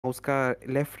उसका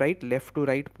left to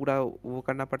right पूरा वो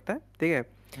करना पड़ता है, ठीक है।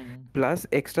 प्लस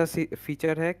एक्स्ट्रा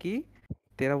फीचर है कि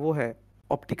तेरा वो है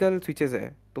ऑप्टिकल स्विचेस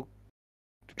है, तो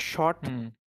शॉट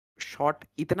शॉट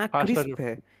इतना क्रिस्प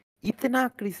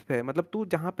है, मतलब तू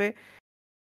जहाँ पे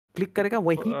क्लिक करेगा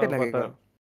वहीं पे लगेगा।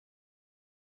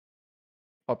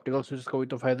 ऑप्टिकल स्विचेस का वही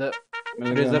तो फायदा है। मिल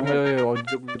गया रेजर ना। में और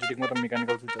जो बुटीक में तो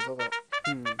मैकेनिकल स्विचेस होता है,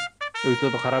 तो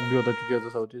इसलिए तो खराब भी होता चुकी है तो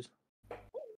सब चीज।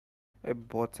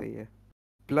 बहुत सही है।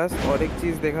 प्लस और एक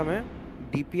चीज देखा मैं,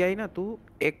 डीपीआई ना तू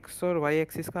एक्स और वाई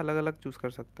एक्सिस का अलग अलग चूज कर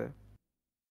सकता है।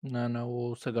 ना ना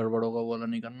वो उससे गड़बड़ होगा, वो वाला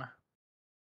नहीं करना।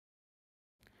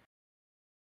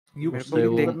 मेरे को उससे भी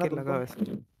वो देख के लगा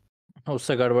वैसे।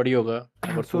 उससे गड़बड़ी होगा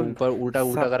अगर तू सुन, ऊपर उल्टा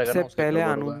उल्टा करेगा सबसे ना, उससे पहले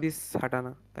गड़बड़ होगा। अनुबिस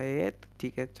हटाना। ए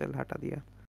ठीक है, चल हटा दिया।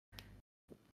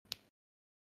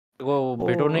 वो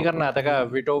वेटो नहीं करना आता क्या? भाई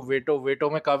वेटो वेटो वेटो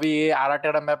में कभी ये आरा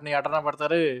टेढ़ा मैप नहीं हटाना पड़ता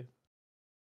रे।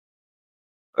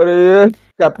 अरे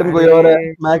कैप्टन कोई और है,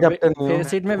 अरे मैं कैप्टन नहीं हूँ।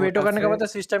 फेसिट में वेटो छोटा करने का से पता है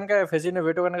सिस्टम क्या है? फेसिट में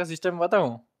वेटो करने का सिस्टम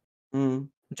बताऊं?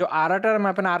 जो आराटर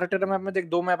मैप है ना, आराटर मैप में देख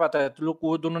दो मैप आता है, तो लोग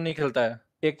वो दोनों नहीं खेलता है।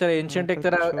 एक तरह एंशिएंट, एक तो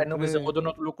तरह छोकरे एनुबिस है, वो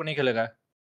दोनों लोग को नहीं खेलेगा।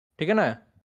 ठीक है ना?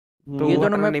 तो ये वो दोनों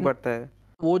हटाना मैप नहीं पड़ता है।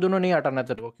 वो दोनों नहीं हटाना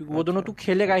तेरे को, क्योंकि वो दोनों अच्छा, तू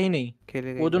खेलेगा ही नहीं। खेलेगा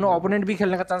ही वो नहीं, दोनों हाँ। ओपोनेंट भी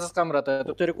खेलने का चांसेस कम रहता है,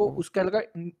 तो तेरे को उसके लगा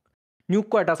न्यूक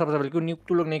को हटा सबसे पहले, क्योंकि न्यूक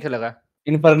तू लोग नहीं खेलेगा।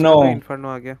 इन्फर्नो। चलो इन्फर्नो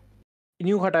आ गया।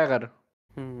 न्यूक हटाया कर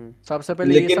हम्म सबसे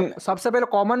पहले। ये लेकिन सबसे पहले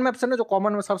कॉमन मैप्स है ना, जो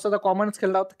कॉमन में सबसे ज्यादा कॉमन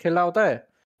खेला होता है,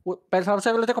 वो पहले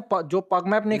सबसे पहले देखो जो पग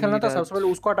मैप नहीं खेलना था, सबसे मिराज।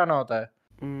 पहले उसको हटाना होता है।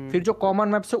 फिर जो कॉमन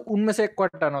मैप से उनमें से एक को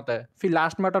हटाना होता है, फिर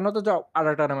लास्ट में हटाना होता है जो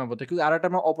आराटा मैप होता है, क्योंकि आराटा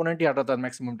में ओपोनेंट ही हटाता है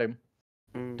मैक्सिमम टाइम।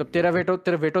 तो तेरा वेटो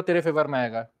तेरे फेवर में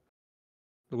आएगा,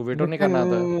 तो वेटो नहीं लेकिन करना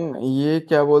आता है। ये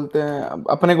क्या बोलते हैं,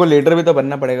 अपने को लीडर भी तो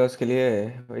बनना पड़ेगा उसके लिए,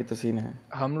 वही तो सीन है।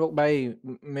 हम लोग भाई,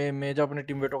 मैं जब अपनी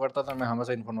टीम वेटो करता था, मैं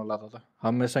हमेशा इन्फॉर्मल लाता था,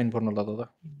 हमेशा इन्फॉर्मल लाता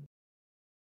था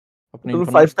अपने तुम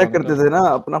इन्फॉर्मल 5 से स्टैक काम होता करते है। थे ना,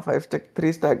 अपना 5 स्टैक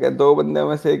 3 स्टैक है, 2 बंदे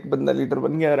में से एक बंदा लीडर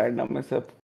बन गया रैंडम में से। अब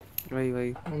वही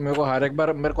वही। मेरे को हर एक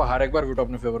बार वेटो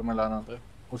अपने फेवर में लाना होता है।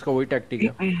 उसका वही टैक्टिक है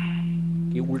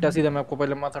कि उल्टा सीधा मैप को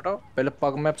पहले मत हटाओ, पहले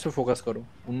पग मैप से फोकस करो,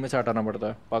 उनमें से हटाना पड़ता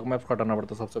है, पग मैप को हटाना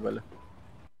पड़ता है सबसे पहले।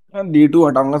 D2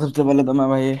 हटाऊंगा सबसे पहले तो मैं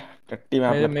भाई, टट्टी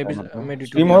मैप मैं मैं लगता भी है मेरे को। मैं डी टू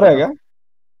स्ट्रीम नहीं हो रहा है हटाता। क्या?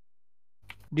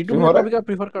 डी टू स्ट्रीम में हो रहा कभी है? कभी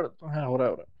प्रीफर कर है, हो रहा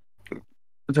है।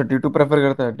 अच्छा D2 प्रेफर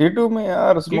करता है, D2 में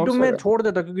यार D2 स्मोक्स में वगैरह। छोड़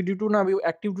देता, क्योंकि D2 ना अभी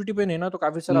एक्टिव ड्यूटी पे नहीं है ना, तो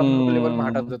काफी सारा हम लोग के लेवल में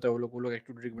हटा देते हैं वो लोग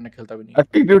एक्टिव ड्यूटी पे खेलता भी नहीं है।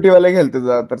 एक्टिविटी वाले खेलते थे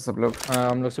ज्यादातर सब लोग। हाँ,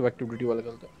 हम लोग सिर्फ एक्टिव ड्यूटी वाले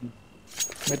खेलते हैं।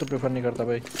 मैं तो प्रेफर नहीं करता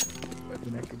भाई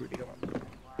बिना एक्टिव ड्यूटी का।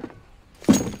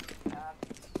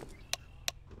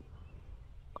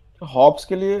 हॉप्स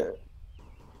के लिए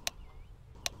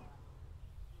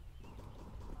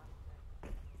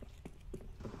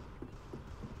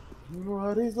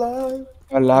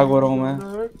लाग हो रहा हूँ मैं।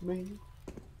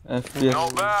 FPS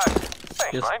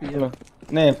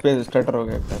नहीं, FPS स्टार्टर हो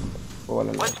गया एक टाइम वो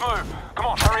वाला lag।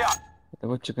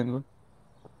 देखो चिकन को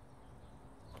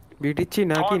बीटीची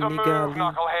ना कि नी क्या हाली।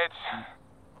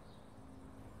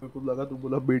 मेरे को लगा तू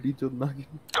बोला बेटी चुदना की।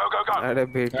 अरे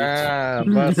बेटी हाँ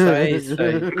बस सही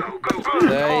सही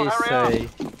सही सही।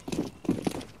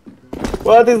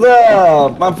 What is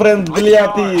up my friend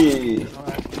Biliati?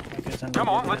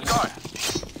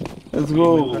 Let's go।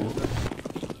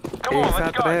 एक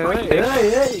साथ रहे ओए।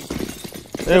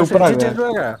 ए ऊपर आ चेंज गया।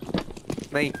 होएगा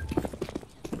नहीं,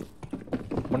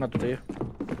 बना तो चाहिए।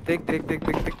 देख देख देख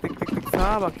देख देख देख देख देख,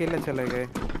 सब अकेले चले गए।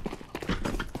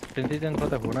 चेंज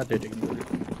पता होना चाहिए टेक्निकली।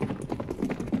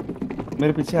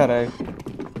 मेरे पीछे आ रहा है।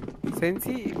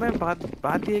 सेंसी मैं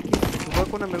बात ये है कि सुबह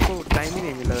को ना मेरे को टाइम ही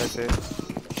नहीं मिला वैसे।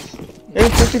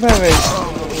 855 है।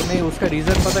 नहीं, उसका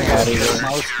रीजन पता है क्या है?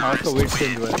 माउस का वेट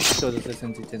चेंज हुआ है, इसकी वजह से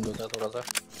सेंसी चेंज होता है थोड़ा सा।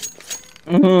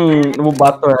 वो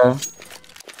बात तो है,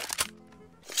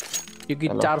 क्योंकि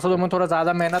 400 में थोड़ा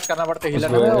ज्यादा मेहनत करना पड़ता है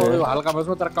हिलाने में, और हल्का बस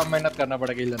में थोड़ा कम मेहनत करना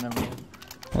पड़ेगा हिलाने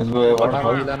में। बड़ा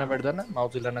को हिलाना पड़ता है ना,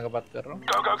 माउस हिलाने का बात कर रहा हूँ,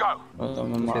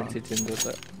 सेंसी चेंज होता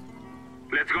है।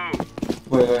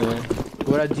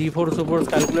 पूरा G4 सुपर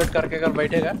कैलकुलेट करके अगर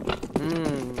बैठेगा।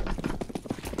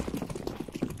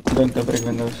 Don't the brake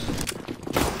windows.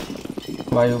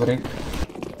 Why you brake?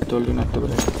 I told you not to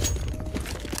brake.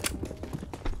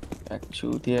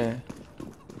 चूतिया है।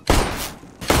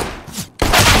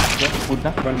 कूदना।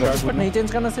 पर नहीं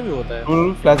चेंज करने से भी होता है।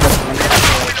 Full flash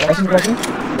flashing।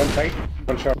 One side,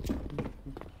 one shot.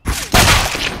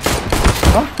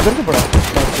 हाँ इधर से पड़ा।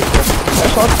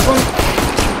 शॉट कौन?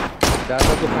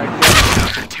 ज्यादा तो फाइट।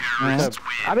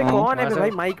 अबे कौन है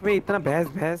भाई माइक में इतना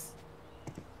भैंस।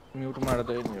 म्यूट मार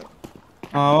दो।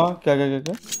 हाँ क्या क्या क्या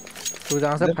क्या? तू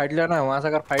जहाँ से फाइट लेना है, वहाँ से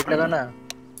अगर फाइट लगा ना,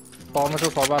 100 में से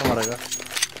 100 बार मरेगा।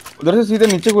 उधर से सीधे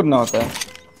नीचे कूदना होता है।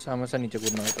 हमेशा नीचे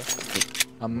कूदना होता है।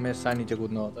 हमेशा नीचे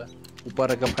कूदना होता है, ऊपर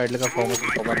रखकर फाइट लेकर फॉर्म से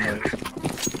कवर नहीं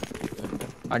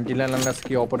अंटिल एंड अनलेस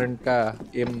की ओपोनेंट का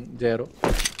एम जेरो।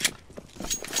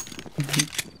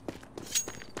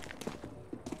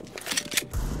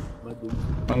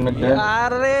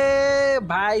 अरे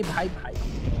भाई भाई भाई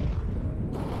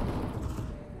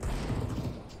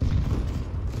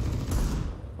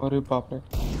अरे बाप रे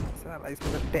साला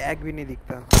इसमें टैग भी नहीं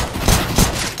दिखता।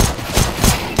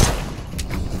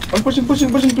 I'm pushing close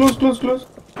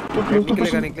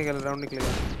निकलेगा राउंड निकलेगा।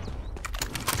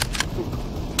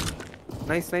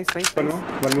 Nice One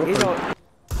more.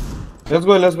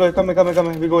 let's go come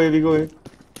we go A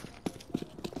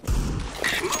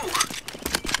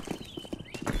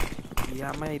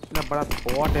यार मैं इतना बड़ा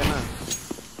बॉट है ना,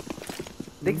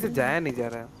 देख से जाया नहीं जा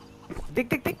रहा है। देख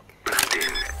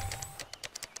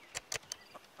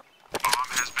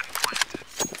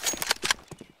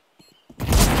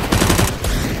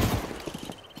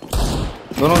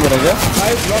दोनों उधर है क्या?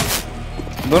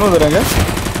 दोनों उधर है क्या?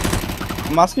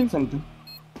 Masking something.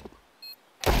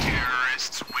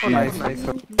 नाइस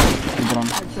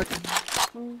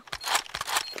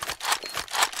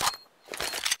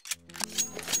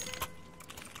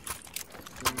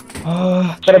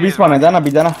तेरा 20 पाना जाना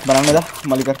अभी जाना बनाने जा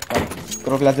मालिकर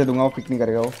करो फ्लैश दे दूंगा वो पिक नहीं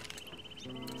करेगा वो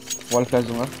वॉल फ्लैश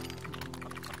दूंगा।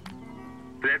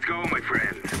 Let's go, my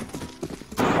friend.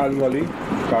 I'll volley.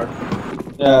 Start.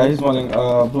 Yeah, he's mauling.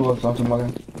 Blue was not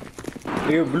mauling.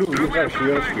 You blue, you flash, you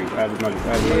are screen. I'll volley.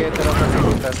 ये तरफ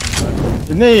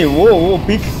से नहीं वो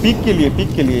पीक के लिए इधर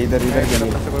के लिए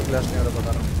कोई फ्लैश नहीं हो रहा,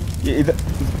 बता रहा हूँ। ये इधर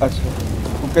अच्छा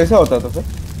वो कैसा होता है तो फिर?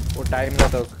 वो टाइम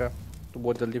रहता है उसका, तो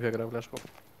बहुत जल्दी फेंक रहा है फ्लैश को।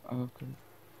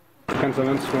 Can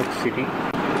someone smoke city?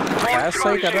 Flash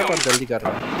सही कर रहा है पर जल्दी कर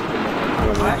रहा है।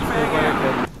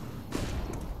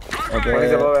 ओके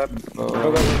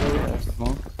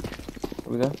स्मोक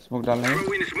उधर स्मोक डालना है।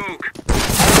 Throw in smoke.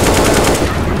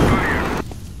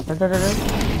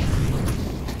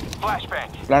 Flashbang.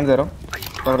 Plant दे रहा हूँ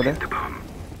कवर दे।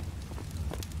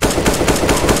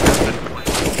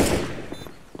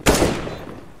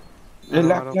 ये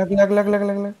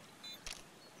लग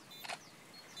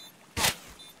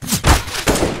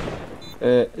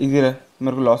इजी रहे,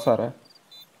 मेरे को लॉस आ रहा है।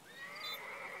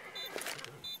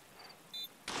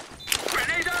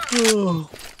 Throw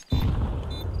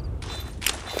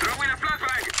in a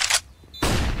flashbang.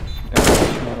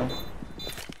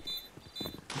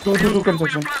 दो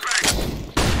कंस्ट्रक्शन।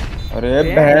 अरे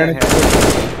बहन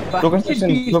दो कंस्ट्रक्शन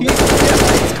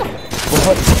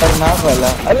बहुत खतरनाक वाला।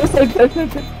 अरे साइड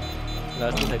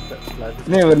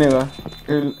नहीं हुआ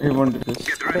he won't do this।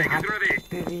 अरे हट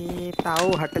तेरी ताऊ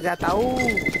हट जा ताऊ।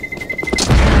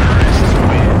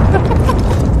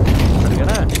 ठीक है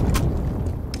ना?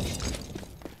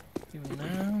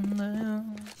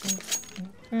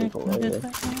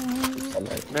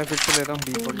 मैं फिर से ले रहा हूँ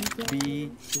B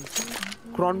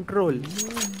control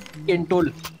इंटोल।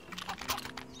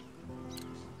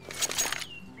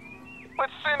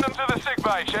 Let's send them to the sick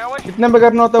bay, shall we? कितने पे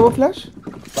करना होता है वो फ्लैश?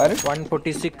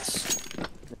 146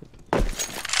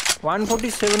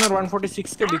 147 और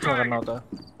 146 के बीच में करना होता है।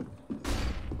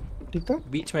 ठीक है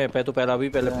बीच में पे तो पहले अभी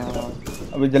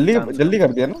जल्दी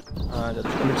कर दिया ना। हां जल्दी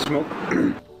Smoke.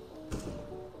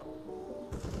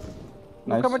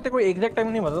 उनका मतलब कोई एग्जैक्ट टाइम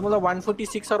नहीं मतलब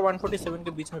 146 और 147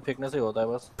 के बीच में फेंकने से होता है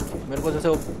बस। मेरे को जैसे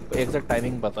वो एग्जैक्ट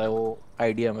टाइमिंग पता है, वो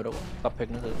आईडिया मेरे को कब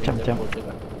फेंकने से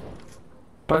पहुंचेगा।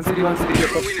 1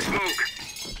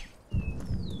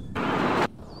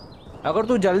 अगर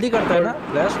तू जल्दी करता है ना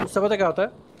फ्लैश, उससे पता क्या होता है?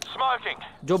 Smoking.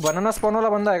 जो बनाना स्पॉन वाला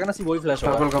बंदा आएगा ना सिर्फ वही फ्लैश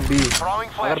होगा। Throwing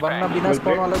अगर बनना flashbang. बिना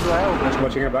स्पॉन वाला जो है वो फ्लैश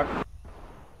Watching your back.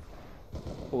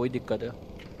 वही दिक्कत है।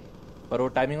 पर वो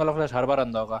टाइमिंग वाला फ्लैश हर बार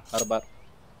अंधा होगा, हर बार।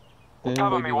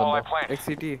 Cover me while I plant. एक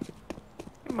सिटी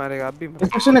मारेगा आप भी।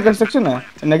 कंस्ट्रक्शन है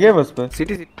नगे बस पे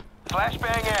city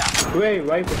Flashbang out. Wait,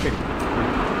 why pushing?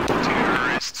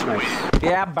 Nice.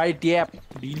 Tap bye tap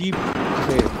delete.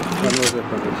 Okay, one was it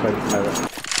from this side. My bad.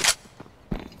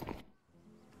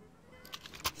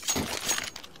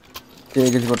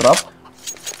 ठीक है ड्रॉप।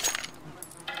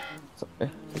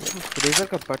 रेजर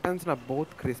का बटन्स ना बहुत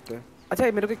क्रिस्प है। अच्छा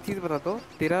मेरे को एक चीज बता दो,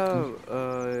 तेरा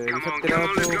ऋषभ तेरा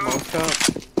जो माउस का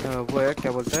वो है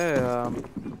क्या बोलते हैं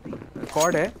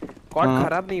कॉर्ड है, कॉर्ड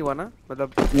खराब नहीं हुआ ना?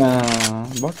 मतलब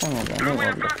बहुत टाइम हो गया नहीं हो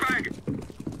गया।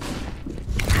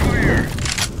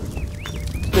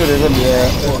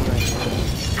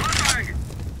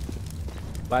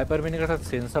 वाइपर भी नहीं कर सकता,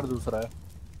 सेंसर दूसरा है।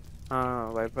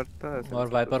 हाँ वाइपर था और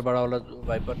वाइपर बड़ा वाला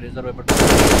वाइपर रेजर वाइपर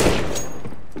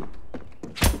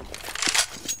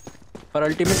पर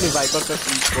अल्टीमेटली वाइपर का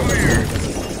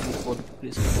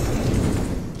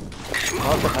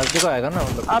और तो हर जगह आएगा ना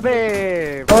मतलब। अबे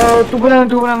तू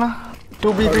बनाना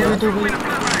 2B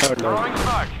Throwing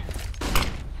smoke.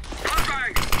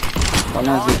 कौन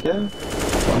है देखे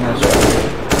कौन है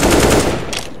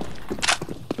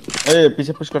ए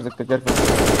पीछे पुश कर सकते careful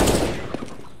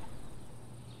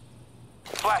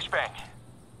Flashbang.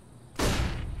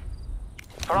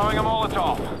 Throwing a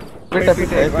Molotov.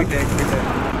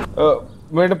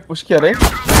 Mid push किया रे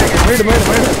मिड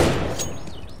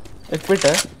एक पिट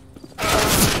है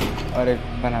और एक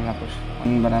बनाना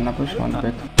पुश वन पे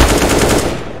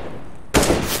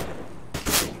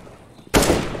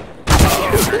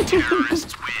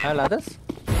हाँ लादस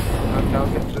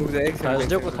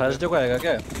थर्सडे को आएगा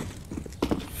क्या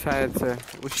शायद से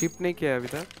वो शिप नहीं किया अभी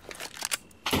तक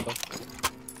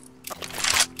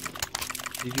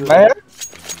मैं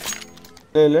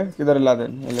ले किधर ला दे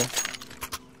ले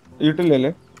यूटिल ले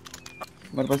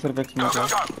मेरे पास सिर्फ एक स्मोक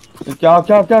है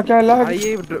क्या लैग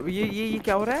ये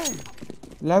क्या हो रहा है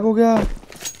लैग हो गया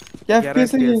क्या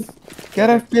एफपीएस है ये क्या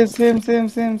एफपीएस सेम अभी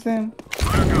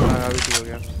ठीक हो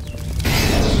गया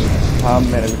हाँ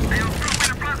मेरा भी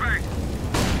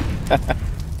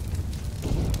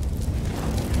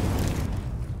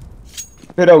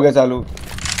फिर हो गया चालू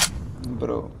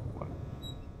bro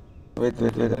wait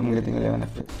I'm getting 11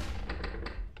 FPS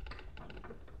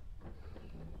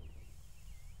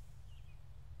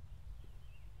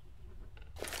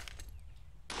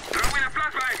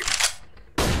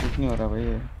कुछ नहीं हो रहा भाई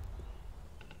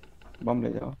बम ले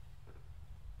जाओ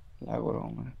लैग हो रहा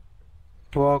हूँ मैं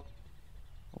वॉक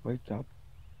भाई क्या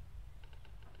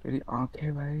तेरी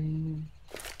आंखें भाई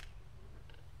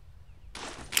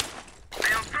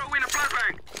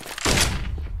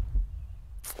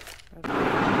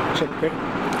Check it.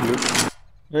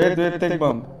 wait take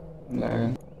bomb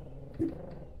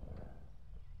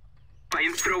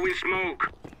I'm throwing smoke.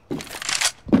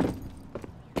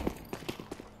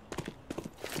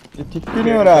 ये ठीक क्यों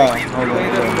नहीं हो रहा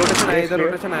इधर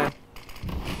रोटेशन है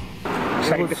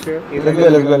Side is here.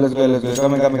 let's go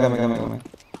come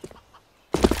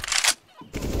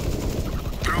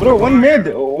bro one mid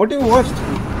what you watched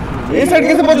ये साइड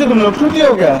कैसे पहुंचे तुम लोग शूट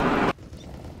हो गया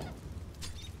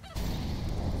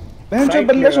बहन जो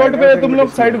बंदा शॉट पे तुम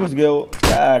लोग साइड घुस गए हो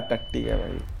क्या टट्टी है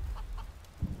भाई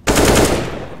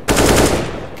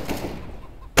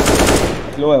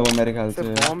स्लो है वो मेरे ख्याल से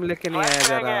बॉम्ब लेके नहीं आया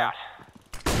जा रहा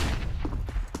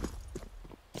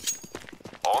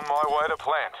On my way to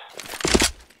plant.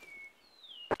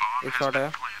 एक शॉट है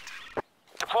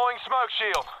Deploying smoke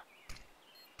shield.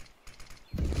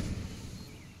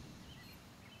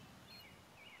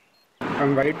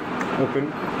 I'm wide. Open.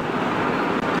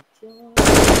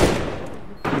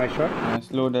 Nice shot.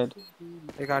 Slow dead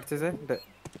एक आर्चे से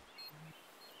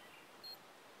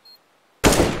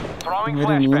Throwing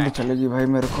मेरी नींद flashbang. चलेगी भाई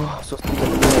मेरे को सुस्ती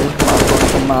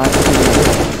चलेगी मार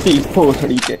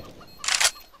थोड़ी के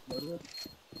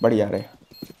बढ़िया रे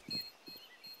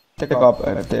टेक अप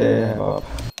करते हैं बाप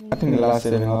आई थिंक लास्ट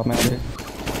से आप में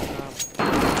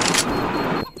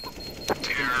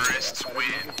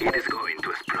It is going to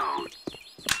explode.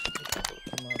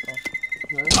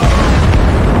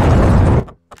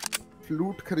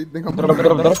 Flute खरीदने का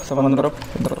ड्रॉप समंदर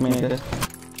ड्रॉप में है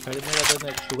खरीदने का तो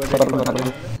मैं शुगर ड्रॉप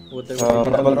वो तो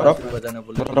ड्रॉप बजाना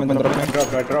बोल I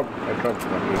drop.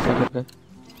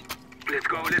 Let's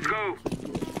go.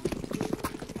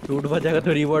 टूट बजाएगा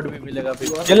तो रिवॉर्ड भी मिलेगा फिर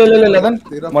ये ले लदन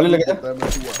मॉली लगे जा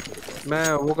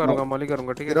मैं वो करूंगा मॉली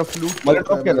करूंगा ठीक है तेरा फ्लूट मॉली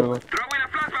ड्रॉप क्या करोगे Throwing a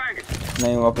flashbang.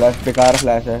 नहीं वो फ्लैश बेकार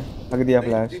फ्लैश है हक दिया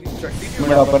फ्लैश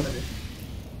मिड ऊपर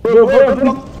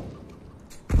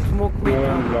स्मोक में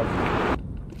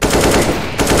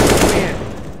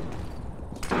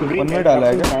Green में डाला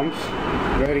है क्या? bombs.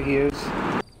 Where he is.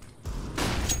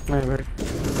 नहीं भाई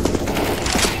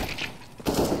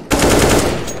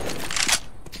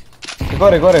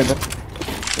एक और इधर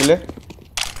ले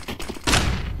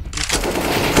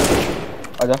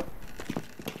आजा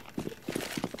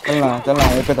चलना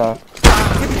ये पे था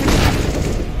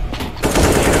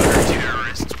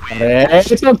अरे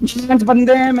तो 5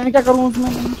 बंदे हैं मैं क्या करूं उसमें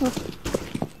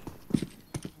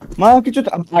मां की चुत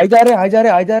आ जा रहे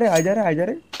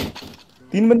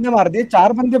 3 बंदे मार दिए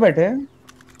 4 बंदे बैठे हैं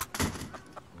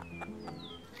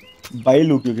बाई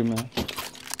लू क्योंकि मैं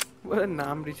वो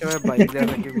नाम रिचा है बाइक जा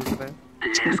रहा है घुस रहा है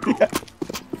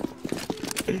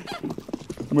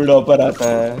मिड ऊपर आता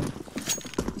है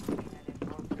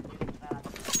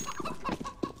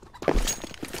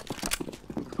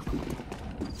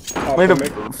मिड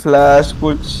फ्लैश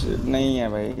कुछ नहीं है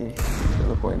भाई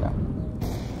चलो कोई ना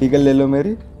ईगल ले लो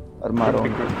मेरी और मारो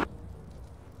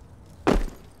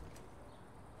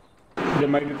They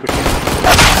might be pushing.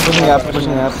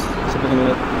 pushing up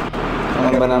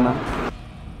banana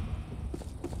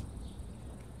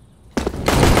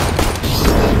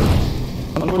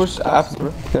push apps bro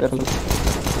careful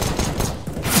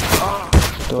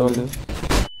told you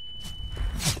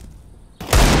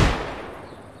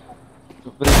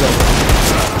bridge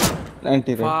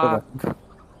 90 रे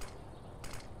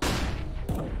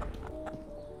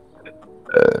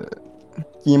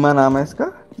कीमा नाम है इसका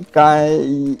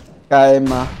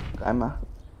कायमा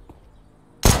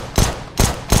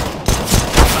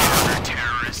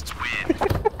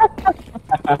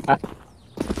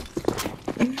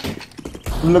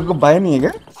तुम लोग को बाय नहीं है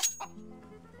क्या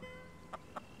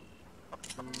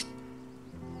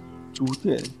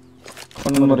चूतिया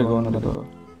कौन नंबर को ना तो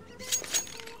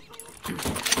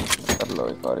कर लो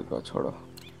एक और को छोड़ो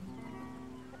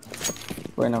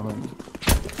कोई ना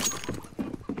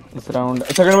इस राउंड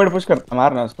सेकंड वेट पुश कर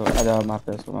मारना उसको आजा मारते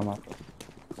उसको मैं मारता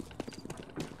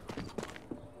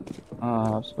हां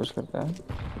आप पुश करता है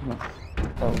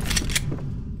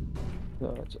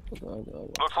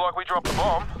Looks like we dropped the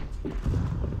bomb.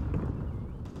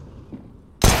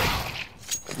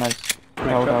 Nice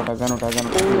out gun उठा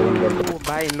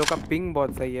भाई इन लोग का पिंग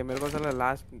बहुत सही है मेरे को साला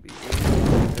लास्ट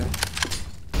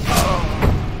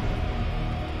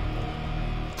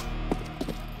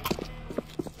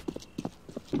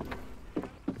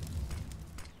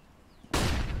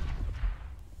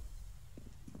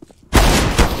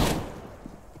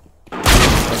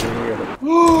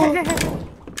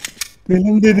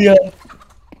फिल्म दे दिया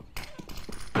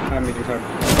मेरे साथ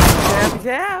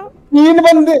तीन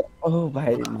बंदे ओह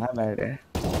भाई मां बैठ है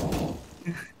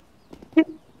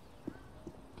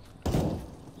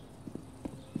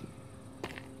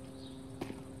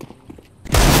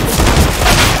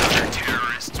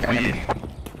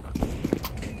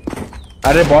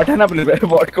अरे बॉट है ना अपने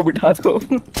बॉट को बिठा दो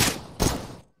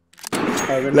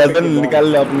लेकिन निकाल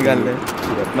ले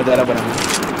मैं जरा बनाऊंगा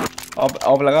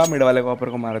ऑफ लगा मिड वाले को ऊपर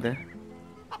को मार दे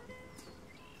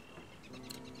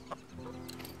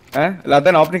हैं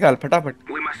लादन ऑफ निकाल फटाफट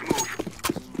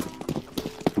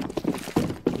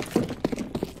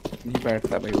नहीं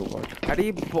बैठता भाई वो बॉट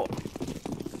अरे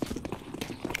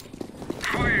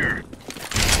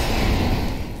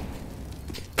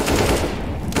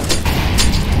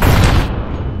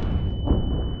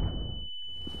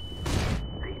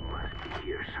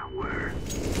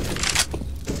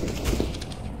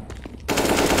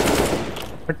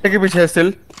पट्टे के पीछे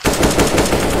स्टिल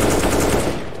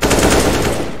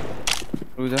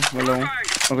रुक जा मैं लाऊं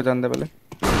मेरे को जान दे पहले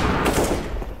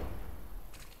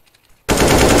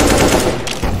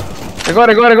एक और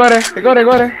है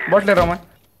बॉट ले रहा हूं मैं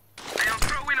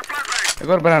एक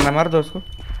और बनाना मार दो उसको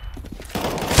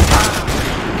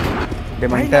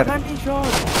डेमंटर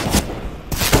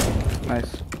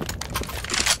nice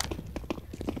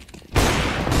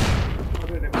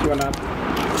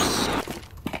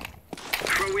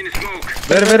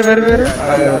Where?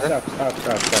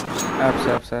 Apps,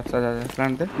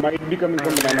 plant they. Might be coming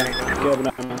from banana. क्या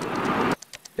बनाना?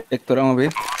 एक तो रहा हूँ अभी।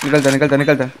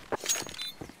 निकलता।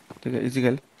 ठीक है, इजी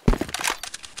खेल।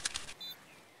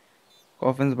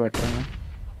 कॉफिन्स बैठ रहा है।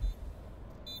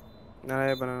 ना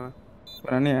ये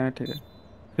बनानी है, ठीक है।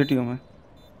 हिट हूँ मैं।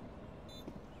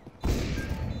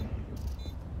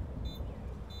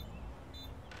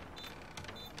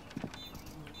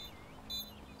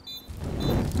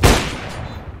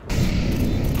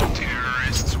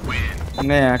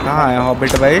 नहीं कहाँ है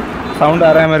हॉबिट भाई? साउंड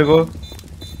आ रहा है मेरे को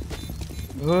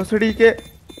घोसड़ी के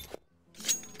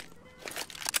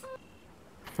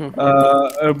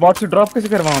बॉट से ड्रॉप कैसे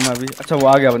करवाऊँ मैं अभी? अच्छा वो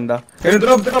आ गया बंदा।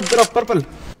 Drop purple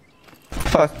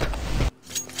fast.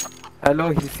 हेलो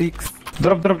ही सिक्स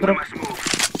ड्रॉप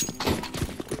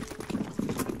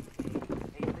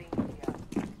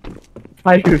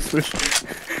हाई -1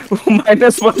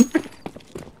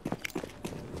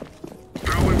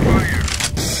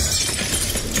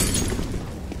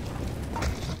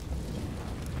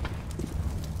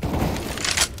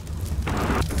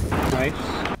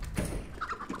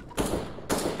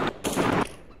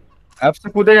 आप से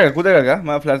कूदेगा क्या?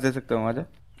 मैं फ्लैश दे सकता हूँ आजा।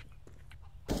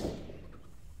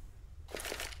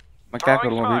 मैं क्या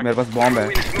करूँ अभी? मेरे पास बॉम्ब है,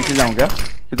 पीछे जाऊँ क्या?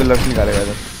 फिर तो लक्ष्य निकालेगा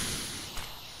इधर।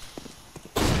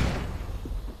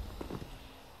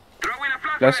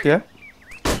 फ्लैश किया?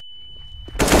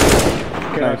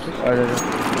 आजा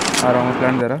आ रहा हूँ।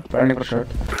 प्लान दे रहा, प्लानिंग पर शॉट।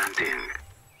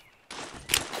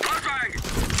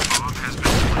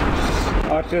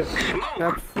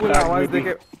 फुल आवाज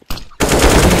देके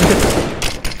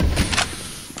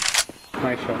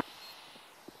नाइस शॉट।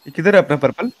 किधर है अपना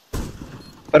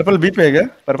पर्पल बी पे है क्या?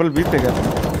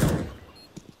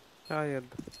 शायद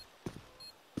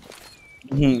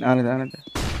आने दे।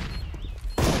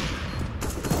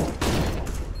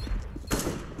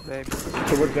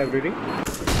 Towards library.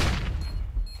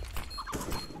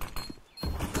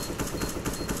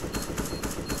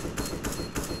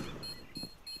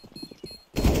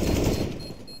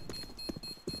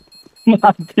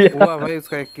 हुआ भाई,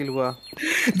 उसका एक किल हुआ।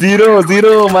 0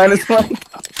 0 -1।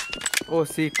 ओ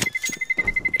सीट।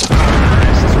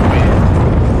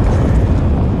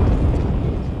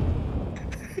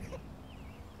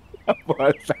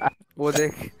 वो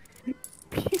देख।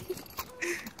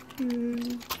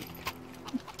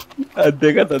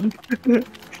 देखा था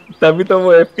तभी तो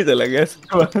वो एफ के चला गया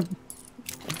इसके बाद।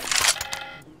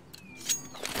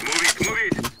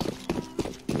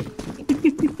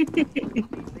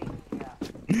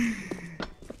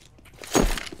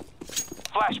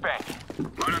 Flashbang.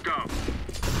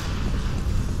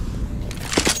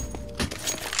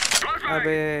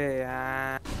 अबे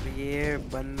यार ये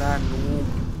बंदा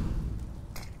नूब।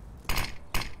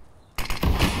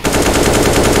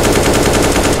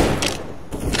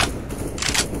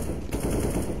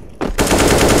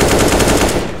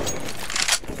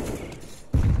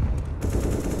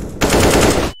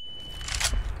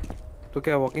 तो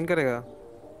क्या वॉक इन करेगा?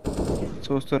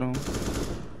 सोच तो रहा हूँ।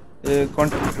 ये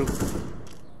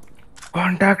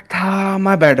कॉन्टैक्ट था,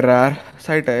 मैं बैठ रहा यार।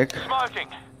 साइट है एक। Smoking.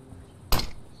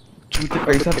 चूते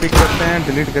पैसा पिक करते हैं,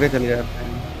 डिलीट करे चले जाते हैं।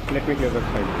 Let me clear the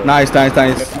side. Nice nice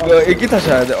nice. एक ही था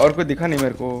शायद, और कोई दिखा नहीं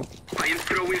मेरे को।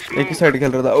 एक ही साइड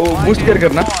खेल रहा था। ओ बूस्ट केयर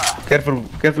करना, careful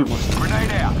careful boost.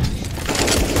 Grenade out.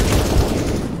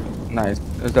 Nice,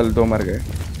 चल 2 मर गए।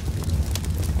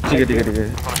 ठीक है ठीक है ठीक है।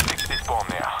 I'm gonna fix this bomb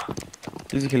now.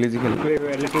 Easy खेल इजी खेल। Wait,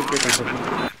 wait, let me play construction.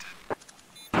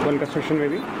 One construction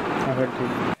maybe. I heard 2.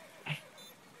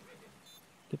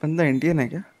 ये बंदा इंडियन है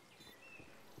क्या?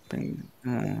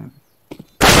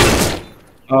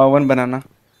 हाँ 1 बनाना।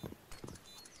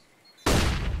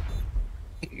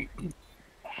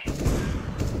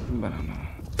 बनाना।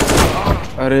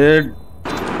 अरे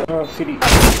City.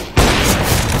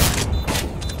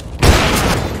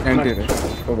 एंटी रे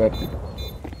तो बात नहीं।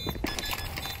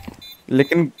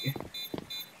 लेकिन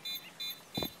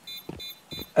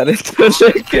अरे तो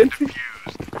लेकिन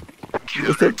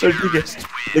ये सब तो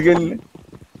ठीक है,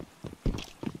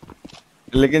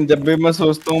 लेकिन जब भी मैं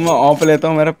सोचता हूँ मैं ऑफ लेता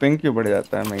हूँ, मेरा पिंक क्यों बढ़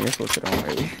जाता है? मैं ये सोच रहा हूँ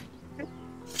भाई।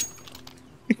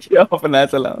 क्या ऑफ ना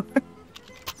चला।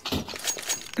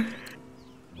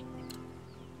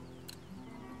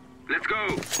 Let's go.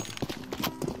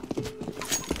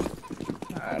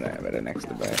 अरे मेरे नेक्स्ट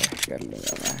बाय कर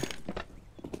लूंगा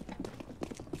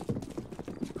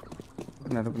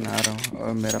मैं रुकना आ रहा हूँ।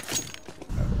 और मेरा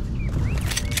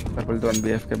पर्पल तो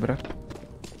 1BF के ब्रा।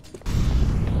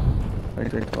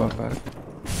 वेट वेट और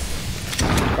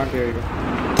Can't hear you.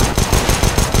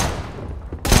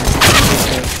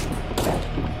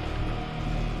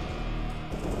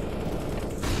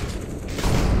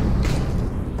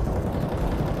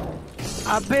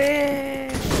 अबे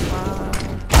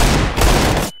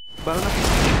बनाना।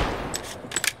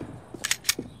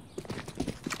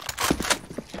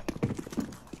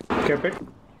 Keep it.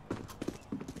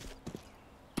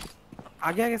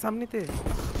 आगे आगे सामने थे।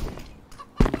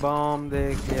 बॉम्ब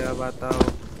देख लिया, बताओ।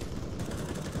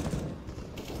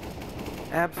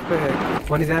 एप्स पे है।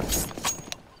 One is apps.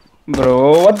 Bro,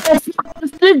 what the fuck?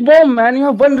 Stick bomb, man. You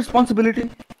have one responsibility.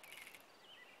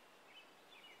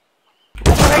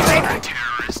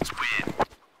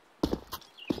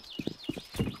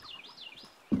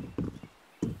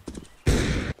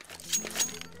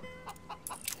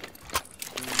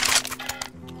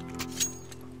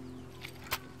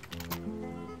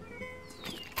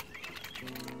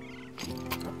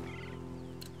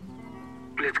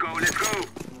 Let's go. Let's go.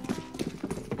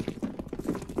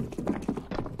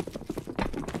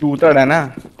 टूटड़ है ना।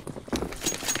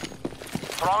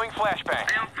 Throwing flashbang.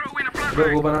 I am throwing a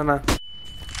flashbang. वो बनाना।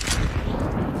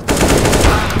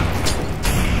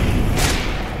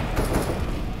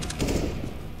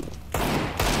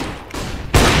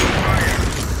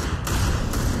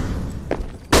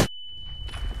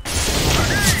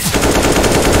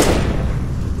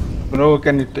 Bro,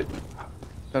 can you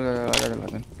चल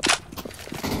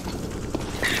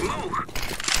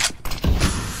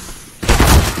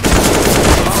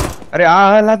अरे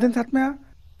लादेन साथ में आ।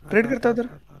 ट्रेड करता उधर।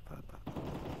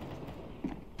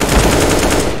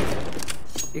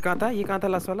 ये कहाँ था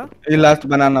लास्ट वाला? ये लास्ट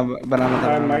बनाना बनाना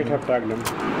था। I might have tagged him.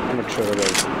 I'm not sure about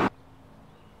it.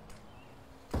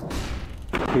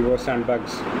 He was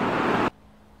sandbags.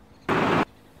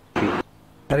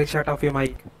 अरे shut off your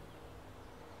mic.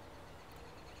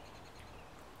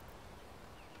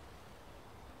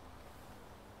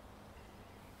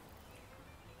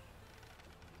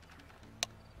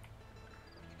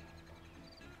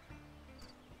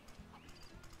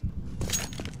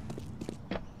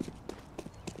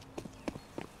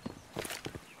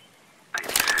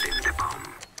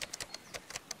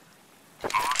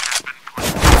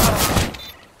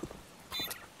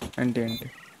 Anti anti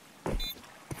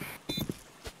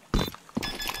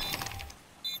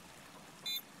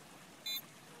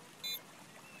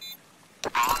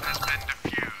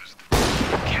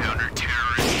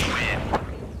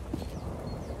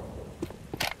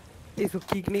इसको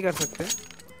किक नहीं कर सकते।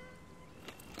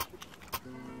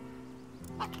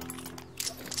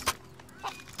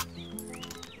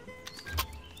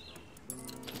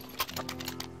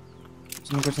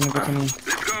 कुछ नहीं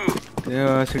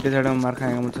ये सिटी साइड में मार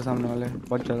खाएंगे मुझसे सामने वाले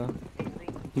बहुत ज़्यादा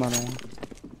मारूंगा।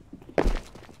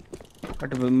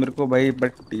 बट मेरे को भाई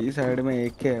बट्टी साइड में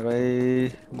एक है भाई।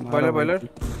 बॉयलर बॉयलर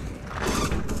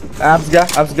एप्स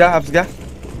गया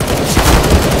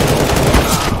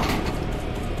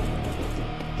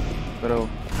ब्रो।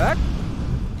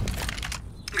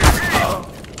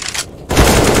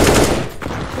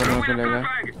 चलेगा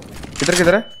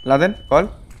किधर है लादेन कॉल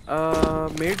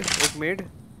मेड एक मेड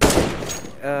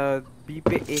बी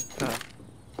पे एक था।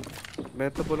 मैं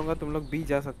तो बोलूंगा तुम लोग बी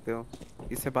जा सकते हो,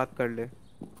 इससे बात कर ले।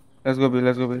 Let's go B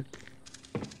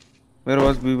where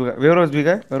was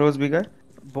B guy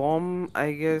bomb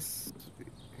I guess.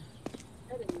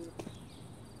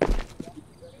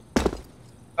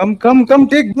 Come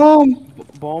take bomb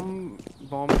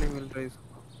bomb नहीं मिल रहा इसको।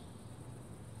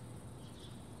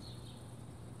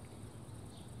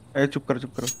 ए चुप करो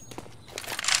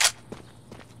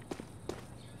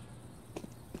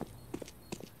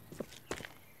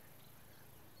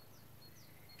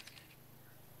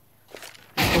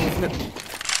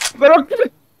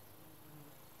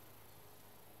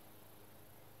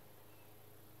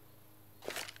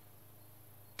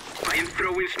I'm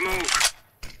throwing smoke.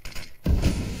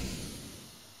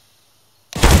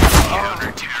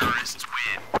 Counter-terrorists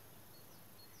win.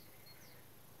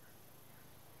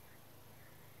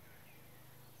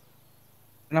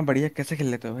 इतना बढ़िया कैसे खेल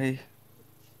लेते हो भाई?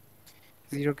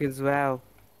 0 kills wow।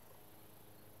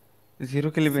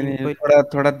 0 के लिए भी नहीं, Simple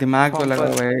थोड़ा दिमाग तो लगा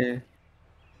thumper। भाई।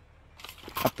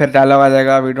 अब फिर डायलॉग आ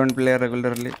जाएगा we don't play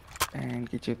regularly and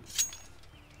की चिप।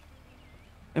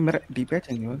 मेरा डीपीआई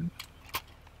चेंज हुआ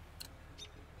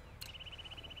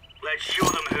Let's show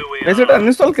them who we वैसे तो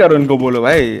अनइंस्टॉल करो इनको, बोलो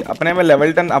भाई अपने में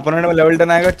लेवल 10 अपोनेंट में लेवल 10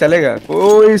 आएगा चलेगा,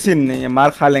 कोई सीन नहीं है, मार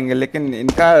खा लेंगे लेकिन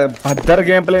इनका भद्दर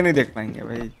गेम प्ले नहीं देख पाएंगे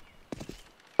भाई।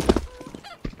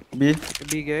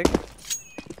 बी गए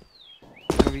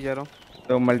अभी जा रहा हूं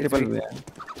तो मल्टीपल भी है।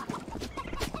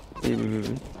 भी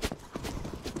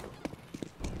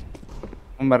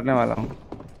मैं मरने वाला हूँ।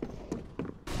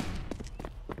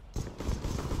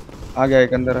 आ गया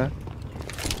एक अंदर है,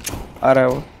 आ रहा है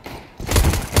वो।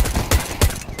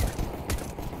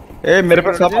 ए मेरे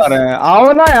पास सब आ रहे हैं,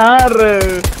 आओ ना यार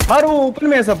मारो ओपन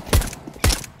में सब।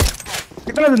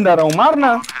 कितना जिंदा रहा हूँ,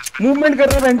 मारना मूवमेंट कर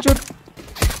रहा है बेंचुट।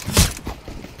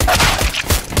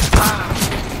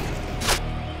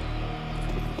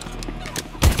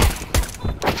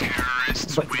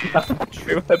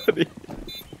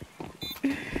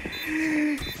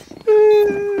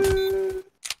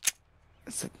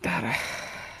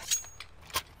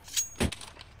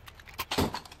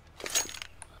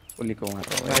 पुली को मार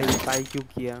रहा भाई भाई क्यों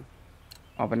किया?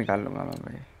 आप निकाल लूंगा मैं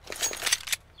भाई।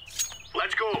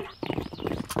 Let's go.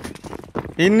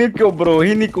 He Nico bro,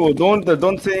 he Nico,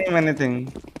 don't say him anything.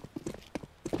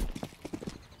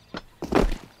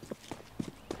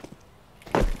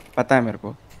 पता है मेरे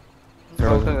को।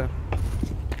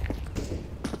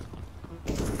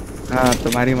 हाँ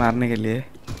तुम्हारी मारने के लिए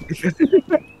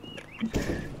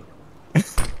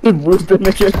बूस्ट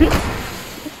देने के लिए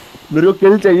मेरे को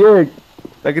किल चाहिए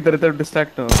ताकि तेरे तरफ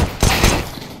डिस्ट्रैक्ट हो।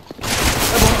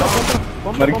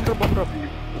 मर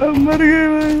गए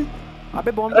भाई।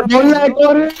 अबे बॉम्ब बोलना एक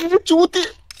और है चूती।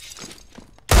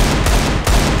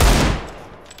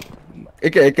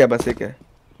 एक है बस, एक है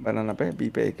बनाना पे बी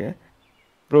पे एक है।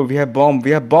 Bro we have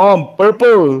bomb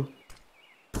purple.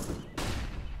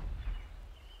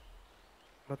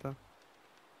 बता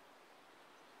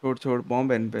छोड़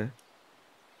बॉम्ब एन पे।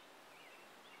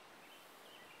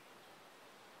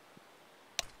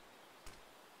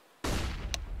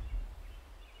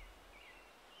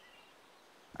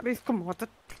 अबे इसको मौत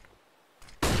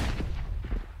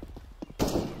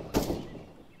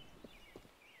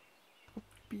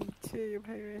पीछे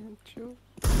भाई बहनचो।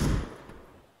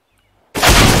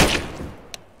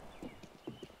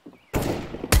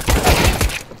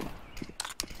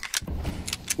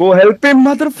 Go help him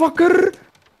motherfucker.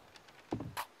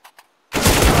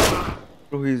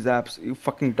 Bro he's abs, you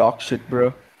fucking dog shit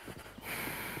bro.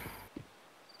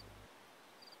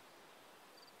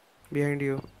 Behind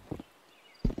you।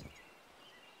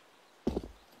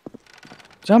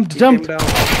 Jumped. Down।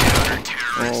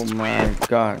 Oh my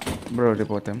god bro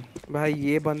report him। भाई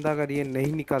ये बंदा अगर ये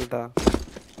नहीं निकलता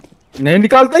नहीं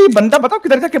निकालता ये बंदा, बताओ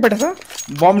किधर जाके बैठा था।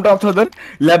 बॉम्ब ड्रॉप था उधर,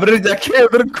 लाइब्रेरी जाके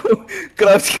उधर को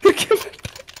क्रॉस करके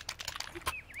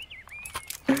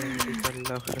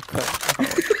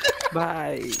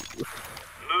भाई।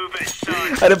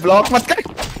 अरे ब्लॉक मत कर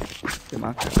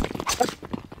दिमाग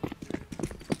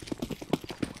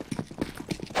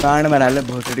कांड बना ले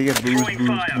भोसड़ी के।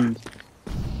 बूस्ट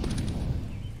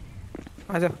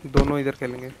आजा दोनों इधर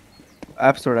खेलेंगे।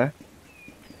 ऐप्स थोड़ा है।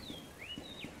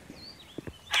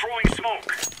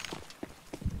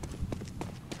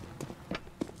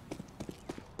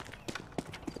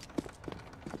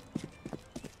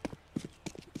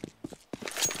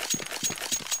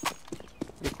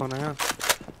 ये कौन आया?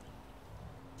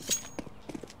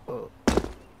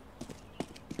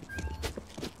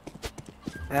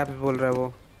 ऐप्स बोल रहा है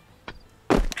वो।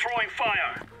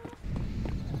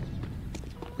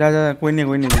 जा जा कोई नहीं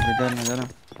जा ना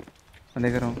मैं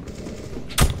देख रहा हूँ।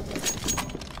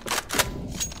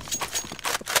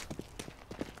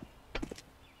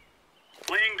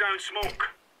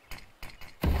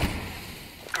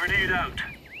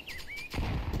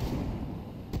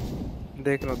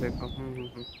 देख लो कोई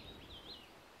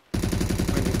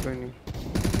नहीं।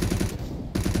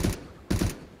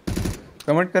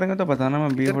 कमेंट करेंगे तो बताना,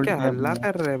 मैं बी होल्ड क्या हल्ला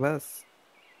कर रहे बस।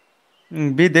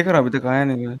 बी देख रहा हूँ, अभी तक आया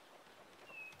नहीं कोई।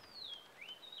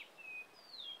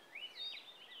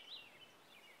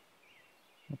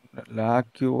 लाग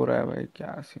क्यों हो रहा है भाई,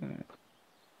 क्या सीन है।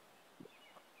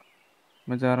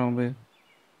 मैं जा रहा हूँ भाई।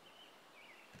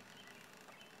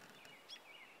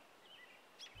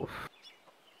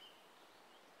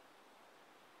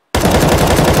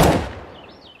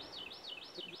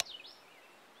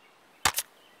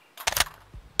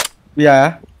 भी आया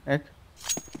एक।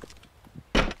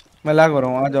 मैं लाग हो रहा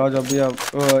हूँ, आ जाओ भी आप।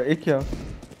 एक क्या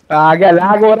आ गया,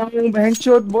 लाग हो रहा हूँ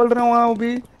बहनचोद बोल रहा हूँ आओ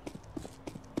भी।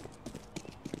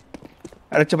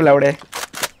 अरे चुप लौड़े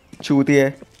छूती है।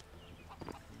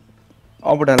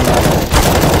 ऑफ डालना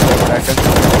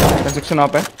कंस्ट्रक्शन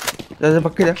ऑफ है। जैसे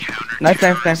पक्के जा। Nice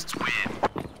nice nice.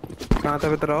 कहाँ था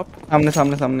बेटा ऑफ?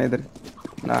 सामने इधर।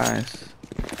 नाइस।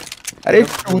 अरे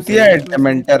छूतिया है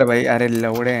डेमेंटर भाई। अरे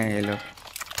लौड़े हैं ये लोग।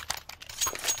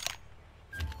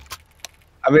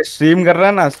 अबे स्ट्रीम कर रहा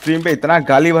है ना, स्ट्रीम पे इतना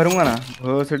गाली भरूंगा ना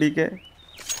भोसड़ी के।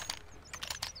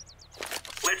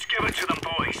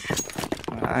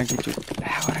 हाँ की चुप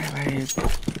हो रहा है भाई।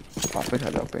 वापस आ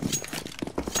जाओ पे।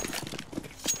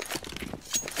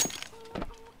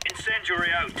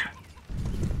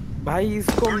 भाई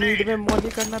इसको मीड में मॉली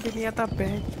करना भी नहीं आता पे।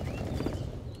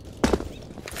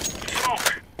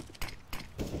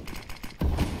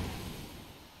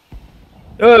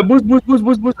 Boost.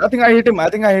 I think I hit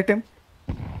him.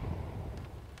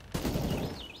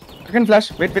 Second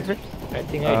flash. Wait. I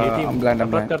think I hit him. I'm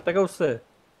blind. करता क्या उससे?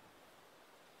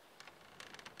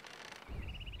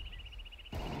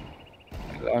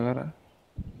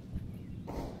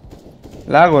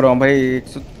 लैग हो रहा हूँ भाई।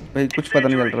 भाई कुछ पता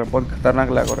नहीं चल रहा, बहुत खतरनाक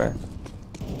लैग हो रहा है।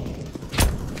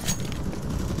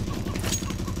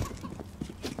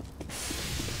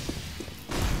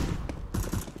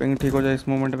 पिंग ठीक हो जाए इस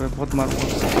मोमेंट पे, बहुत मारूंगा।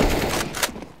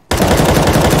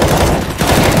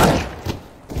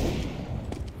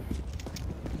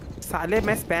 साले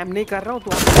मैं स्पैम नहीं कर रहा हूँ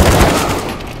तो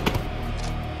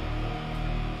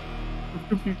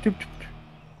चुप।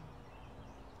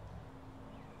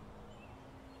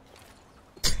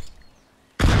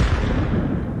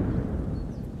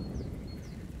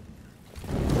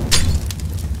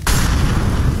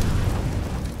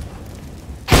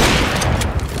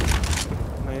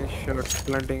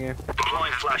 प्लांटिंग है।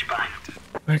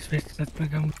 वेट सच में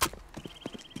कम।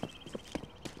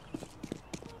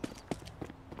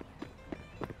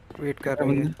 वेट कर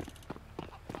रही है।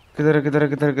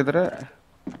 किधर है?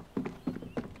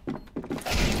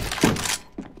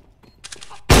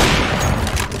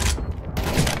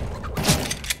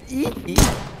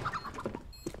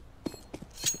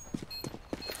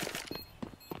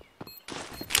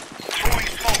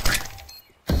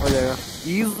 हो जाएगा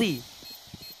इजी।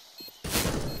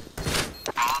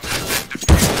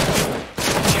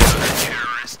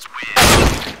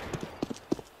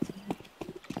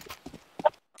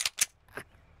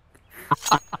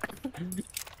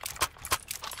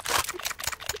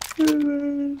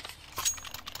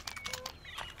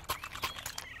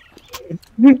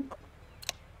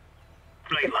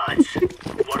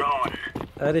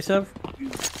 अरे सब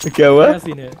क्या हुआ? क्या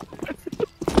सीन है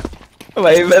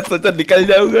भाई मैं सोचा निकल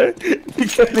जाऊंगा।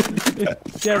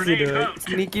 क्या सीन है?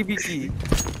 स्नीकी बीकी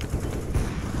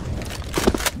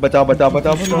बचा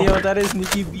नहीं होता रे,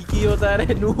 स्नीकी बीकी होता रे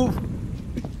नूब।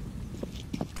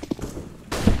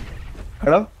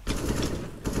 खड़ा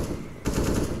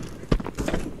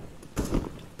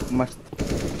मस्त।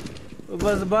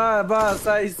 बस बस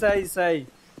सही सही सही।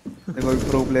 देखो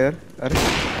प्रो प्लेयर, अरे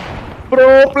प्रो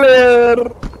प्लेयर।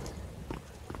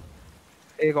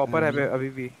 एक ऑपर है अभी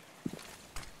भी।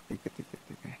 ठीक है ठीक है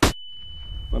ठीक है,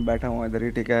 मैं बैठा हूँ इधर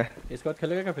ही, ठीक है। इसके बाद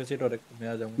खेलेगा क्या फिर सीट और एक मैं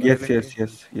आ जाऊंगा। Yes yes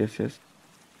yes yes yes,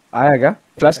 आया क्या?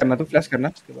 फ्लैश करना, तू फ्लैश करना।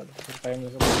 उसके बाद फिर टाइम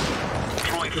लगेगा।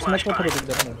 इस मैच में थोड़ा रुक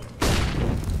जाना।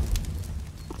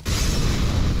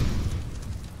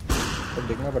 तो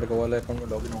देखना पड़ेगा वाला अकाउंट में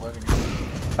लॉगिन होगा कि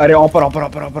नहीं। अरे ऑपर ऑपर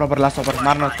ऑपर ऑपर ऑपर, लास्ट ऑपर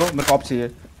मारना उसको, मेरे को ऑप चाहिए।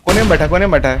 कोने में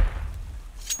बैठा है।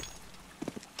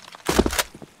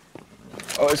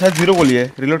 और शायद जीरो गोली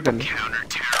है, रिलोड कर ले।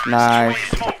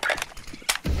 नाइस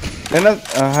लेना।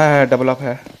 है डबल अप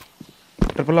है,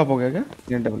 ट्रिपल अप हो गया क्या?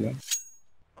 ये डबल अप।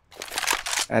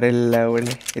 अरे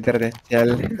लवड़े इधर दे, चल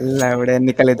लवड़े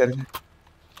निकल इधर से।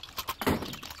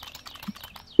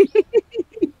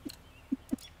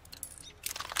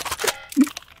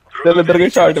 चल इधर को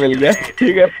शॉट मिल गया,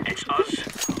 ठीक है।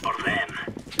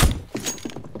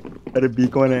 अरे बी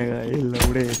कौन आएगा ये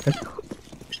लवड़े।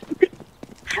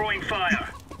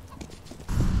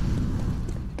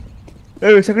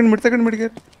 सेकंड मिड गया,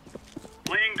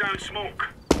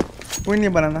 कोई नहीं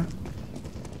बनाना।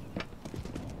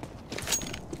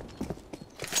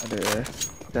 अरे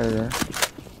चल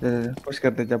पुश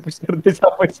कर दे जा, पुश कर दे जा,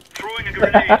 पुश।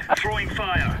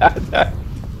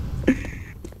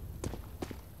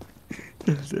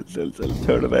 चल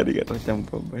छोड़, मैं नहीं कर रहा जंप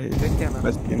भाई,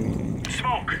 बस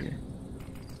नहीं।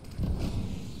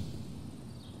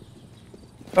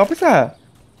 वापस आ,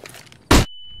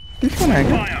 किसको है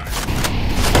क्या?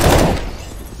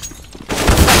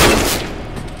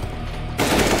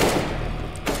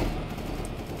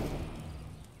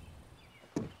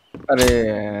 अरे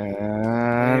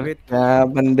यार क्या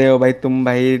बंदे हो भाई तुम,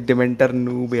 भाई डिमेंटर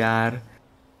नूब यार,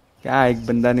 क्या एक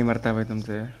बंदा नहीं मरता भाई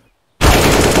तुमसे।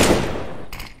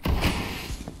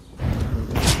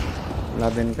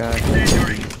 लादेन का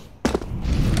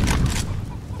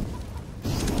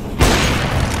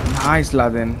नाइस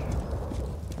लादेन।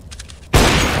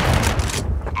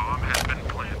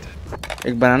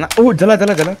 एक बनाना, ओह जला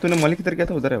जला जला, तूने मॉली की तरह किया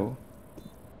था, उधर है वो।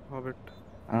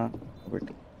 हाँ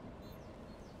हॉबिट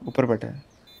ऊपर बैठा है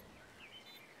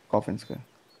कॉफिन्स का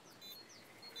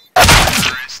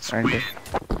एंड।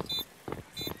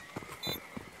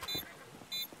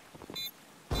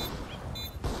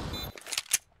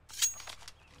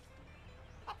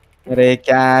 अरे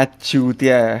क्या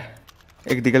चूतिया है,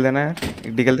 एक डिगल देना है,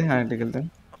 एक डिगल दे, हाँ डिगल दे।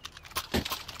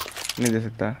 नहीं दे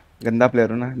सकता, गंदा प्लेयर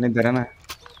हो ना, नहीं दे रहा ना,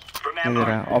 नहीं दे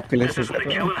रहा, ऑफ के लिए शूट कर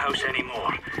रहा हूँ।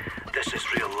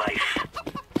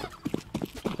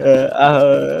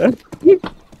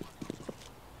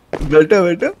 बैठो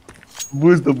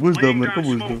बूझ दो मेरे को,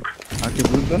 बूझ दो आके,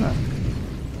 बूझ दो ना,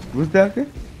 बूझ दे आके।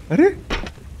 अरे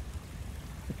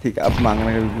ठीक है, अब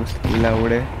मांगना कभी बूझ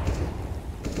लाउड़े।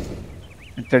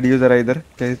 चढ़ियो जरा इधर,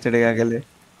 कैसे चढ़ेगा अकेले,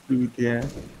 है।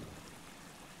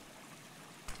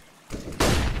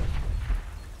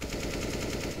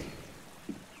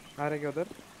 आ रहे क्या उधर?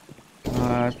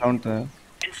 हाँ साउंड था।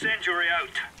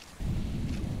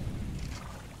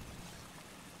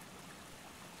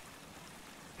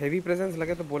 हेवी प्रेजेंस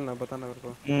लगे तो बोलना, बताना मेरे को।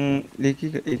 एक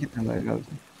ही था मेरे ख्याल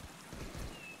से।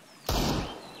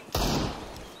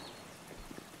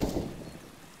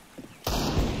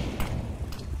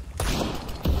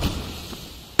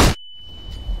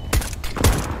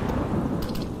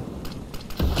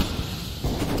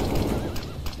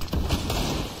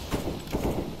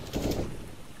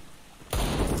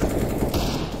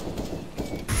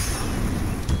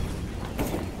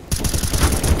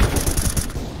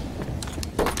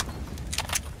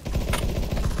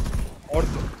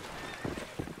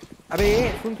 अबे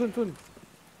सुन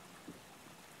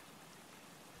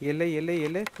ये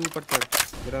ले तू ऊपर चढ़,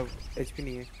 मेरा एचपी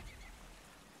नहीं है।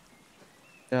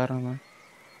 जा रहा हूँ मैं।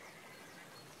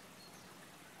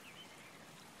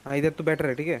 हाँ इधर तू बैठ रहा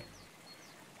है, ठीक है।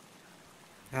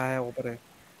 हाँ ऊपर है।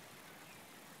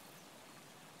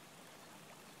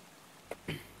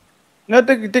 No,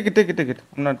 take it.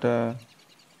 I'm not.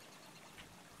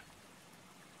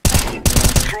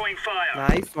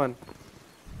 Nice one.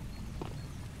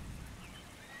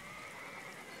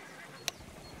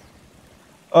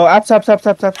 Oh, apps.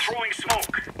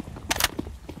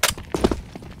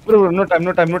 Bro, no time.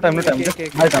 Just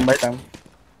buy time.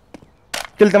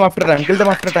 Kill them after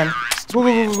time.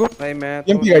 Go. भाई मैं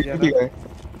MP guy.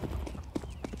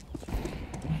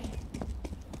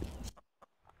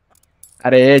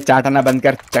 अरे चाटना बंद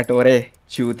कर चटोरे,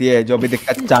 चूतिए, जो भी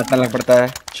दिक्कत चाटना लग पड़ता है,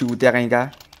 चूतिया कहीं का।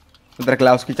 उधर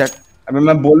क्लाउस की चट। अभी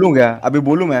मैं बोलूँ क्या? अभी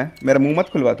बोलूँ मैं? मेरा मुंह मत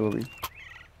खुलवा तू अभी।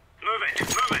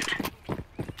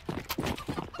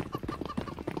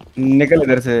 निकल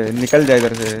इधर से, निकल जा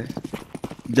इधर से।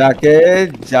 जाके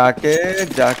जाके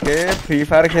जाके फ्री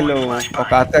फायर खेलो,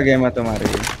 औकात का गेम है तुम्हारी,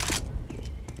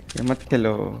 ये मत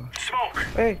खेलो।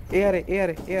 ए आ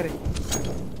रहे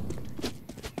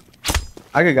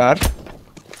आगे गार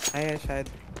है शायद।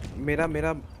 मेरा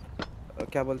मेरा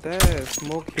क्या बोलते हैं,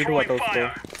 स्मोक हिट हुआ था उसको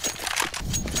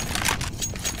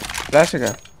फ्लैश है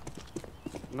क्या?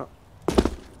 ना।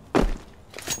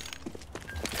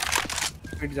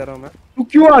 हिट जा रहा हूँ मैं। तू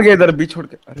क्यों आ गया इधर बीच छोड़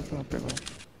के? अरे बाप रे बाप,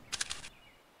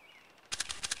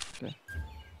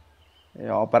 ये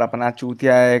ऑपर अपना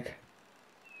चूतिया है एक।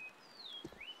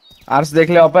 आर्स देख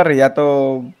ले ऑपर, या तो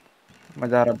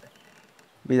मजा आ रहा।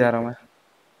 भी जा रहा हूँ मैं।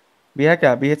 भी है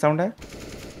क्या? भी है साउंड है?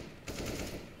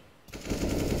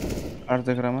 आर्स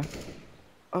देख रहा हूँ मैं।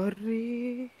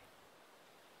 अरे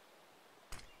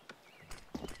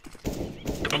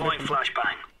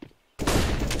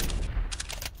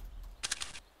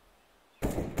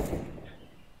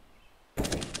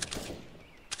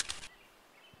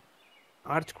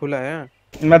आर्च खुला है।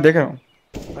 मैं देख रहा हूँ।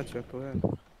 अच्छा तो है।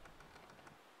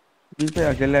 बी पे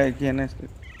अकेला एक ही है ना इसके।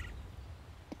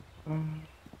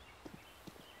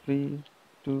 3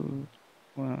 2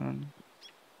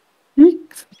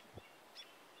 1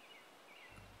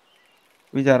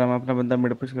 भी जा रहा हूँ मैं, अपना बंदा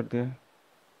मिड पुश कर दिया।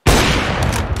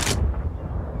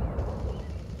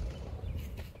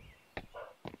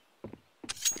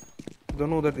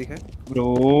 दोनों उधर दिखे। ब्रो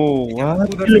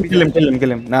तू उधर से भी जा।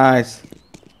 Kill him nice.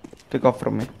 Take off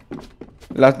from me.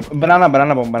 Last बनाना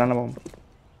बम।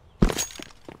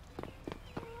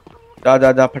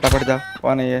 जा फटाफट जा।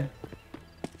 कौन है ये?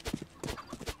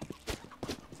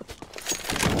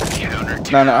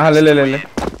 ना हाँ ले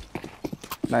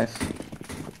नाइस।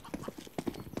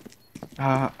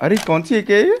 हाँ अरे कौन सी है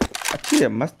क्या ये? अच्छी है,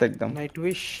 मस्त एकदम। Night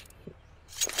wish.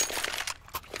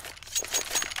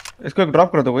 इसको एक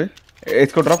ड्रॉप कर दो कोई,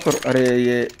 इसको ड्रॉप करो। अरे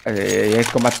ये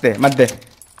इसको मत दे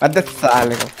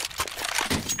साले को।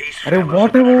 अरे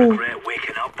व्हाट है वो?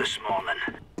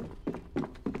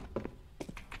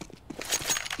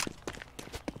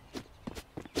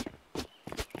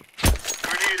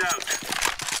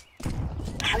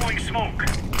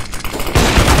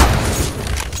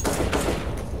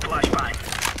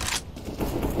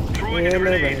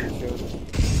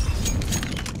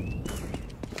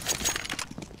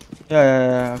 या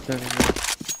ओके।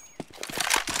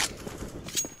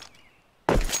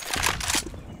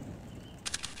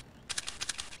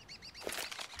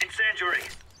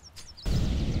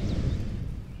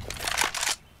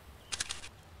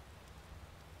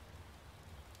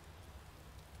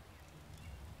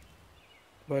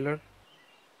 बॉयलर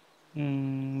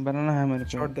बनाना है मेरे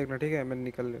शॉट को। देखना ठीक है, मैं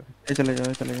निकल लिया। ये चले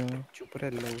जाओ। चुप रह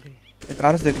लौड़ी। एक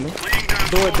आर्स देख लो।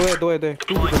 दो है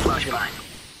टू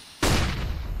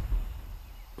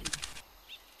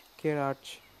के आर्च।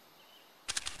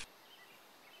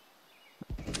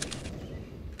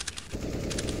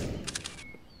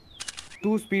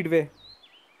 To speedway.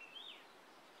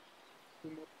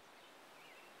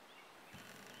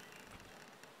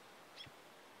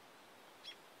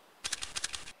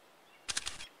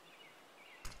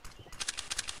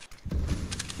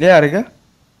 ले आ रहे क्या?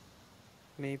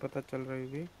 नहीं पता चल रही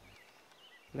भी।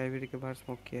 लाइब्रेरी के बाहर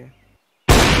स्मोक किया है।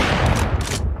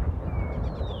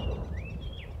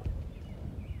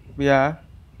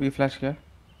 भी फ्लैश किया।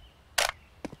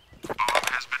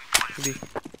 भी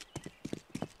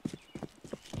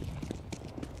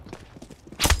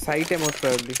साइट है मोस्ट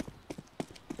प्रोबेबली।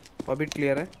 ऑर्बिट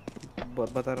क्लियर है,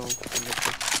 बता रहा हूँ।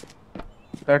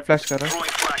 रेड फ्लैश कर रहा है,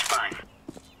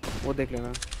 वो देख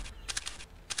लेना।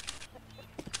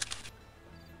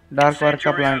 डार्क वार्क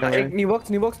का प्लांट है। एक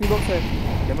नीबॉक्स है।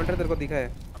 डेमोंटर तेरे को दिखा है?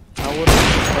 हाँ वो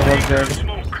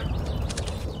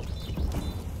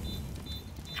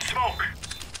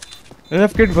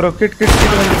किट ब्रो, किट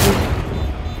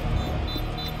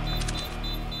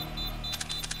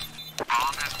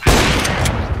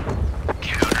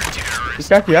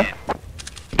क्या किया?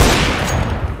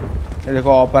 ये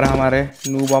देखो ऑपर हमारे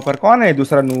नूब। ऑपर कौन है?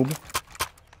 दूसरा नूब।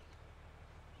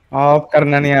 ऑफ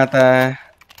करना नहीं आता है,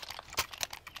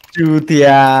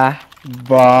 चूतिया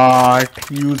bot,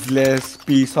 useless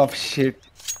piece of shit.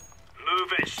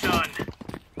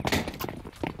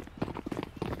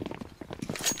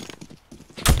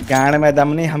 गाड़ में दम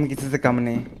नहीं, हम किसी से कम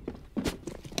नहीं।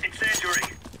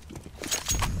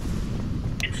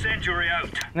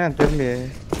 ना तेरे लिए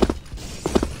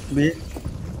बी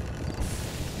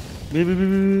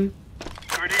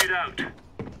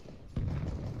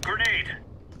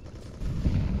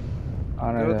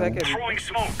आने दे।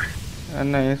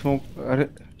 नहीं स्मोक, अरे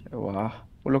वाह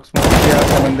वो लोग स्मोक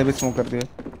किया, बंदे भी स्मोक कर दिए।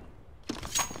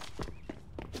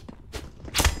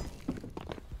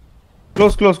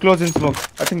 close in smoke.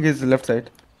 I think he's left side.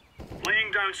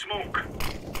 Laying down smoke.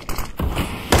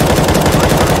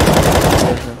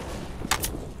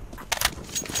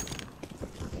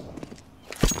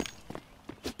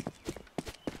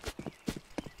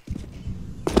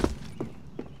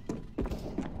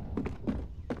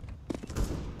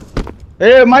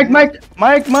 Hey, Mike.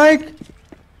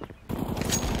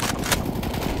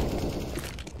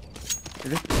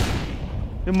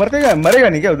 ये मरेगा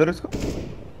नहीं क्या उधर उसको?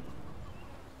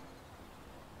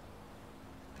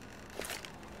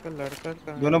 लड़का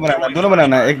का दोनों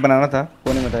बनाना है, एक बनाना था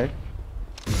कोने में था एक।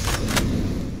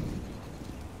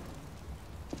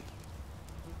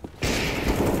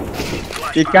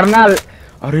 ये कर्नल,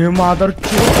 अरे मादर चोद।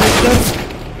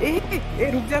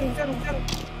 ए रुक जा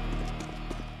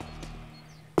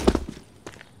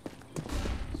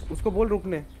उसको बोल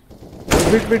रुकने।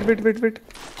 Wait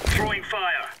Throwing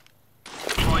fire.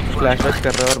 फ्लैश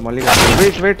कर रहा है और मॉली कर रहा है।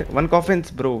 Wait one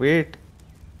coffins bro wait.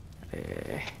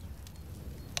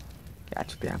 क्या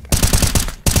छुपे आप?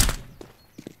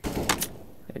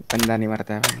 एक बंदा नहीं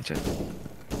मरता है भाई।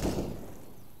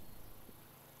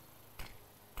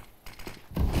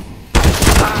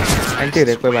 एंटी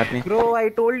रे कोई बात नहीं ब्रो आई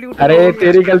टोल्ड यू। अरे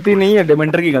तेरी गलती नहीं है,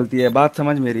 डिमेंटर की गलती है, बात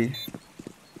समझ मेरी।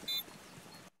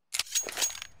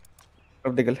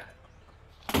 अब निकल।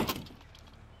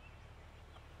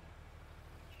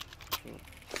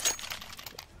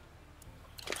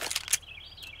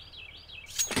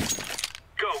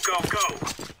 Go.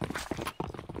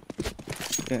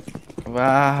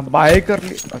 वाह बाय कर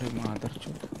ली। अरे मादर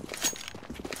चोद।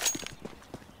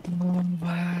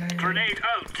 Grenade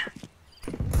out.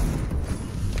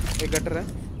 एक गटर है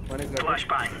और एक gutter.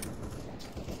 Flashbang.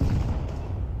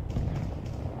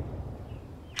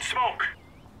 Smoke.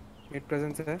 Mid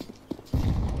presence है।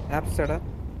 एप्स चढ़ा।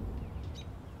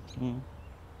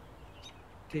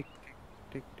 ठीक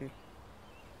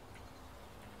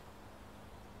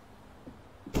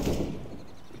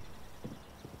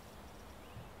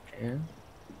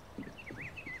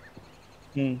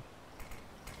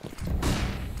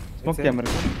स्मोक किया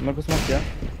मेरे को स्मोक किया,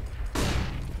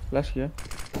 फ्लैश किया,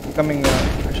 कमिंग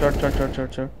शॉट।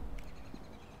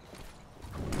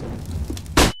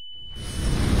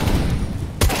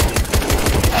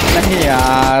 नहीं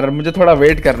यार मुझे थोड़ा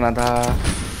वेट करना था।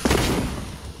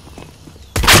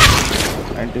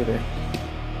 एंटी रे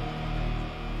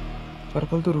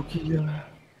पर्पल तो रुक ही गया,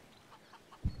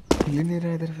 हिल ही नहीं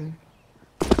रहा इधर से।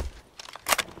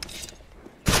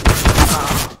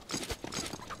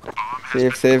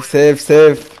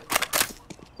 सेफ।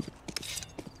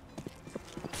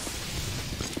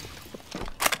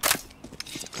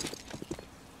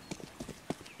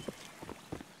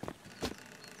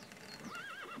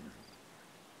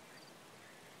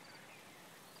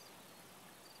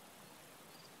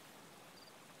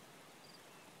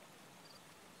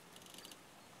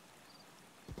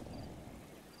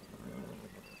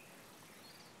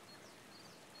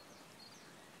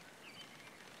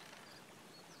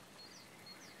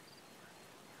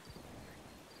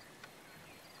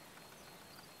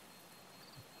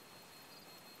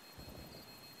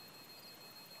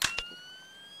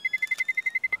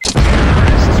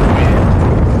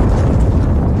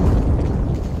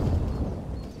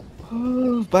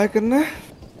 बाय करना है,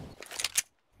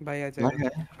 बाय आ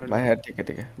जाएगा। बाय है, ठीक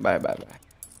है बाय।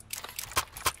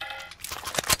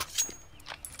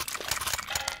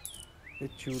 ये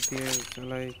चूतिया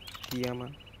चला किया मा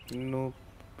no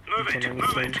Move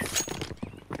it.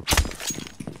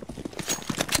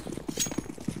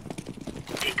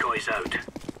 Decoys out.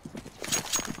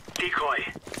 Decoy.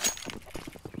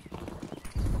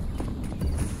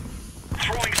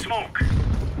 Throwing smoke.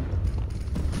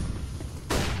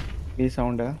 ये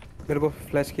साउंड है, मेरे को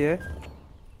फ्लैश किया है।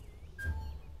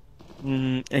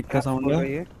 एक का साउंड है।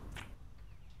 ये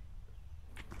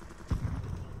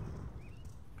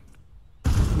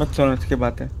मत सुनो इसकी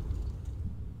बातें।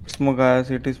 स्मोक आया,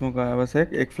 सिटी स्मोक आया, बस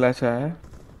एक फ्लैश आया है।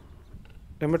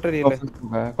 टमाटर ये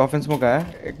कॉफिन स्मोक आया,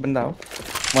 एक बंदा आओ।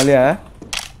 मॉली आया,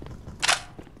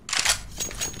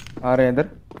 आ रहे हैं इधर।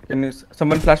 Can you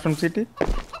someone flash from city?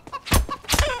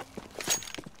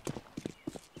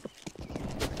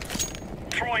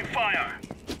 Throwing fire.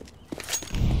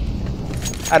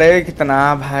 अरे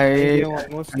कितना भाई।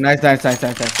 almost नाइस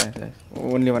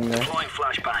ओनली वन गया। Throwing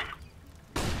flashbang.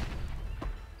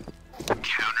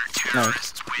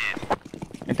 नाइस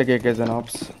इट के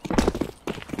जनॉब्स।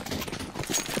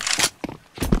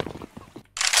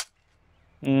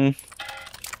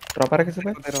 ड्रॉप आ रहा किसी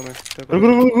पे? दे रहा हूं मैं।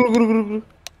 रुक।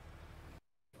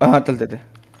 हाँ चलते थे।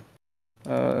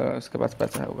 उसके पास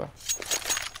पैसा होगा।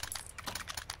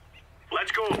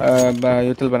 Let's go.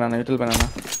 यूटिल banana.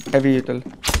 Heavy util.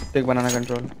 Take banana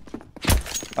control.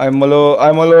 I'm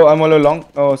mollo long.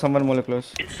 Oh, someone mollo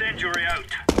close. Incendiary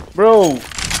out. Bro.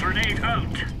 Grenade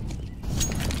out.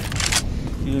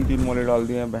 तीन मोले डाल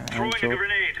दिए हैं बहन Throwing a चो।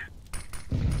 grenade.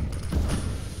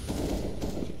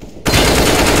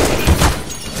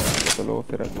 चलो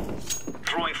फिर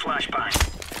Throwing flashbang.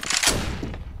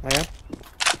 आया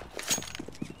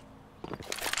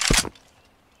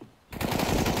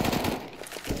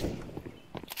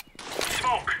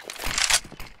Smoke.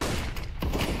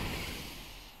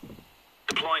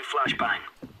 Deploying flashbang.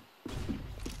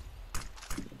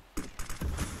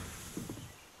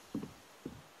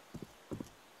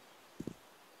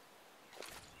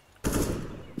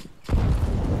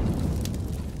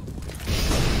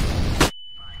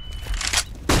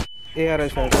 ए आ रहा है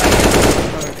शायद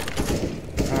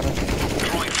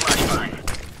Throwing flashbang.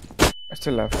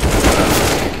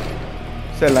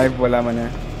 still live बोला मैंने।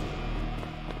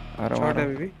 आ रहा शॉट है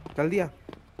हूँ। अभी चल दिया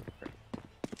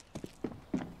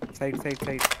साइड साइड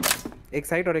साइड एक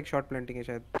साइड और एक शॉट प्लांटिंग है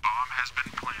शायद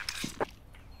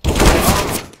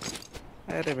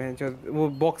अरे बहन चो वो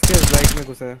बॉक्स के राइट में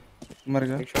घुसा है मर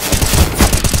गया। एक शॉट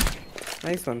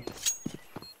नाइस वन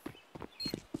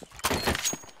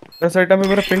इस आइटम में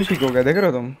मेरा पिंग ठीक हो गया देख रहे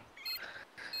हो तुम।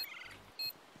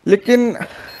 लेकिन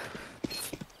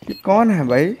ये कौन है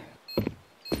भाई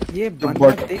ये जो बंदा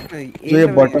बॉटम देख ना जो ये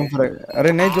बॉटम फ्रैग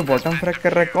अरे नहीं जो बॉटम फ्रैग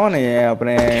कर रहा है कौन है ये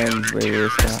अपने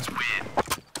इसका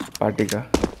पार्टी का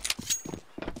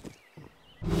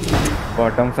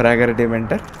बॉटम फ्रैगर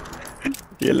डिमेंटर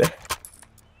ये ले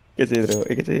क्या चाहिए रे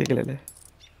एक चाहिए क्या ले ले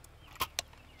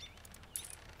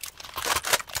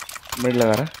मिड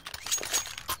लगा रहा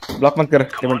ब्लॉक मत कर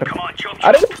डिमेंटर।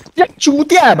 अरे ये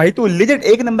चूतिया है भाई तू लिजिट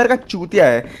एक नंबर का चूतिया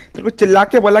है तेरे को चिल्ला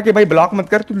के बोला कि भाई ब्लॉक मत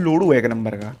कर तू लोड़ू है एक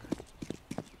नंबर का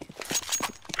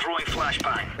Throwing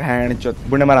flashbang. बहन चोद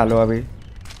बुने मारा लो अभी।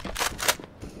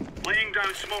 Laying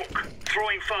down smoke.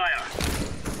 Throwing fire.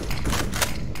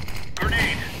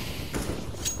 Grenade.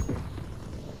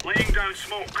 Laying down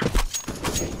smoke.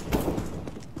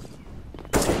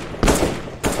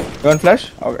 One flash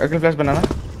अगले flash banana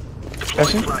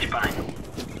Deploying flashbang.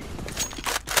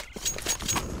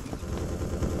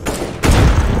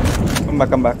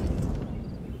 come back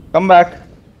come back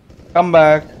come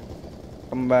back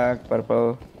come back purple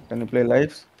can you play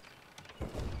lives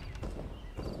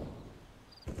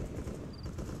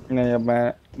नहीं अब मैं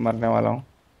मरने वाला हूँ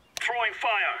Throwing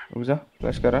fire. रुक जा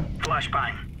फ्लैश कर रहा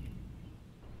Flashbang.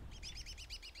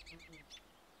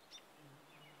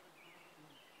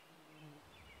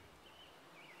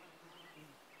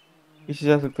 पीछे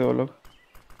जा सकते हो वो लोग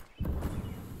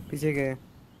पीछे गए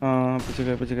हाँ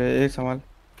पीछे गए एक संभाल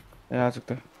ये आ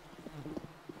सकते हैं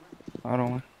आ रहा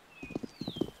हूँ मैं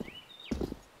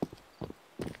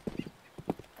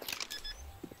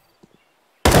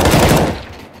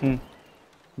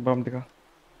बम दिखा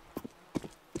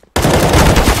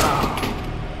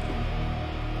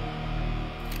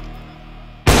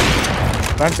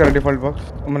प्लांट कर डिफॉल्ट बॉक्स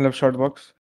मतलब short box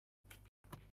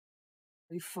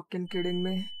Are you fucking kidding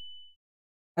me?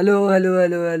 Hello हाँ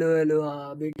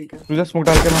अभी ठीक है। तुझे स्मोक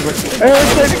डाल के मैं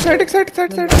साइड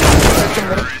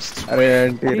अरे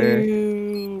एंटी रे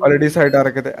ऑलरेडी साइड आ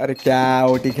रखे थे। अरे क्या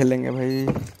ओटी खेलेंगे भाई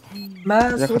मैं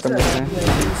या सोच खत्म रहा करते था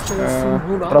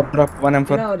हैं ड्रॉप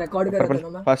 1M4 रिकॉर्ड कर रहा था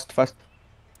ना फास्ट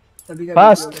तभी का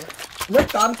फास्ट मैं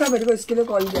काम था मेरे को इसके लिए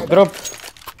कॉल किया था। ड्रॉप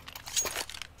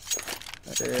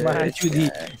मैं चूदी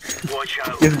Watch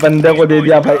out. इस बंदे को दे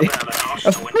दिया भाई Have an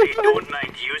arsenal and they don't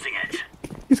mind using it.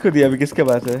 किसको दिया अभी किसके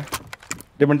पास है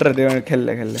डिमेंटर खेल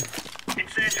ले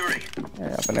Incendiary.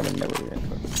 अपने बंदे को दिया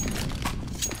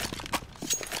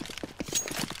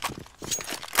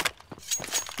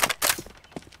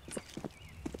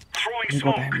Throwing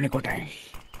smoke. निको टाइम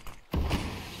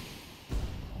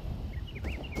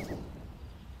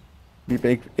बी पे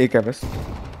एक है बस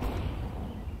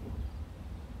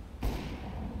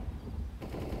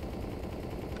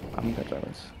काम कर रहा है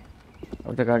बस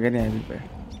अब तक आगे नहीं आया बी पे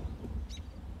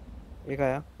एक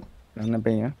आया रहने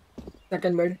पे ही है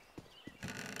सेकंड बेड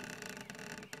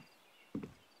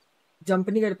जंप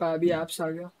नहीं कर पाया अभी एप्स आ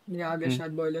गया नहीं आ गया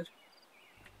शायद बॉयलर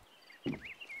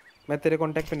मैं तेरे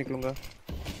कांटेक्ट पे निकलूंगा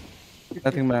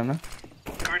नथिंग बनाना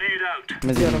Grenade out.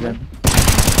 मैं जा रहा हूं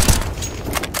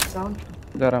डाउन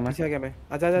जा रहा मैं पीछे आ गया मैं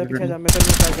आजा पीछे जा मैं तेरे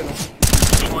को ट्राई कर रहा हूं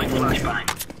Deploying flashbang.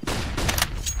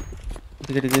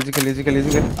 इजी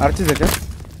कर आर्चेस है क्या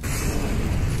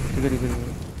ठीक है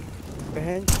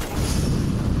बहन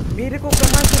मेरे को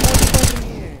कहां से मौत पड़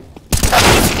रही है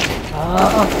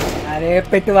अरे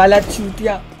पेट वाला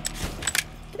चूतिया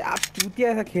क्या चूतिया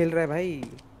ऐसा खेल रहा है भाई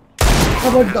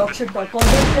अब डॉग शिट डॉग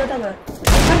कॉन्टेक्ट किया था मैं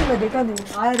नहीं, मैं देखा नहीं,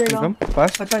 आया रहेगा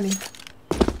पास पता नहीं।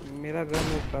 मेरा गन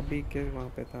वो कभी के वहाँ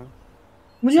पे था।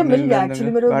 मुझे मिल गया अंदर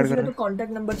एक्चुअली, मेरे को गार्ड किसी कर ने तो रहा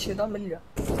कांटेक्ट नंबर चाहिए था, मिल गया।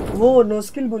 वो नो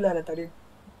स्किल बुला रहा था रे।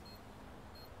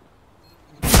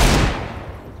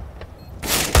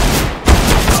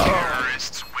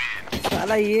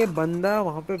 साला ये बंदा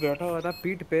वहाँ पे बैठा हुआ था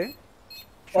पीठ पे,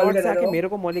 कॉल शॉट से करा आके था मेरे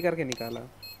को मॉली करके निकाला।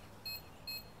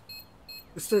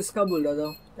 उससे इसका बोल रहा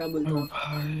था, क्या बोलता ओ था?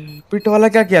 भाई पिट वाला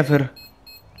क्या किया फिर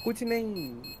कुछ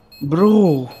नहीं। ब्रो?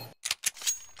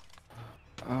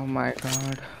 Oh my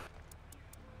God.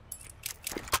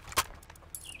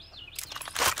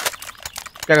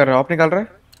 क्या कर रहा है? ऑफ निकाल रहा है?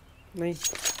 नहीं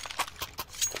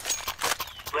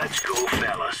Let's go,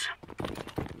 fellas.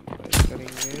 बस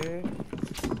करेंगे।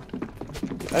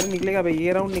 अरे निकलेगा भाई,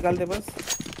 ये राउंड निकाल दे बस।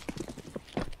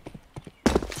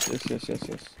 Yes yes yes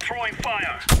yes. Throwing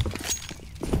fire.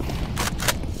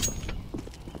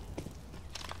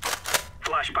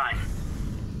 Flashbang.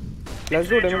 Let's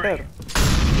go Demeter.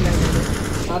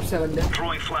 आप 7 दे।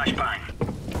 Throwing flashbang.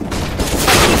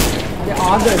 अरे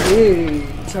आ गए,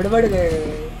 सड़बड़ गए,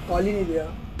 कॉल ही नहीं दिया।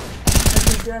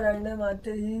 चूतिया रैंडम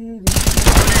आते ही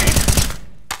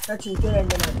चूतिया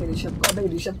रैंडम आते ऋषभ को। अबे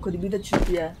ऋषभ खुद भी तो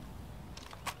चूतिया है।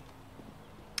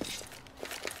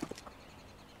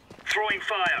 Throwing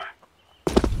fire.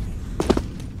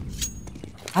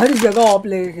 हर जगह ऑप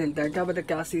लेके खेलता है, क्या पता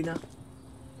क्या सीन है।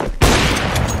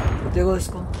 देखो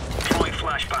इसको। Throwing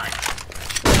flashbang.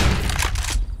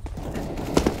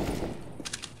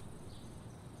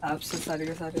 आप से सारे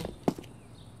के सारे।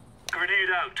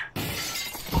 Grenade out.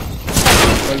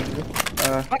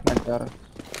 मैं जा रहा।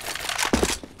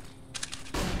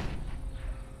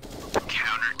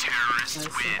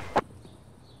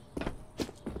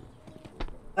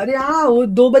 अरे हाँ, वो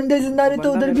 2 बंदे जिंदा रहे तो बंदा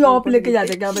उधर मेरे भी को ऑप ऊपर लेके नीचे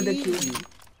जाते, क्या पता क्यों।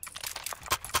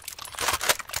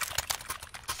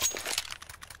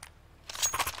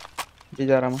 जी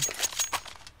जा रहा मैं।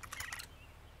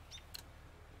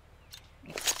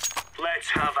 Let's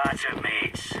have at it,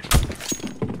 mates.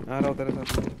 आ रहा हूँ तेरे साथ।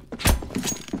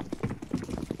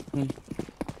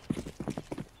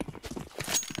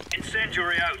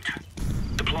 Incendiary out.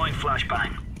 Deploying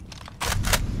flashbang.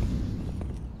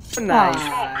 Nice.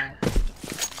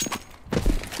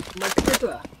 मटके तो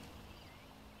है।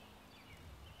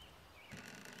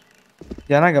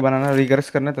 जाना क्या बनाना? रिग्रेस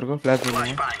करना तेरे को? फ्लैश दे दूंगा।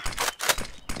 Flashbang.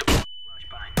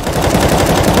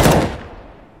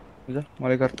 जा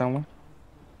मॉली करता हूँ मैं।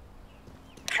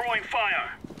 Throwing fire.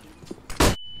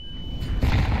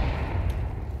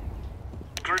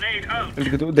 Grenade out.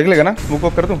 जल्दी तू देख लेगा ना? स्मोक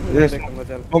ऑफ कर दूं? ये देखूंगा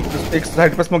चल। स्मोक एक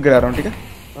साइड पे स्मोक गिरा रहा हूँ, ठीक है?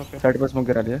 ओके। साइड पे स्मोक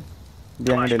गिरा दिया।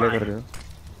 बिहाइंड डिले कर रहे हो।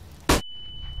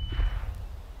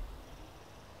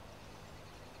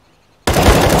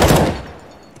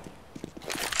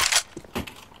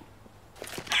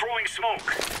 Throwing smoke.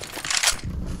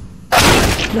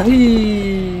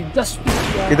 नहीं, जस्ट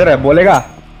किधर है? बोलेगा?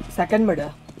 सेकंड में है।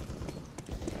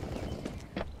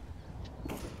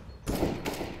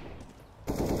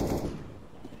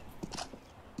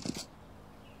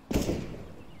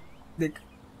 देख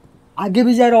आगे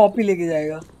भी जा रहा, ऑप ही लेके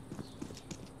जाएगा।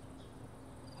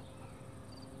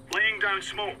 Laying down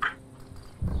smoke.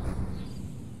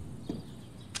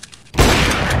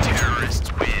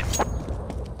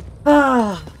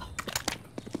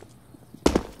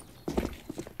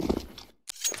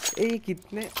 ए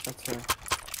कितने अच्छा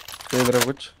दे इधर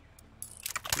कुछ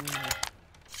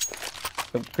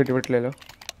सब किट विट ले लो।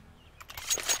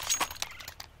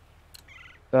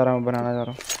 जा रहा हूँ, बनाना जा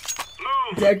रहा हूँ।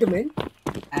 जेटमैन,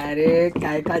 अरे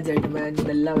काय का जेटमैन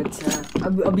बल्ला बच्चा।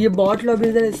 अब ये बॉट लॉबी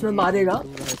इधर इसमें मारेगा,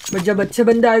 बट जब अच्छे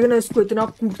बंदे आएंगे ना इसको इतना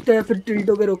कूटते हैं, फिर टिल्ट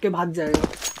होकर रोके भाग जाएगा,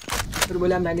 फिर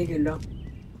बोला मैं नहीं खेल रहा।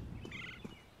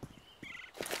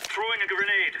 Throwing a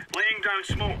grenade. Laying down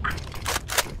smoke.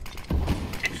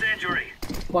 Incendiary.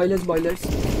 Boilers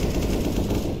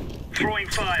Throwing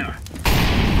fire.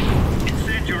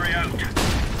 Incendiary out.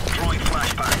 Throwing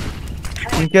flashbang.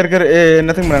 कर ए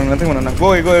nothing banana go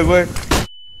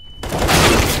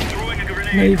Throwing a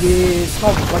grenade. नहीं बे, इसका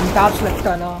वन टैप्स लगता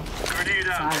ना। Grenade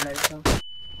out. साला ऐसा।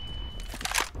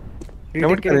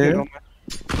 रिटेक के लिए खेल रहा हूँ मैं।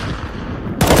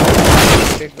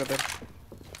 Retake brother.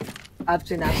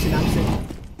 आपसे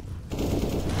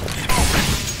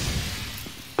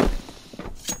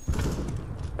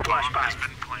Flashbang.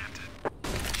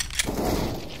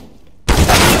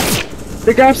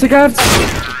 सिगार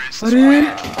अरे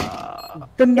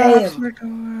गंदा Damn. एक्सीडेंट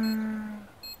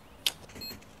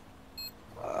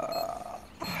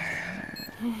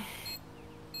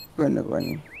कोई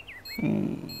नहीं।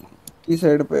 की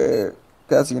साइड पे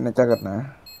क्या सीन है? क्या करना है?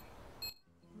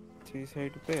 सी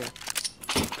साइड पे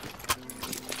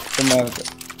तो मैं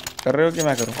कर रहे हो कि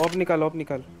मैं करूं? ऑफ निकाल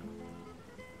निकाल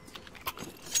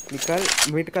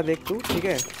मिड का देख तू, ठीक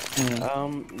है।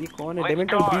 ये कौन है?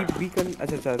 डेमेंटल बी बी कन।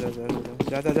 अच्छा जा जा जा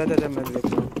जा जा जा जा जा मैं देख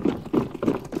रहा हूं।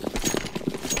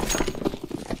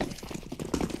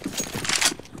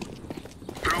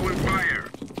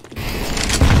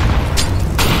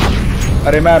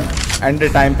 अरे मैं एंड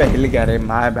टाइम पे हिल गया रे,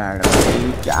 माय बैड।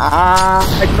 क्या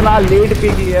इतना लेट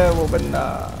पे किया है वो बंदा।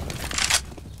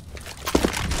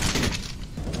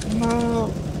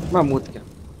 मैं मूत गया।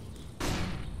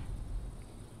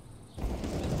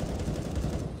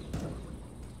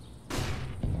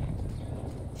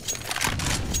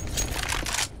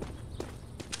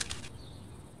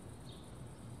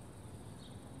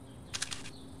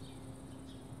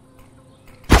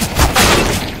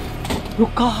 वो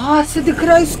कहाँ से दिख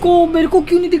रहा है इसको? मेरे को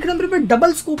क्यों नहीं दिख रहा? मेरे पे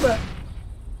डबल स्कोप है।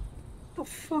 The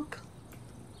fuck?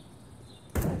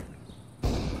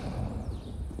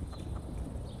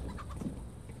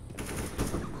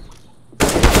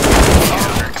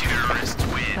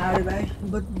 अरे भाई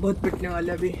बहुत पिटने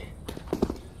वाले अभी।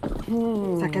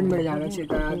 सेकंड में जाना चाहिए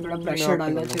था, थोड़ा प्रेशर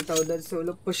डालना चाहिए था उधर से, वो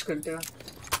लोग पुश करते हैं।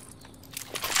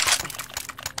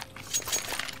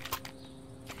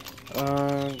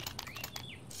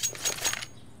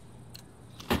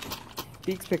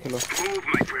 पीक्स पे खेलो।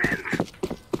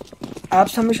 आप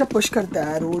हमेशा पुश करते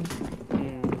हैं रोड।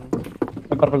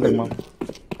 पर्पल देखना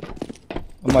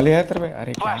मली है तेरे पे।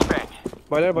 अरे क्या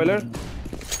boiler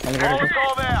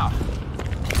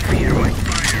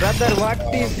brother what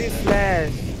is this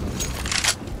flash?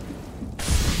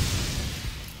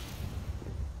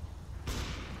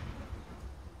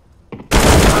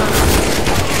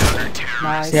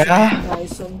 Nice क्या?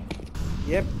 Nice one.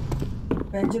 यप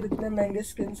मुझे कितने महंगे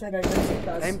स्किन्स हैं रैंडम से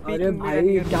पास। I'm अरे peeking भाई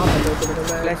mid क्या बोलते हो तुम?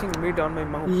 flashing mid on my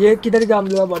mouse. ये किधर का हम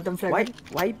लोग का बॉटम फ्लैग?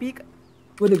 Why peek?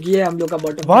 वो देखिए हम लोग का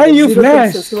bottom Why you zero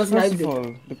flash? Kills, उसके पास First नाइफ of देखो। all,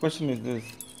 the question is this.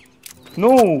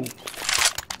 No.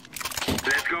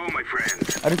 Let's go, my friends.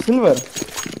 Are you silver?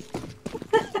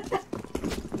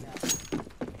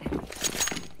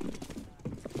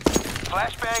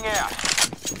 Flashbang out.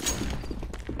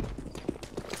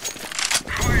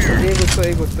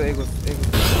 एक गुस्सा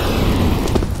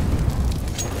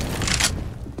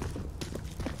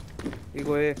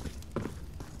Ego A.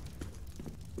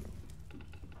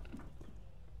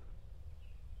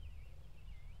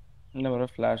 नहीं मेरा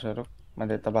फ्लैश है, रुक मैं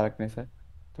देता बालकनी से।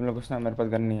 तुम लोग कुछ ना, मेरे पास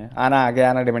गन नहीं है। आना आगे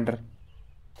आना डिमेंटर।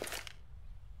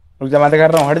 रुक जा मैं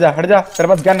कर रहा हूँ, हट जा तेरे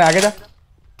पास गन है, आगे जा।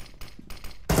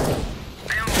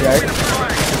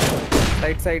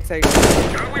 साइड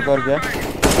और क्या?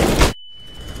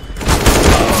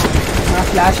 हाँ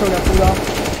फ्लैश हो गया पूरा।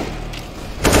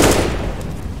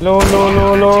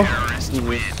 लो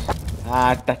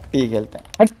हाँ टट्टी खेलते हैं,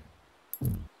 हट।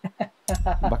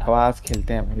 बकवास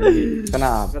खेलते हैं भाई इतना।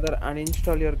 Brother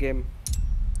uninstall your game.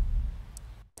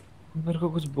 मेरे को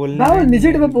कुछ बोलना मैं है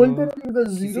निजिट में नहीं बोलता को। रहा,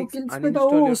 जीरो Physics, किल्स पे था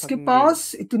uninstall वो, your उसके fucking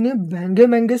पास इतने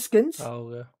महंगे स्किन्स। क्या हो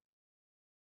गया?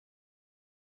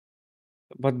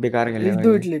 बहुत बेकार खेले विल भाई,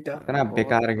 डू इट लेटर। इतना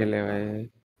बेकार खेले भाई।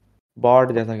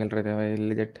 बॉट जैसा खेल रहे थे भाई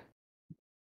लेजिट।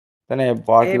 तने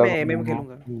बॉट ए मैं लग एमएम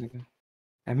खेलूंगा।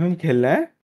 एमएम खेलना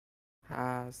है।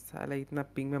 हाँ साला इतना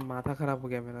पिंग में माथा खराब हो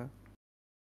गया मेरा।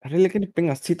 अरे लेकिन पिंग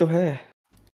 80 तो है।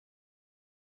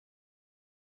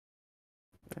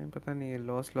 पता नहीं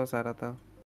लॉस आ रहा था।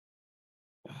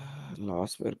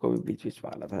 लॉस मेरे को भी बीच बीच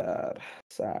में आना था यार,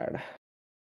 सैड।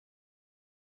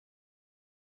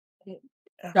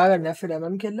 क्या करना है फिर?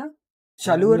 एमएम खेलना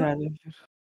चालू करो।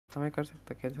 हमें खेल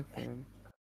सकते हैं।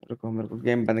 रुको मेरे को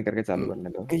गेम बंद करके चालू करने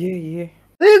दो। ये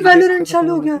वैलोरेंट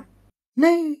चालू हो गया।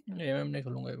 नहीं एमएम नहीं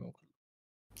खेलूंगा एमएम।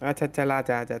 अच्छा चल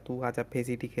आजा तू आजा,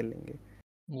 फेसिटी खेल लेंगे।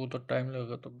 वो तो टाइम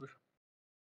लगेगा तब भी।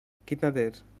 कितना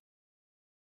देर?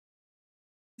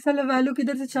 साला वैलो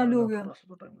किधर से चालू हो गया? थोड़ा सा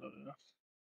तो टाइम लगेगा।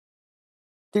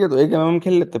 ठीक है तो एक एमएम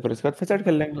खेल लेते हैं, फिर इसके बाद फिर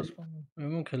खेल लेंगे।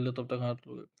 एमएम खेल ले तब तक हाथ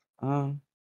लोगे। हाँ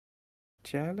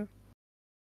चल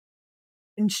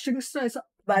इंस्टिंक्ट्स तो ऐसा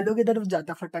वैलो की तरफ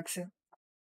जाता फटक से।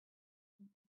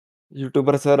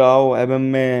 यूट्यूबर सर आओ एमएम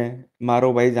में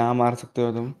मारो भाई, जहाँ मार सकते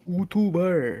हो तुम।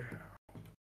 यूट्यूबर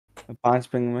 5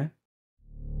 पिंग में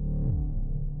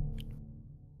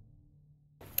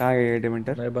कहाँ गए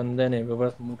डिमेंटर? मैं बंदे नहीं, मैं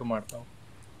बस मूट मारता हूँ।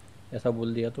 ऐसा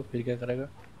बोल दिया तो फिर क्या करेगा?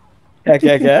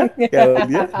 क्या बोल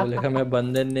दिया? बोलेगा मैं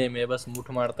बंदे नहीं, मैं बस मूट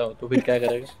मारता हूँ, तो फिर क्या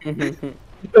करेगा?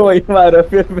 तो वही मारो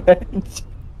फिर बेंच।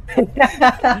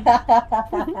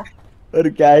 और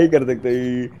क्या ही कर सकते हो?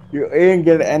 You ain't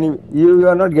get any, you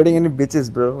are not getting any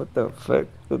bitches bro, what the fuck।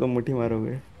 तो मुट्ठी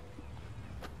मारोगे।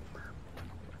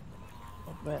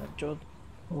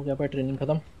 हो गया भाई ट्रेनिंग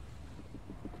खत्म।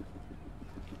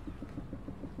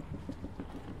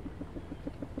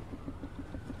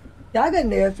 क्या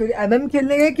करने है फिर? एमएम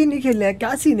खेलने गए कि नहीं खेलने है?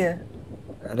 क्या सीन है?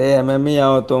 अरे एमएमई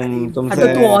आओ तुमसे। तो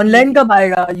तू ऑनलाइन कब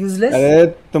आएगा यूजलेस? अरे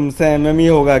तुमसे एमएमई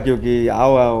होगा क्योंकि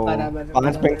आओ आओ। बराबर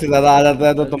 5 पिंग से ज्यादा आ जाता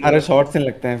है तो तुम्हारे शॉर्ट से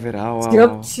लगते हैं फिर आओ आओ सिर्फ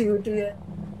आओ। चीटी है।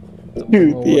 तब तक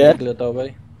मैं वो है। देख लेता हूँ भाई।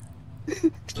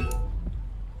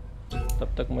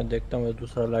 तब तक मैं देखता हूँ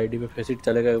दूसरा वाला आईडी पे फेसिट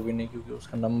चलेगा भी नहीं, क्योंकि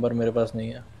उसका नंबर मेरे पास नहीं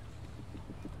है।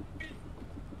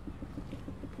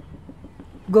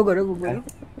 गो करो, गो करो।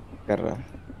 कर रहा।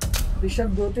 ऋषभ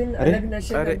 2-3 अरे अलग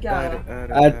नशे अरे करके अरे आया।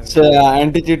 अरे अच्छा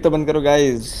एंटी चीट तो बंद करो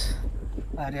गाइस।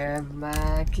 अरे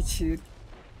मैं किसी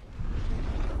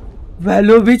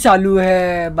वैलो भी चालू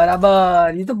है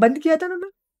बराबर। ये तो बंद किया था ना मैं।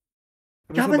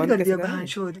 अभी क्या इसको बंद बंद कर कैसे दिया करें?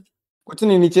 भांशोद? कुछ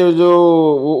नहीं, नीचे जो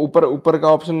वो ऊपर ऊपर का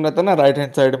ऑप्शन रहता है ना राइट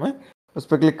हैंड साइड में, उस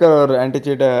पर क्लिक कर और एंटी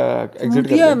चीट एग्जिट टूट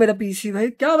कर गया है दे। मेरा पीसी भाई।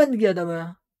 क्या बंद किया था मैं?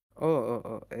 ओ ओ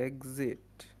ओ एग्जिट।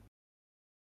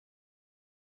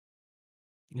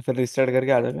 फिर रिस्टार्ट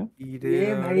करके आ जाएगा।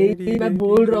 ये भाई मैं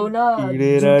बोल रहा हूँ ना,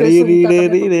 रीडे जूते राड़ी सूंघता रीडे था मैं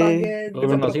रीडे। पप्पा के तो जब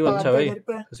फिर नसीब पप्पा अच्छा है आते भाई, घर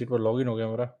पे। फेसिट पर लॉगिन हो गया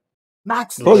मेरा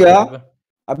मैक्स हो दूसरे गया। आईडी पे।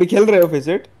 अभी खेल रहे हो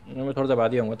फेसिट? मैं थोड़ी देर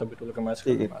बाद ही आऊँगा, तभी तो लेकर मैच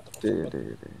ठीक खेलने है में आता हूँ ठीक है सब। ठीक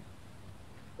है ठीक है।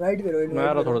 इनवाइट करो, मैं आ इनवाइट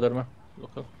रहा हूँ करो। थोड़ी देर में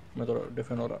लोकल। मैं थोड़ा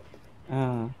डिफेंड हो रहा।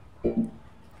 हाँ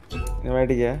इनवाइट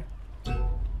किया।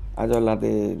 आ जाओ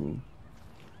लादेन।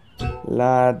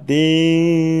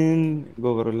 लादेन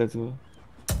गो करो let's go.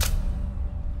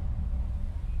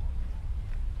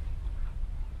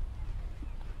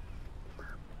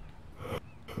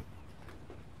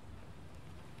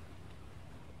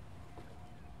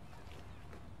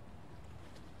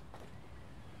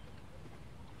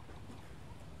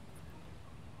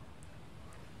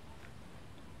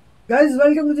 Guys,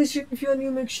 welcome to the stream. If you are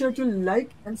new, make sure to like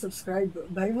and subscribe.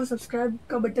 भाई वो सब्सक्राइब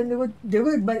का बटन देखो,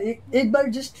 देखो एक बार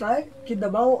जस्ट ट्राई कि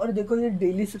दबाओ और देखो ये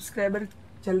डेली सब्सक्राइबर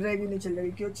चल रहा है कि नहीं चल रहा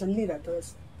है, क्यों चल नहीं रहा था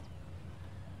वैसे।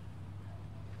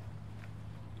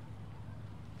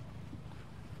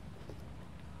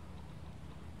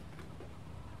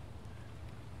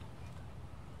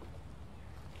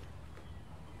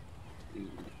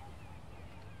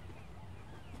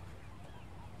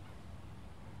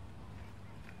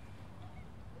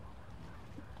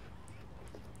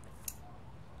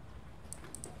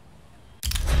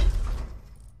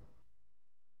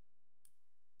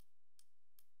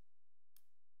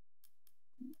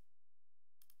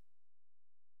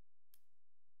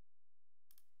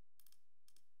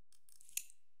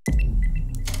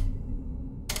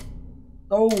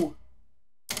 Oh,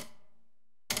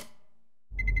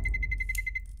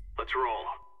 Let's roll.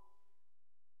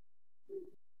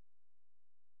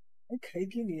 लाइक है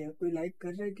कि नहीं है? कोई लाइक कर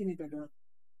रहा है कि नहीं कर रहा?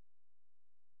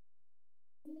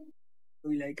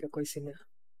 कोई लाइक है, कोई सीन है?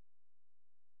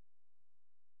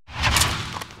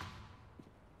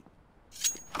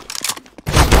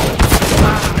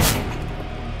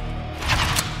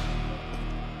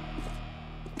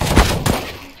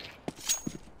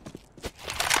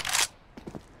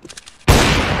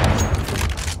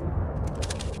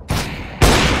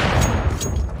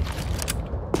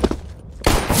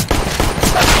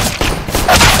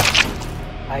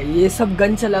 ये सब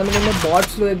गन चलाने में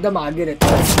बॉट्स लोग एकदम आगे रहते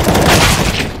हैं,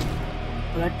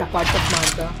 टपाटप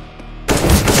मारता।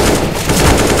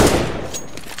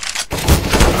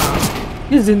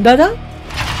 ये जिंदा था?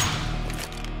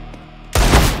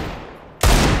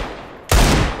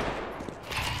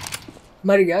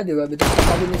 मर गया देखो, अभी तक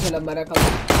पता भी नहीं चला मरा कब।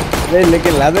 नहीं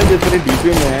लेकिन लादेन जो तेरे डीपी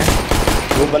में है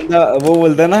वो बंदा वो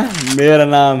बोलता है ना मेरा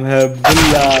नाम है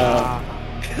बुल्ला।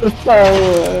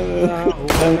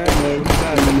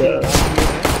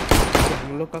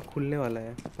 हम लोग का खुलने वाला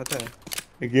है पता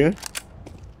है क्या?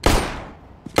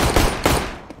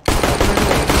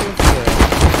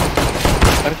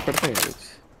 फर्क पड़ता है कुछ?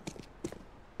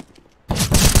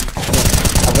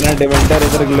 अपना डिवेंटर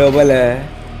इधर ग्लोबल है,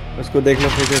 उसको देख लो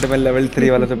फेसिट में लेवल 3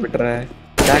 वाला से पिट रहा है।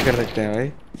 क्या कर सकते हैं भाई?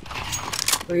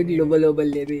 कोई ग्लोबल ओबल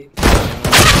ले भी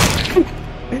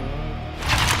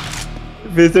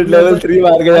फेसिट लेवल 3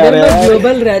 मार के जा अगर रहे मैं हैं।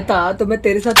 ग्लोबल रहता तो मैं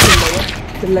तेरे साथ खेल रहा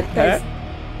फिर लगता है।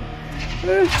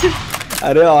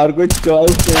 अरे और कुछ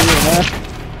चॉइस नहीं है ना।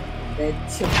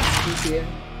 अच्छा ठीक है।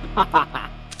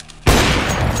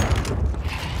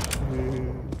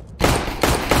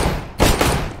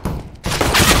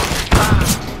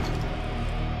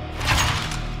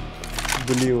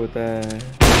 बुली होता है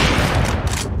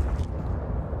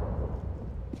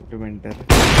डिवेंटर।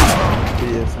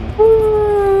 यस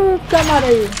क्या मारा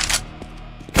ये?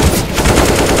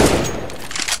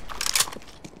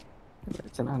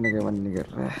 चलाने के मन नहीं कर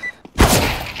रहा है।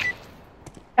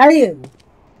 आइए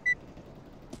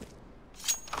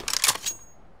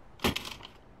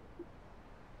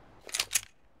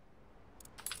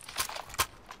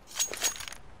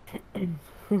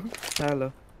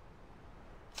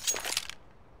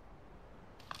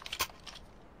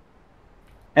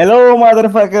हेलो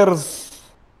मदरफकर्स,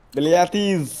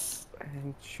 बिलियातीज।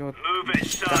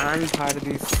 कान फाड़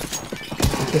दी।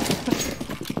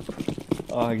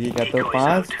 आगे का तो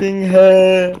 5 पिंग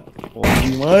है, वो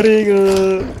भी मारेगा।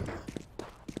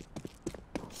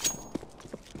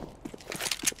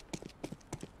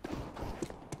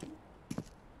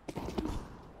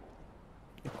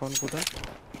 कौन कूदा?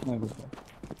 मैं घुसा।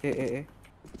 ए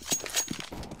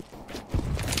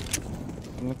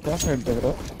तुमने क्या साइड देख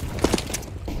रहे हो?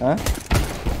 हाँ?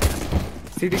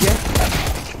 सीढ़ी क्या?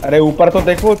 अरे ऊपर तो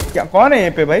देखो, क्या कौन है ये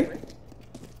पे भाई?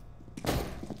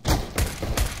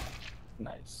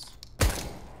 नाइस।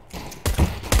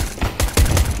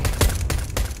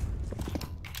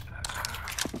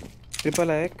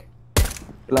 ट्रिपल है एक।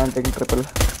 Planting triple.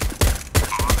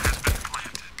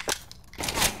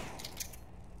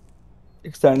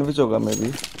 एक सैंडविच होगा मे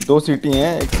बी। 2 सीटी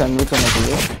हैं, एक सैंडविच होना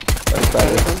चाहिए।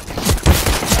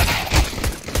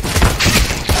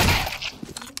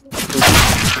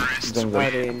 जंगल।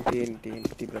 अरे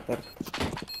anti brother.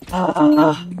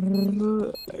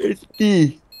 80।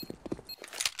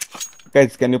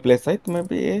 Guys, can you play side?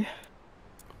 Maybe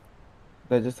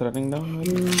they're just running down.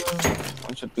 Maybe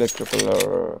one should play triple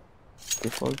or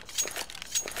default.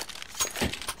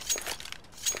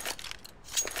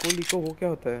 Holi को वो क्या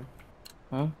होता है?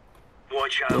 हाँ?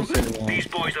 Watch out. These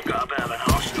boys have got a bit of an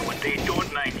arsenal and they don't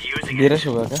mind using it. धीरज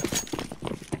होगा क्या?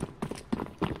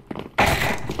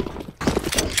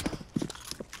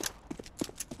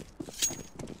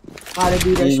 अरे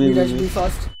B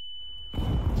first.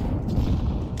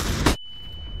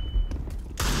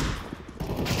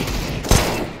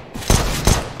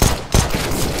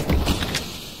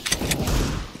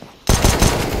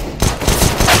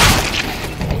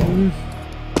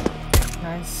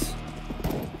 Nice.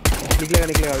 निकलेगा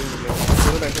अभी निकलेगा।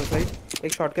 दोनों बैठो साइड।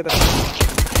 एक शॉट के तरफ।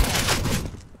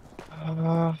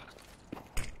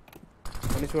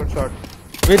 Only shot.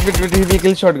 Wait, he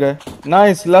kill shot guy.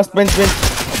 Nice, last bench.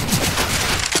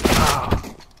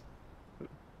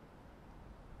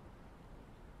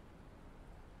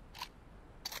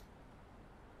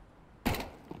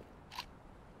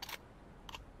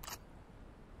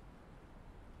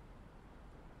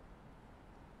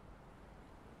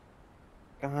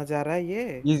 कहाँ जा रहा है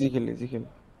ये? Easy kill.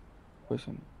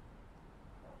 Question.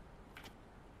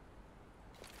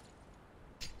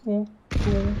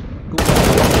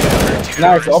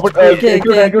 Nice.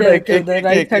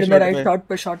 Right side में राइट शॉट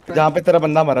पे। जहाँ पे तेरा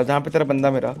बंदा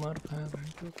मेरा।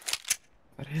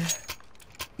 अरे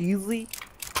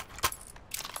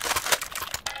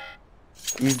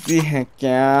इजी है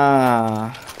क्या?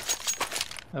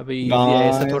 अबे इजी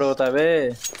ऐसा थोड़ा होता है बे।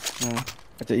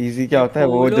 अच्छा इजी क्या होता है?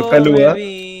 वो जो कल हुआ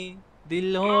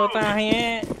दिल होता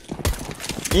है।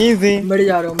 इजी। बढ़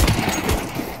जा रहा हूँ मैं।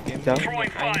 क्या?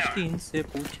 आइंस्टीन से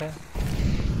पूछा।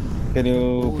 Can you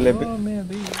play big?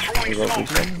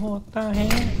 होता है।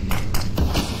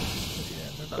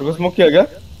 तेरे स्मोक किया क्या?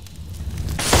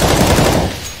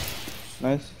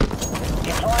 Nice.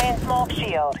 Deploying smoke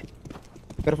shield.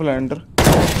 Careful under.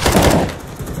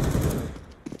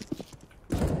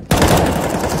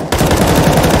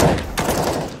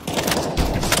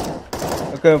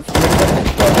 Okay.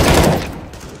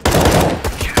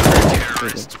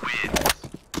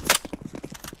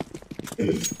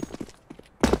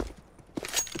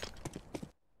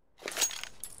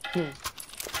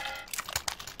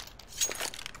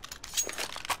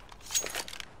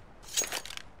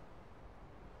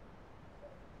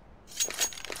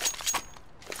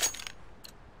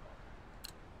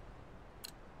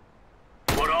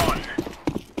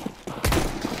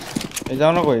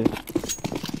 जाओ ना कोई।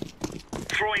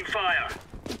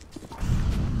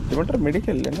 टमाटर मेडी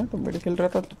खेल लेना। तो मेडी खेल रहा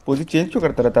था तो पोजी चेंज क्यों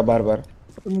करता रहता बार बार?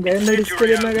 तुम गए मेड इसके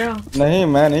लिए मैं गया? नहीं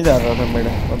मैं नहीं जा रहा था मेड,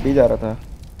 मैं बी जा रहा था।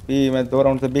 बी मैं 2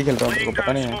 राउंड से बी खेल रहा हूँ, तुमको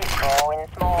पता नहीं है?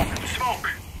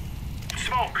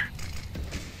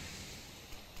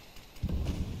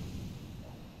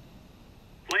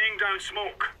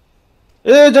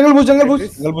 ए जंगल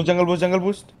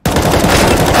बूस्ट।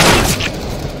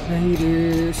 नहीं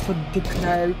रे, इसको दिख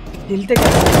रहा है। हिलते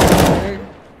कैसे?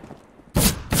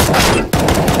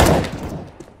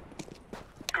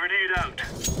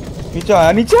 नीचे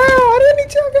आ गया।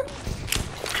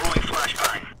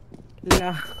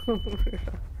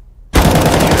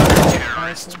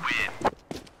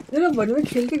 ये लोग वन में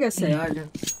खेलते कैसे हैं यार?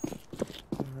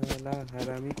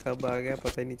 हरामी कब आ गया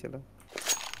पता ही नहीं चला।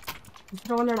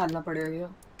 दूसरा वाला डालना पड़ेगा क्या?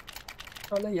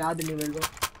 वाला याद नहीं मेरे को।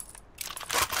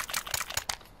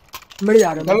 मर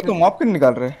जा रहा है। तुम आप क्यों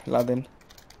निकाल रहे लादेन?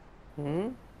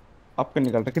 आप क्यों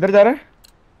निकाल रहे? किधर जा रहे हैं?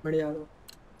 मर जा रहा हूँ।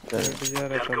 जा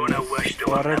रहा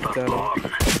था।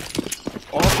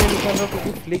 ऑफ में निकल रहा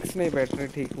क्योंकि फ्लिक्स नहीं बैठ रहे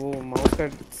ठीक, वो माउस का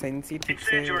सेंसी ठीक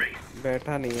से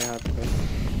बैठा नहीं है हाथ में।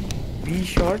 बी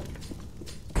शॉट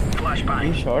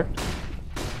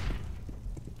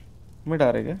मिड आ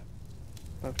रहे क्या?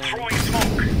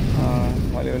 हाँ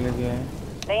वाले भी हैं।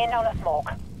 Laying down a smoke.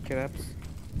 Craps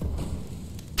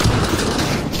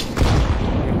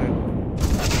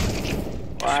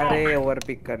अरे ओवर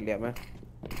पिक कर लिया मैं,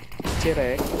 पीछे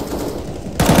रहे।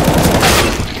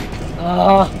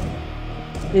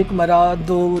 एक मरा,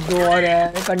 दो और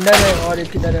है, एक अंडर है और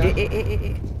एक इधर है।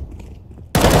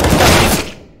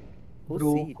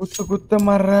 ब्रो कुत्ता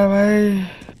मार रहा है भाई।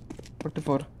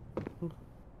 44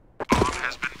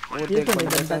 ये तो नहीं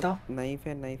बनता था। नाइफ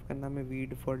है, नाइफ का नाम है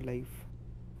वीड फॉर लाइफ।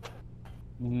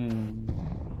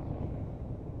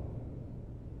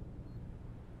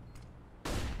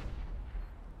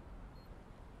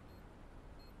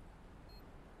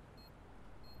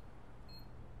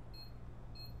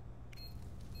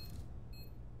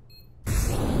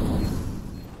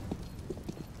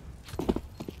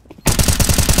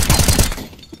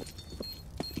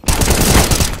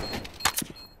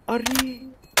 अरे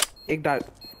एक डाल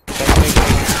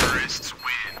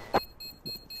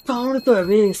साउंड तो है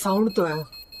बे, साउंड तो है।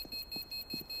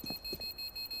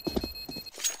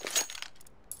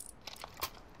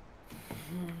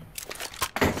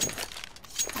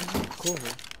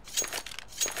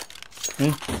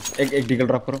 एक डीगल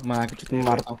ड्रॉप करो, मैं आके कितनी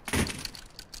मारता हूँ।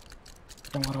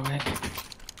 क्या मारो भाई,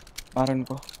 मारो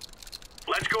इनको।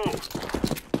 Let's go.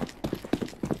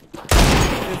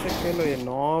 से खेलो, ये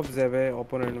नॉब्स है बे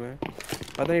ओपोनेंट में,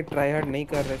 पता नहीं ट्राई हार्ड नहीं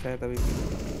कर रहे शायद अभी भी।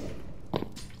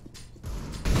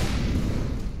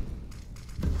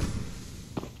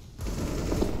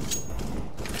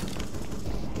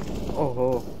 ओहो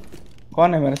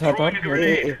कौन है मेरे साथ? और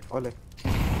ओले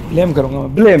ब्लेम करूंगा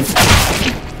मैं, ब्लेम।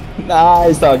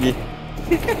 नाइस आगे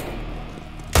चलिए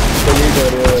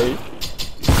कर रहे हो भाई।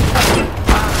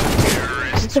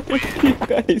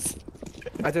 गाइस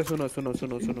अच्छा सुनो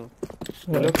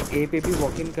ये लोग ए पे भी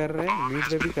वॉक इन कर रहे हैं, मिड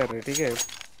पे भी कर रहे हैं, ठीक है?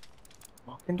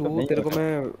 तू तेरे को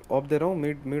मैं ऑफ दे रहा हूँ,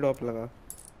 मिड ऑफ लगा।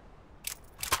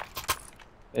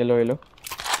 ले लो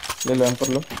एम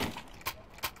लो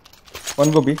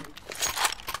वन को भी।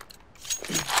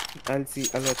 I'll see,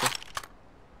 I'll watch it.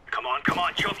 Come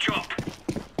on, chop.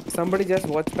 Somebody just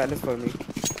watch Palace for me.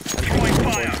 Throwing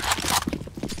fire.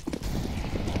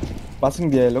 Passing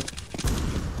दिया है लोग।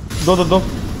 दो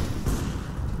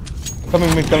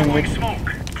coming mid Smoke.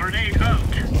 Grenade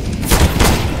out.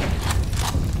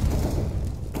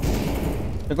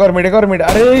 एक और मिड।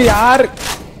 अरे यार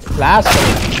फ्लैश।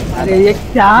 अरे ये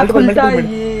क्या खुलता है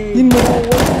ये?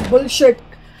 बुलशिट।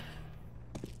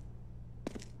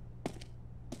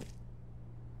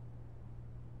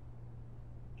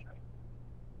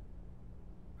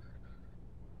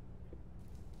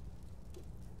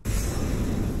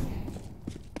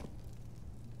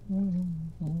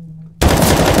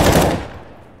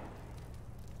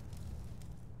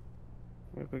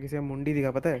 मेरे को किसी का मुंडी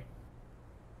दिखा, पता है?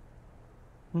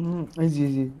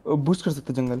 जी बूस्ट कर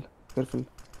सकते जंगल, careful.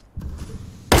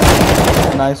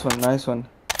 Nice one.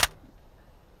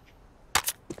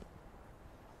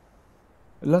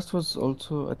 Last was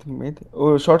also I think made.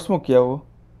 O short smoke किया वो,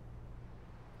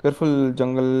 केयरफुल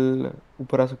जंगल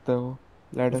ऊपर आ सकता है वो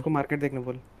लैडर। उसको मार्केट देखने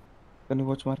बोल। कैन यू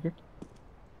वॉच मार्केट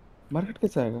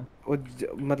कैसे आएगा? वो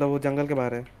मतलब वो जंगल के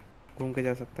बाहर है, घूम के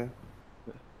जा सकता है।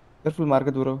 Careful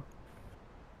market bro,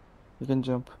 you can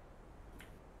jump.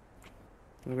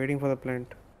 Waiting for the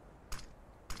plant.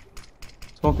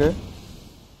 Smoke है?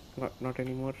 Not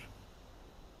anymore.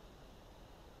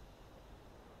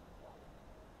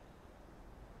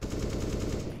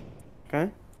 कहाँ?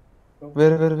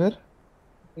 Where?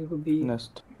 It could be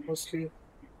Nest. mostly.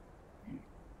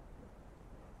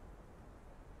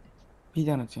 भी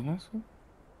जाना चाहिए ना उसको।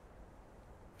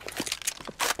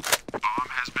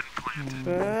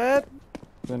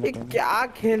 ये क्या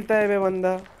खेलता है बे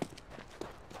बंदा?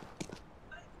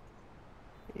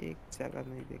 एक जगह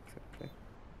नहीं देख सकते।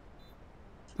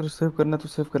 पर सेव करना तो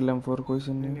सेव कर ले, हम 4 कोई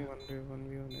सीन नहीं।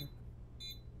 1v1 है।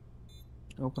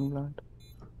 Open plant.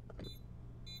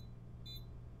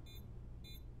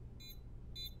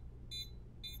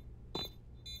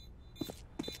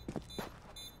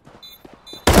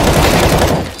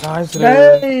 नाइस रे।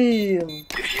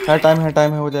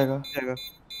 टाइम है हो जाएगा।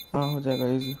 हाँ हो जाएगा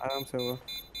इजी, आराम से होगा।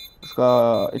 उसका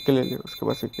एक ले लियो, उसके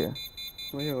पास एक है।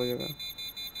 मुझे हो जाएगा।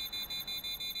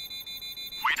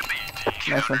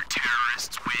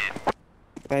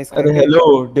 नाइस। अरे हेलो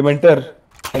डिमेंटर,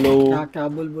 हेलो। क्या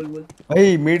बोल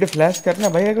भाई मिड फ्लैश करना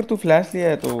भाई, अगर तू फ्लैश लिया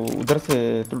है तो उधर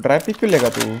से तू ड्राइव पिक क्यों लेगा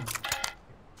तू?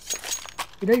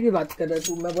 इधर की बात कर रहा है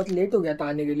तू? मैं बहुत लेट हो गया था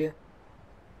आने के लिए,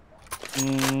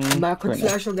 मैं खुद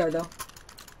फ्लैश हो गया था।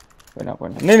 कोई ना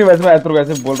नहीं वैसे मैं तो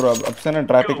वैसे बोल रहा हूँ अब से ना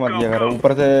ट्रैफिक मत किया कर,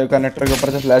 ऊपर से कनेक्टर के ऊपर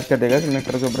से फ्लैश कर देगा,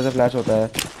 कनेक्टर के ऊपर से फ्लैश होता है,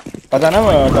 पता ना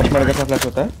डॉक्यूमेंट कैसा फ्लैश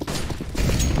होता है।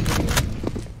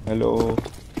 हेलो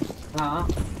हाँ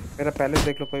मेरा पहले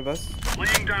देख लो कोई बस।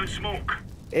 Laying down smoke.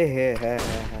 ए है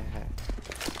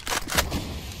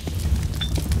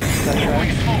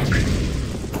Throwing smoke.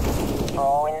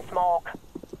 Throwing smoke.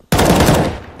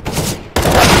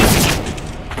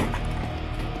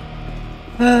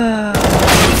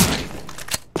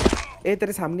 ए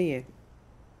तेरे सामने ही है।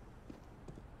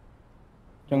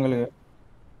 जंगल गया।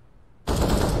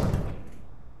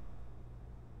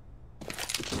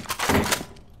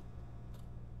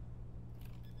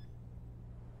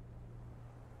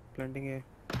 प्लांटिंग है।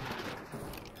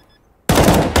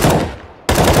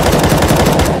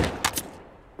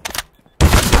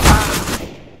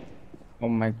 Oh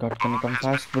my god, can you come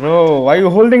fast, bro? Why you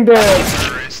holding there?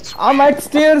 I'm at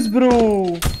stairs, bro.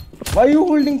 Why you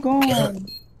holding con?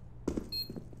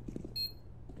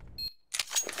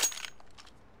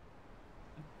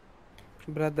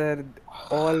 Brother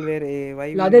all where A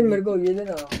why Laden मेरे को ये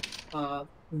देना,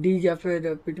 D या फिर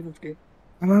PT50।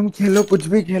 हम खेलो कुछ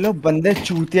भी खेलो, बंदे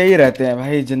चूतिया ही रहते हैं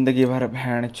भाई जिंदगी भर,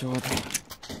 भैंड चोद।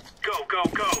 Go, go,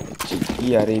 go.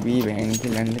 चिक्की अरेबी बहन की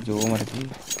लंड जो मर्जी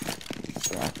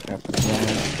क्या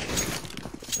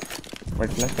बट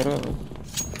प्लस करो।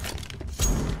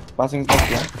 पासिंग पास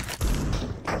किया,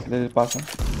 this is passing.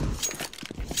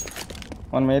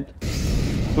 One mid,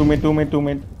 to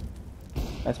mid.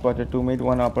 I spotted 2 mid,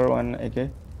 1 upper, 1 AK.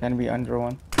 Can be under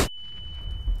 1.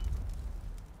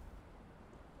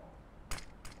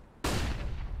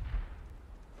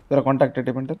 तेरा कांटेक्ट है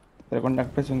डिपेंडर, तेरे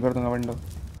कांटेक्ट पे स्विंग कर दूंगा विंडो।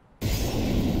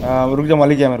 रुक जा,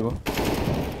 मॉली किया मेरे को।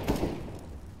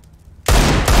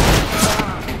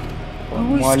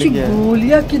 इसकी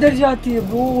गोलियां किधर जाती है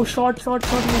ब्रो? शॉट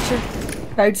नीचे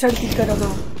राइट साइड किक कर रहा था।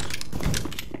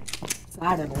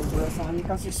 साढ़े बहुत बड़ा साल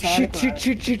का से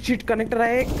शिट कनेक्टर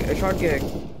है, एक शॉट गया एक।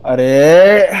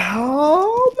 अरे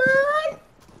हाउ मैन,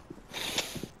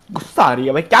 गुस्सा आ रही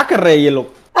है भाई, क्या कर रहे हैं ये लोग?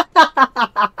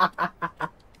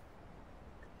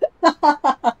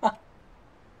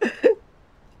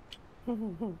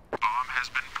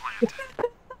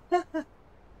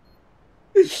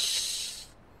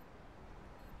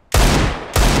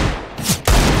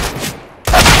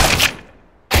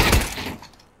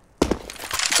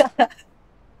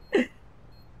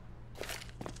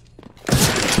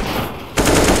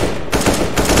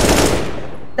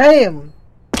 टाइम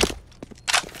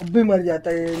अब भी मर जाता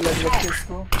है लगभग के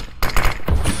इसको।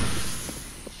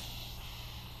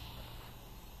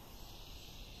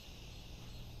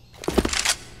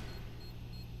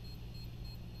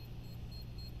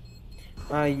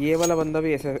 हाँ ये वाला बंदा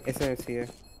भी ऐसे ऐसी है।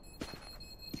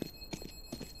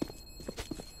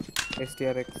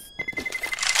 STRX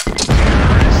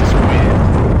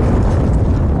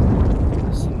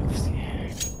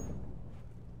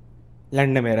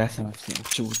लंड मेरा समझ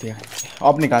चूतिया।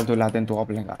 ऑप निकाल, तो लाते हैं तू, ऑप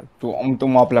निकाल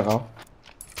तुम ऑप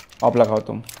लगाओ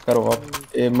तुम करो ऑप,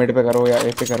 ए मिड पे करो या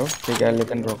ए पे करो, ठीक है।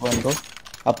 लेकिन रोको इनको,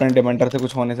 अपने डिमेंटर से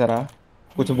कुछ होने से रहा,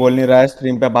 कुछ बोल नहीं रहा है,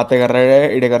 स्ट्रीम पे बातें कर रहे हैं,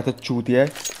 इडे करते चूतिया है।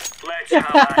 जा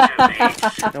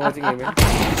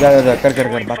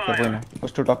कर बात कर, कोई ना,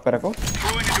 कुछ टू टॉक पे रखो,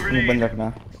 बंद रखना,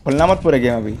 खुलना मत पूरे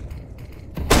गेम अभी।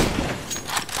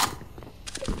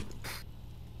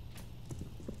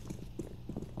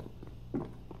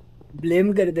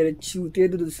 ब्लेम कर दे रहे चूतिए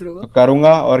तो दूसरों को।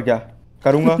 करूंगा और क्या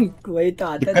करूंगा। वही तो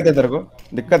आता दिक्कत है तेरे को,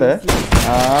 दिक्कत है।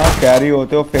 हाँ कैरी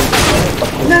होते हो फेस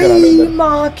नहीं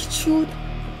माँ की चूत।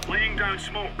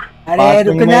 अरे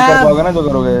रुकना, कर पाओगे ना जो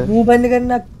करोगे। मुंह बंद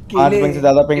करना। 8 पिंग से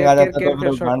ज्यादा पिंग आ जाता है तो फिर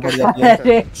गांड फट जाती है।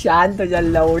 अरे शांत हो जा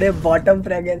लौड़े, बॉटम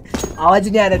फ्रैगर आवाज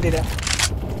नहीं आ रहा तेरा।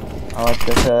 आवाज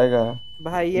कैसे आएगा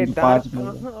भाई? ये डार्क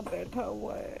कहाँ बैठा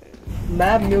हुआ है?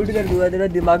 मैं म्यूट कर दूंगा, तेरा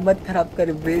दिमाग मत खराब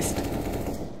कर वेस्ट।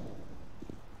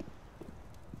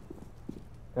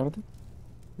 क्या बता,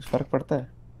 कुछ फर्क पड़ता है?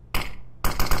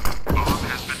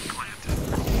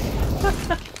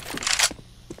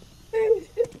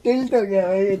 टिल्ट हो गया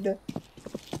भाई, ये तो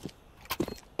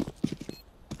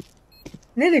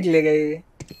नहीं निकलेगा ये।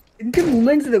 इनके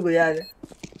मूवमेंट्स देखो यार।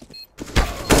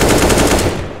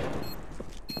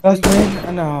 Last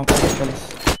man, no, police.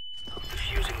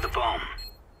 Defusing the bomb.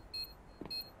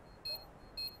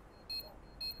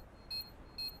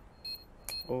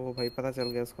 ओ भाई पता चल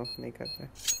गया उसको, नहीं करते।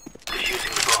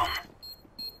 Defusing the bomb.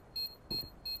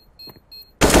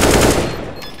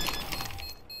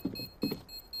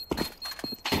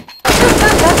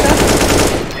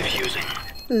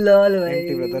 लॉल भाई।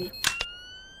 एंटी ब्रदर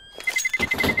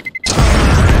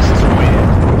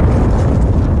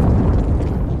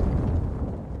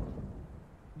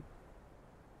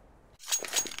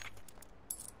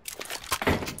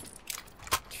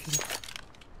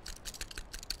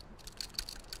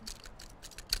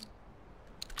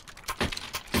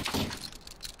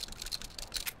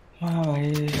हाँ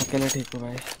भाई अकेले ठीक हो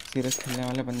भाई। सीरियस खेलने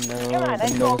वाले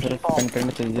बंदों को सिर्फ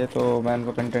कंटेंट चाहिए तो मैं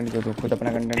उनको कंटेंट दे दूँ, खुद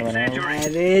अपना कंटेंट बनाओ।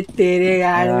 अरे तेरे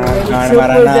यार गांड चुप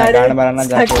हो जा रे। गांड माराना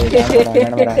जाके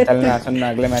गांड मारा चलना सुनना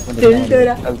अगले मैच में दिखना टिल्ट हो मुझे।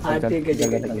 रहा। चल हाँ चल ठीक है चल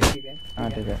ठीक है चल ठीक है ठीक है हाँ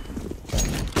ठीक है।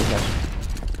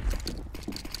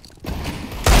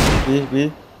 B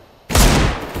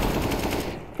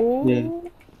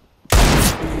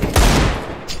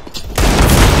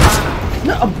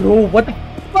Bro, what the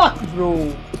fuck, bro?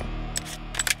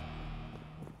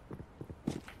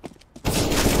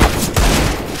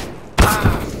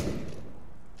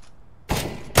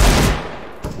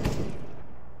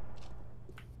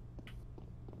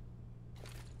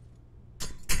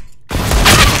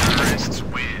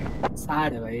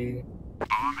 Sad है भाई।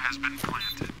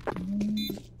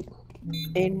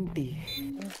 Anti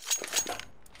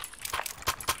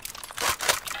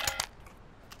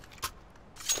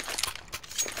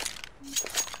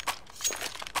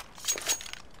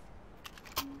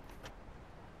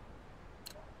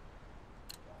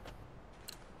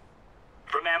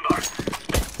Remember,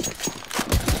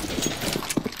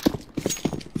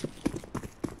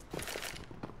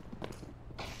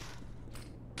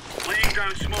 laying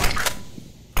down smoke.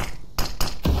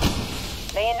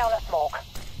 Laying down a smoke.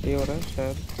 ये हो रहा है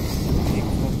शायद एक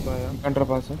स्मोक तो आया। अंडर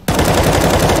पास है।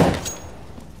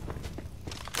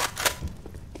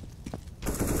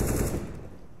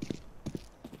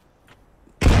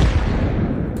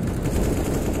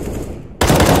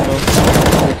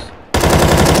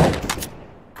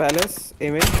 Palace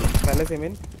amine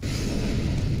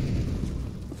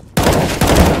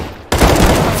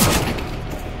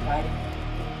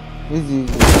easy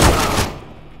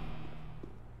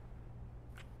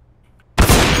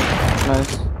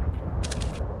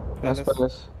nice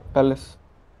palace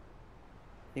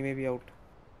he may be out।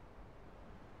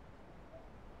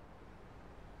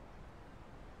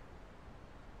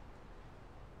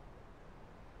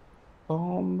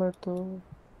 Bomb तो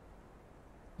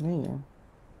नहीं है।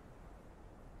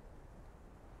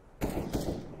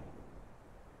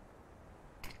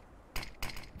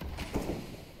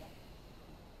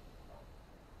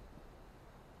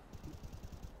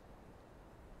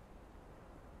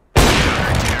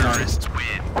 Terrorists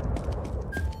win.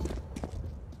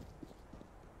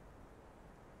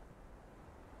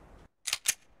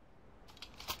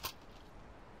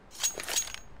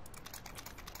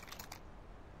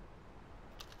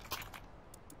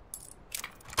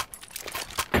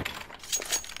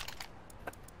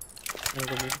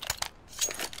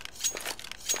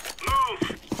 Move.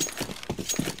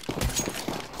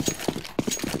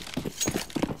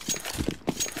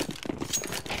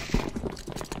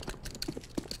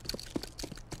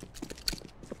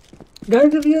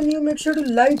 Guys, if you're new, make sure to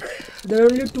like. There are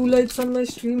only 2 likes on my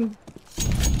stream.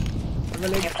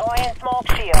 Deploying smoke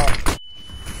shield.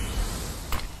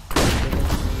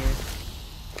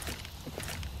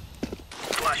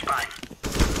 Flashbang.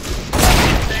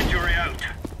 Incendiary out.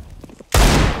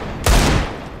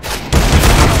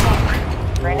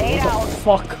 Grenade out.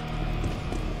 Fuck.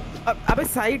 अबे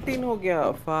side 3 हो गया।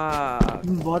 Fuck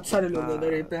बहुत सारे लोग हैं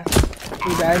उधर पे।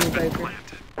 कोई बैग नहीं था पे।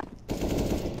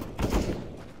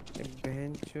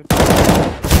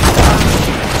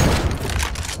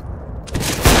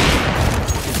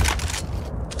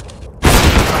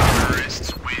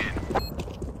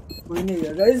 कोई नहीं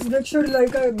है guys, make sure to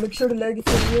like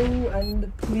if you're new and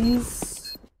please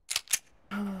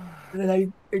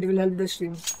it will help the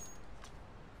stream।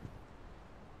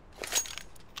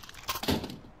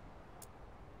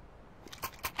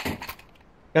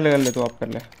 कर ले तू आप कर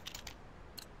ले।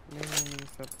 नहीं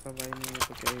सबका भाई नहीं है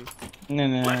तो क्या ही। नहीं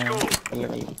कर ले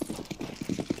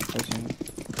ऐसे नहीं।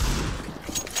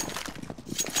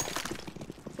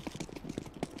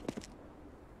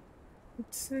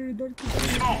 से इधर की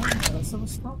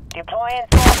समझता। Deploying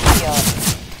smoke shield.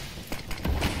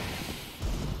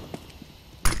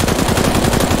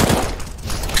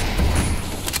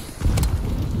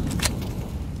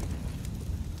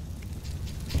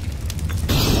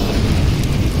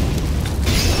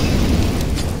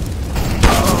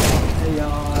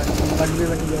 यार बन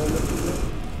गया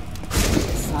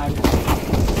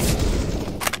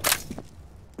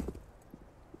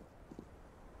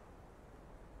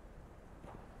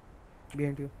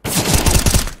behind you।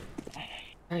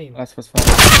 Last was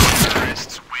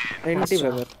Anti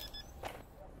brother।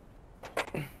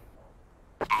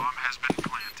 Bomb has been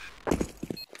planted.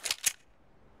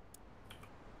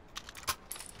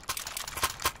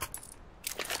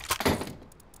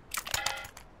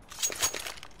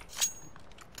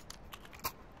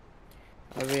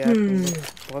 अबे यार तुम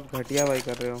बहुत घटिया भाई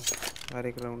कर रहे हो हर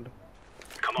एक round.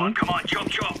 Come on, chop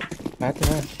chop. बात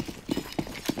है।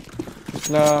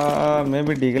 पिछला मैं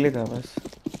भी डीगल ही था बस।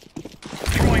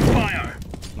 Throwing fire.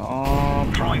 No.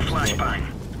 Throwing flashbang.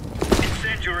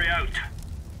 Incendiary out.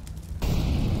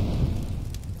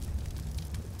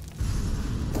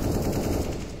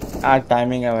 आज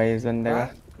टाइमिंग है भाई इस बंदे का।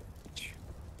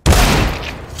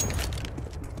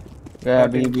 गया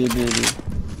B.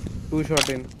 2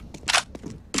 shot in.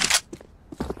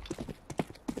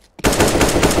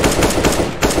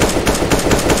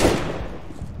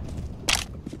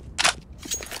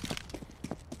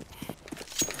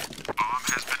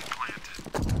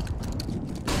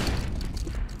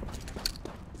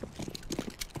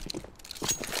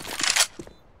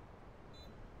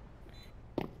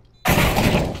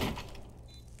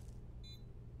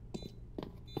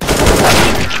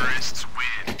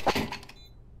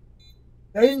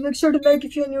 Guys, make sure to like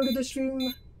if you are new to the stream.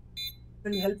 It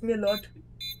will help me a lot.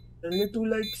 Only 2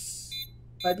 likes.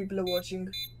 5 people are watching.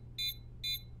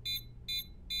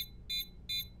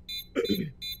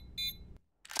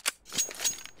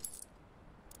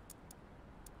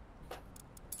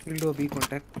 Kill do B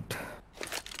contact.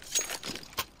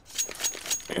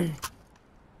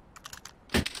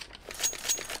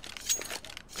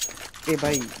 ए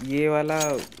भाई ये वाला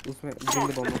उसमें ब्रिंग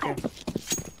दोनों के।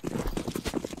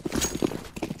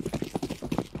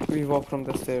 We walk from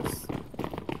the stairs.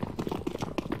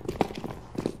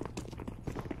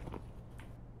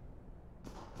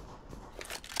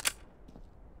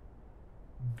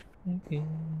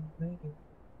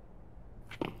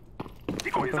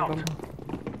 Decoy is out.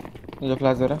 ये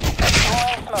flash दे रहा है।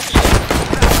 Throwing smoke.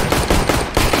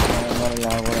 मेरा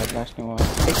यार वो फ्लैश नहीं हुआ।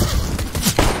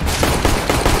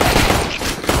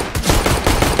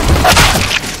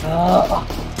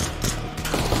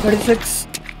 36.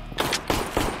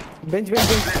 Bench.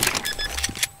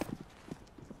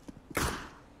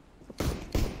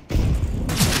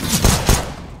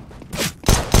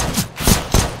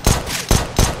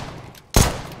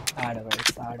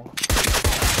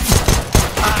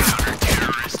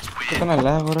 कितना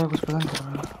लैग हो रहा है कुछ पता नहीं चल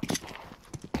रहा।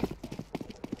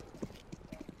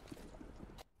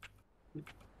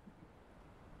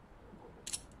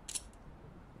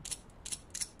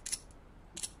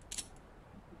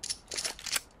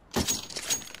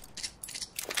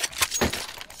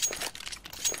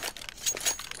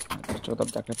 तब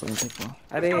जाके तुम ठीक हो।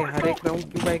 अरे हर एक राउंड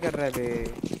क्यों बाय कर रहा है बे?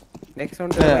 नेक्स्ट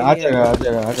राउंड आ जाएगा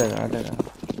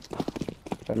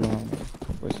चलो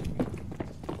कोई नहीं।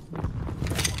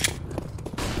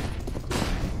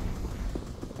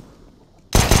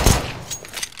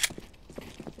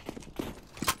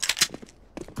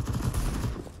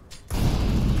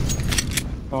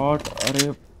 शॉट, अरे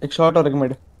एक शॉट और एक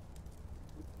मिड।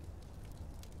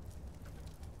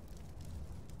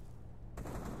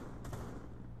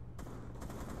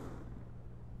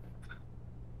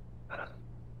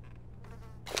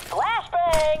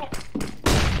 Flashbang.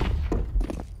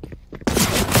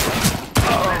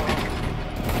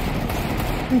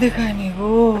 देखा नहीं वो।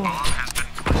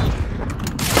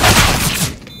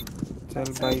 चल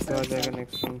भाई से आ जाएगा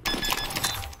नेक्स्ट राउंड।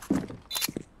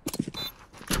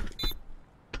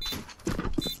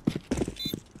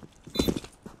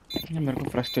 मेरे को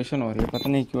फ्रस्ट्रेशन हो रही है, पता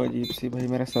नहीं क्यों अजीब सी। भाई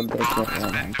मेरा सर दर्द कर रहा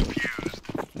है।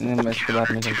 मैं इसके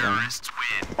बाद निकल रहा हूँ,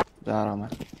 जा रहा हूँ मैं।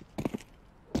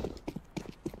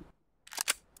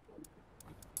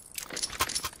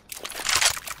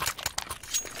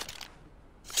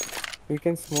 We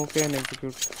can smoke and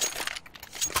execute.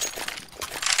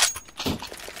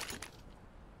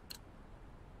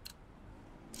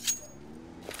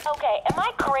 Okay, am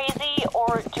I crazy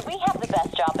or do we have the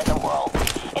best job in the world?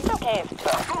 It's okay if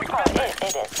so.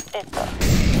 It is. It's so.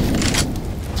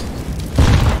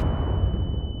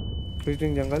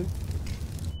 Visiting jungle.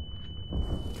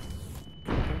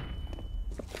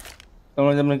 तुम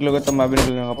जब निकलोगे तब मैं भी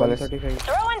निकलूंगा पहले। 35.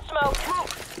 Throwing smoke.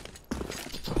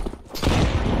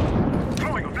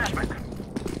 Throwing a flashbang.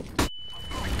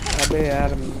 अबे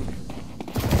यार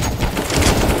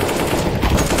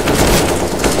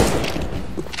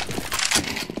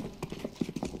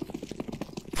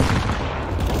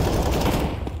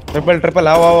triple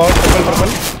आओ ट्रिपल।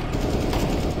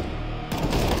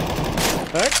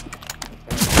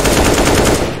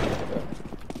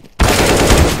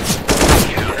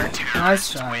 Nice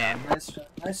try, यार, nice try.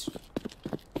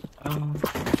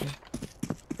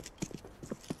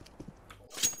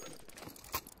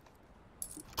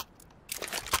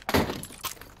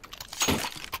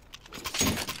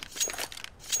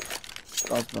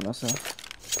 Last बना सा।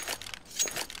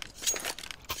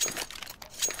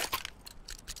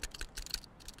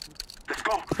 Let's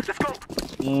go.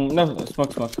 No,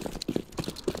 smoke.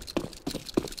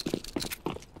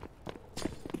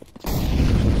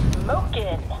 Smoke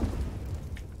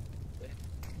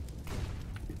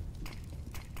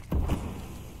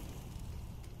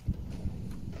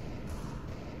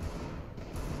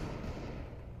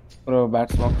Bro, bad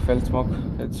smoke, fell smoke.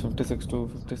 It's 56 to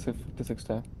 56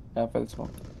 था. Yeah, fell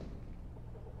smoke.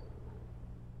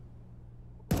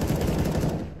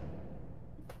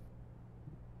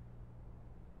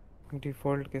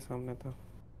 डिफॉल्ट के सामने था.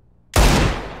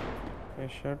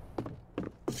 शॉट.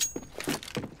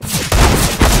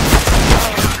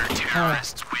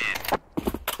 Terrorists win.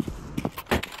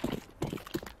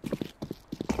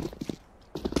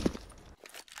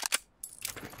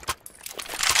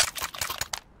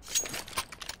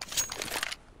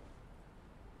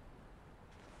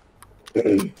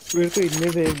 मेरे को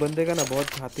इनमें से एक बंदे का ना बहुत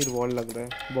शातिर वॉल लग रहा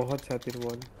है. बहुत शातिर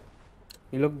वॉल.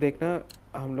 ये लोग देखना,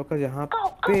 हम लोग का जहाँ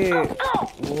पे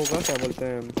वो होगा, क्या बोलते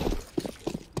हैं,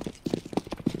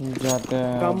 जाते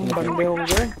हैं. कम बंदे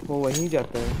होंगे वो वहीं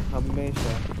जाते हैं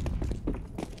हमेशा.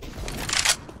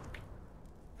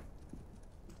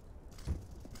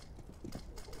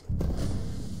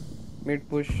 Mid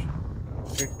push.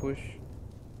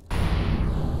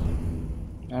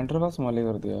 एंटर पास मॉली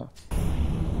कर दिया.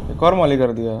 एक और मॉली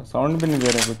कर दिया. साउंड भी नहीं दे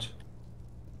रहा कुछ.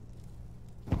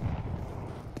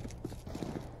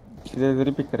 सीधे इधर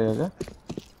ही पिक करेगा क्या?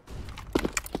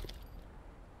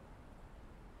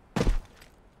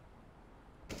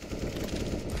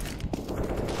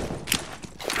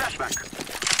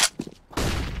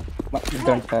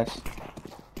 Don't flash.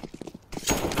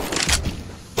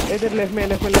 इधर लेफ्ट में.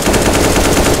 नाइस.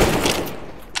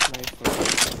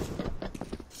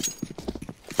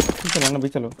 चलो ना भी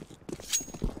चलो.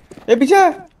 ए पीछे.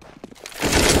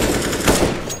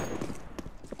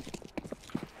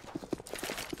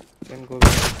 Can go.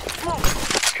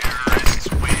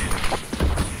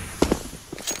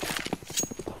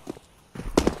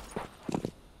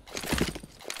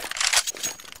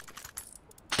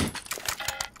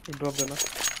 ड्रॉप देना.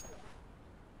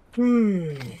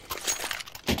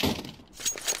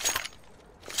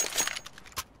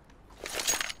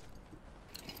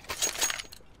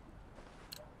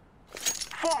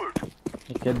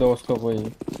 के दोस्त को कोई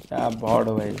क्या बॉड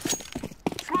हो भाई.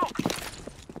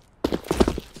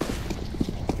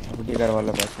 बुटी कर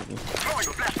वाला पैसे की.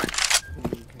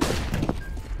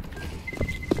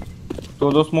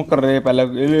 दो स्मोक कर रहे हैं पहले.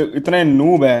 इतने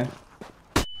नूब है.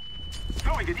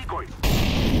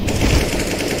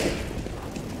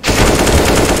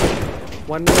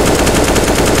 One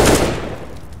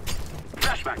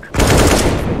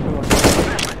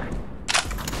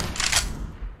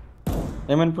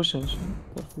एमन पुश है.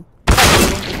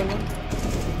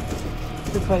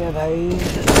 दिखाया भाई.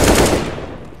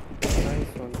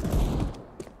 Nice one.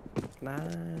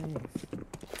 Nice.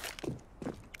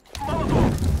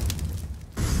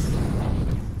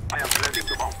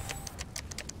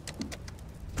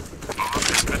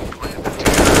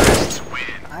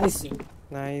 Nice.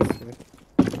 Nice.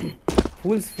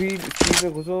 Full speed पे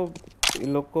घुसो.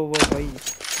 इन लोग को वो भाई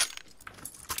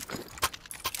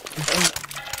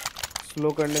स्लो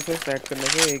करने से, स्टार्ट करने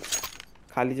से एक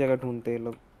खाली जगह ढूंढते हैं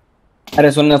लोग.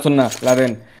 अरे सुनना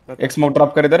लादेन. एक स्मोक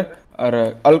ड्रॉप कर इधर. और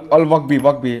अल वॉक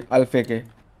भी अल्फे के.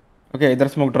 ओके इधर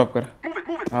स्मोक ड्रॉप कर.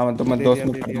 हाँ तो मैं दो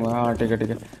स्मोक करूंगा. हाँ ठीक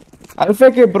है.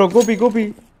 अल्फे के ब्रो. गोभी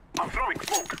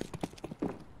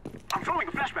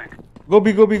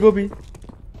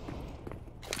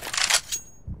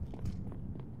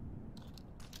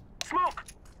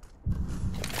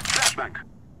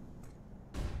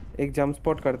एक जंप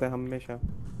स्पॉट करते हैं हमेशा.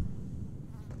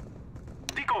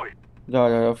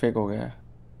 जाओ फेक हो गया है.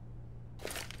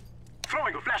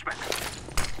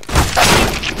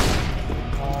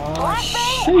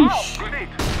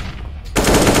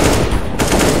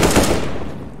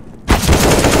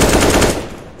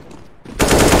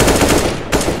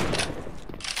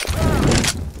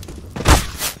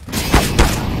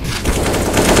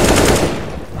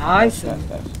 नाइस.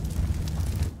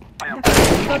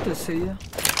 तो सही है.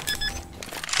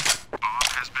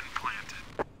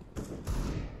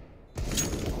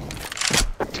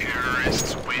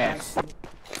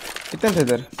 कितने थे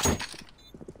इधर?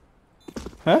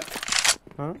 हाँ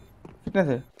कितने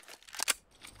थे?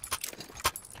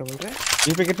 क्या बोल रहे हैं?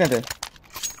 बी पे कितने थे?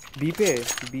 बी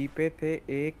पे थे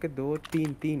 1 2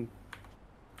 3 तीन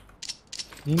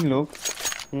लोग.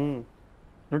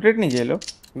 रोटेट नहीं किए लोग.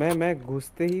 मैं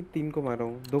घुसते ही 3 को मारा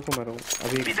हूँ. 2 को मारा हूँ.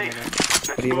 अभी एक को मारा.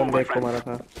 और ये बंदा 1 को मारा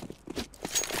था.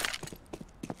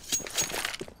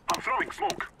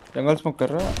 जंगल स्मोक कर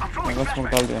रहा है. जंगल स्मोक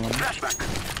डाल दिया मैंने.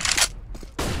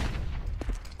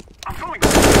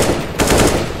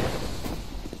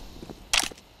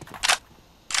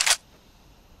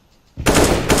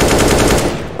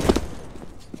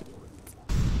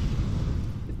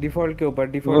 डिफॉल्ट के ऊपर.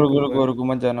 डिफॉल्ट रुको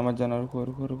मत जाना.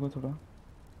 रुको थोड़ा.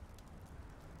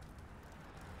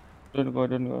 Don't go.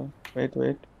 Wait.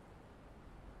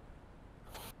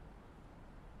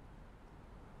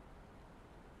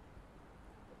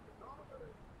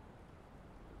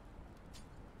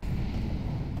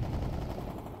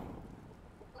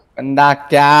 बंदा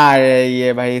क्या है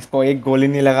ये भाई, इसको एक गोली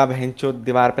नहीं लगा, भैंचोद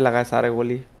दीवार पे लगा है सारे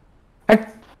गोली। हट।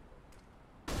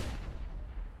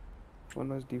 One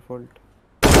was default.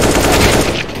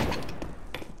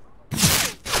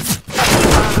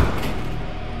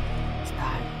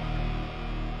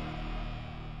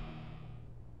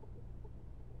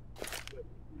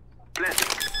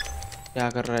 क्या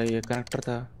कर रहा है ये, कनेक्टर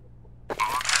था।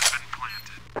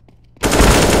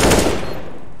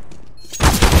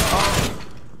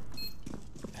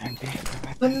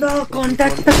 बंदा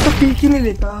कांटेक्ट तक तो पीक ही नहीं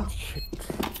लेता।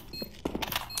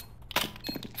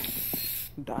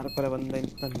 डार्क वाला बंदा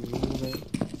इतना नूब है।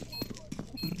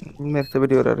 मेरे से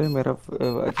भी हो रहा है मेरा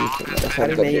अजीब सा मेरा सर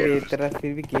अरे दर्द नहीं है। रे, तेरा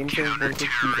फिर भी गेम सेंस बोल के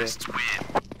चीज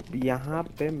है। यहाँ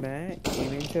पे मैं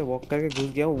इवेंट से वॉक करके घुस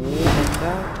गया हूँ, वो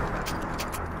बंदा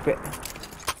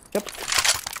जब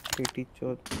पीटी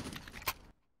चोट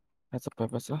ऐसा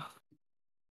पैसा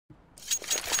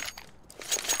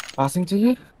पासिंग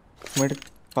चाहिए मिड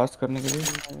पास करने के लिए।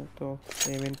 मैं तो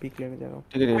इवेंट पीक लेने जा रहा हूँ।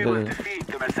 ठीक है We will ठीक है, defeat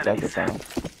the क्या mercenaries. देता हूँ।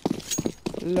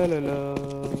 ला ला ला।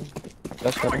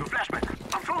 फ्लैश कर Throwing a flashback.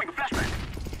 I'm throwing a flashback.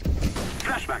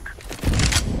 Flashback.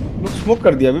 लोग स्मोक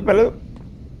कर दिया अभी पहले।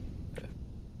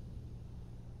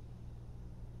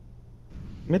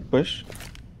 Mid push.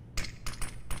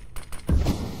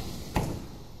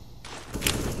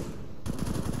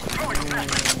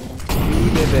 फ्री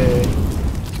दे दे,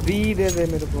 फ्री दे दे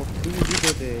मेरे को, फ्री भी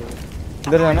दे दे।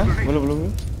 इधर जाना, बोलो बोलो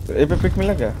बोलो। ए पे पिक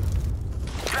मिला क्या?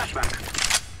 Flashback.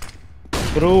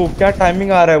 ब्रो क्या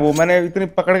टाइमिंग आ रहा है वो, मैंने इतनी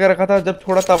पकड़ के रखा था, जब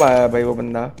छोड़ा तब आया भाई वो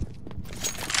बंदा।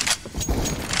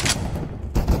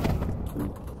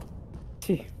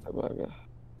 छी, अब आ गया।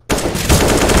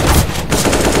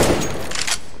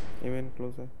 इवेंट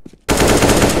क्लोज है।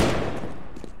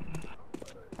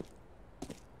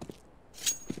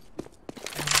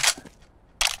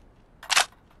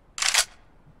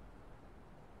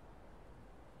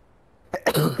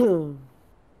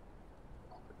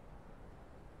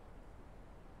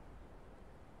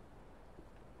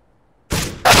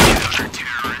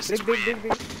 देख देख देख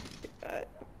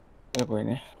देख। कोई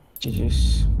नहीं, चीज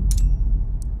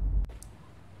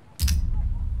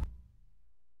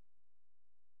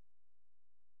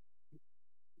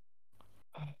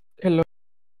hello.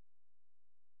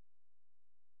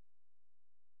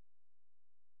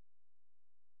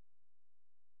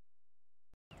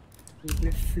 We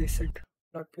play face it,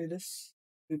 not play this.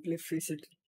 We play face it.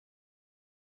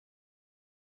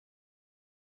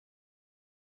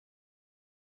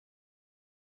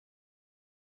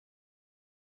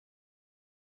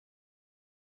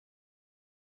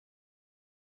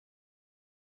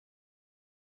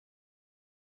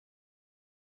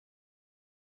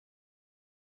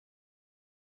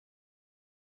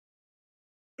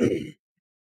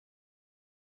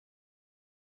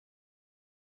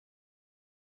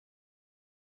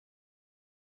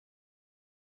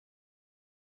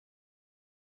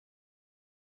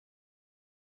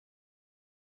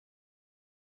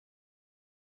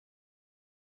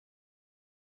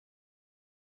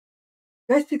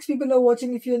 Guys, 6 people are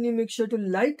watching. If you're new, make sure to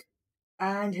like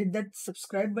and hit that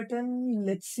subscribe button.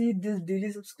 Let's see this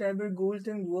daily subscriber goal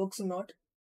thing works or not.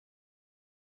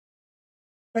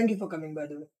 Thank you for coming, by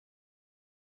the way.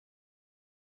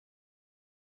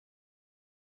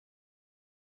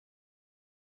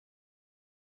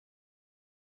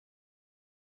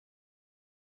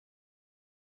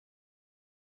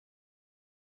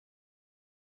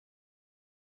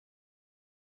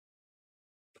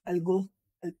 I'll go.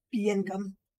 I'll pee and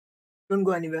come. Don't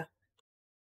go anywhere.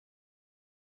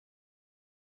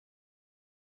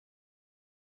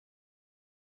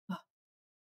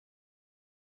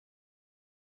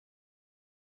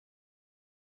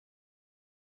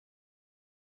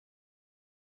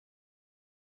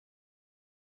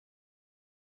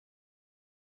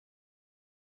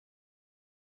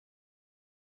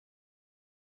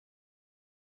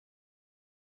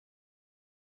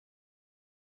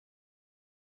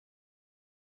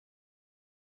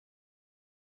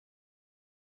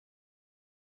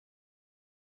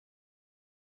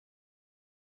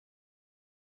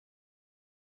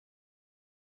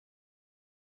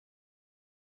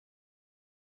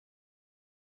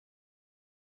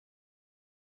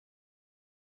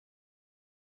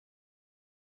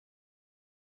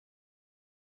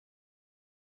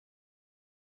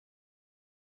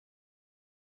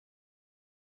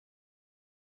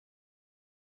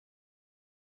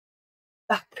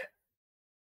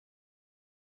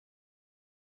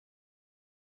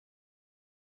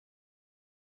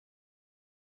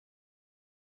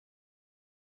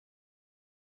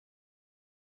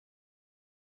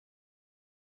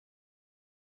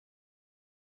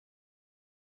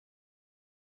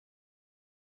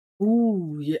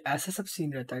 ये ऐसा सब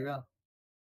scene रहता है क्या?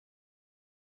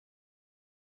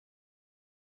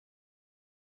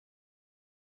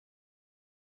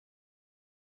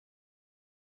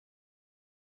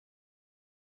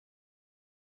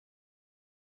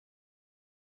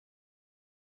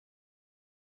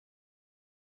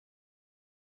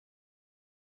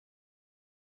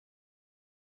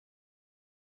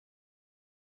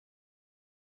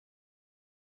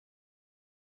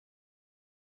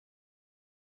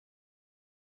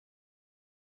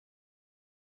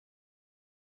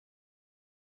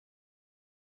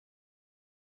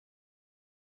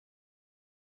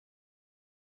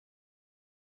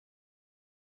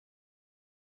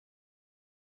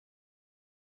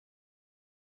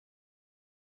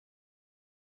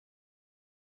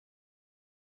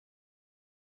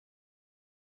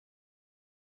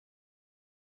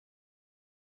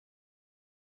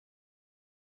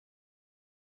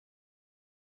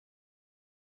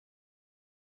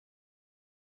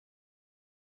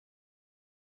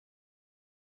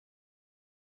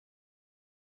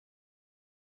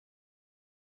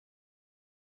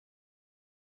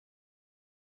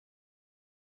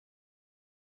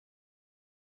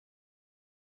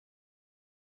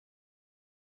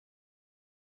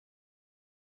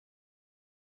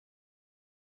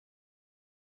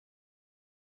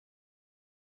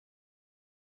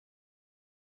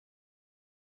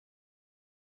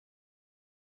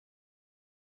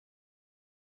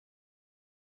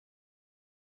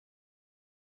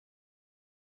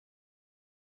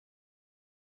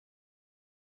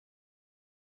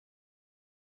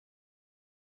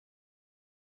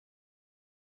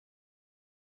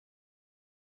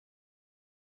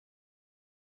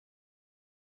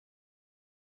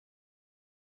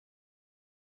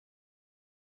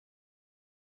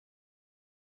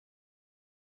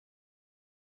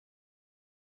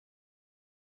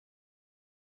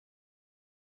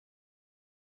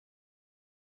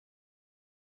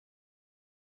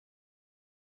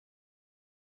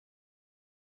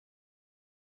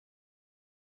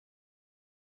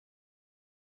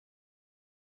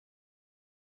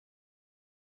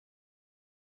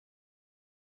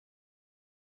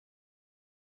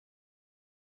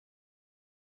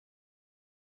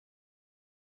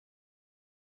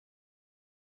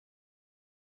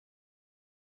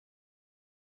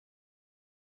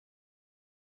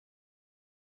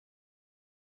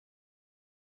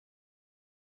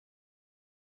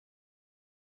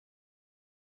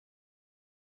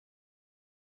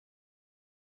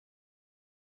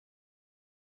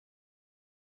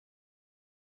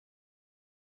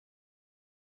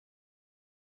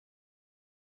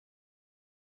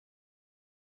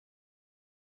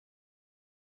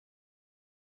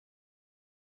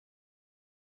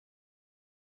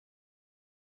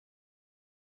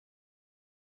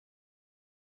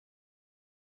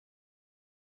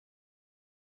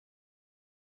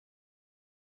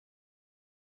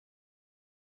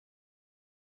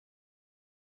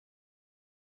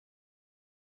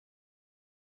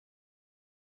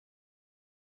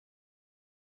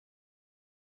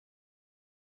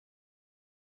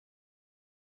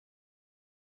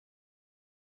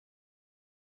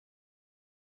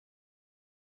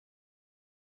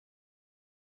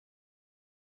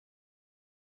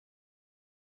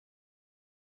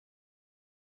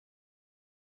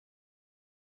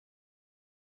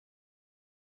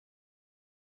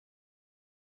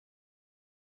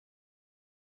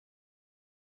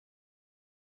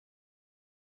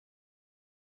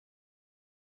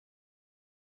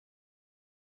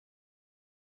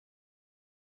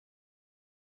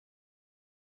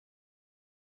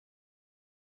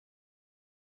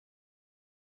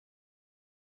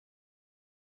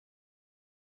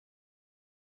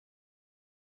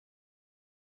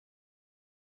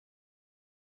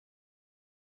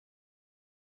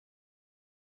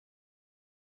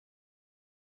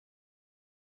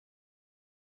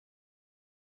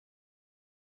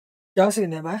 क्या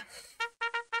scene है भाई?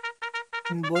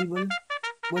 बोल बोल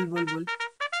बोल बोल बोल।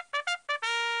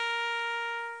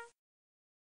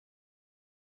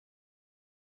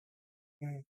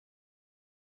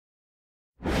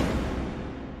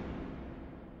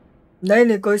 नहीं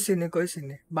नहीं, कोई सीन नहीं, कोई सीन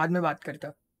नहीं, बाद में बात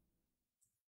करता।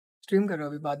 स्ट्रीम करो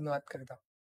अभी, बाद में बात करता।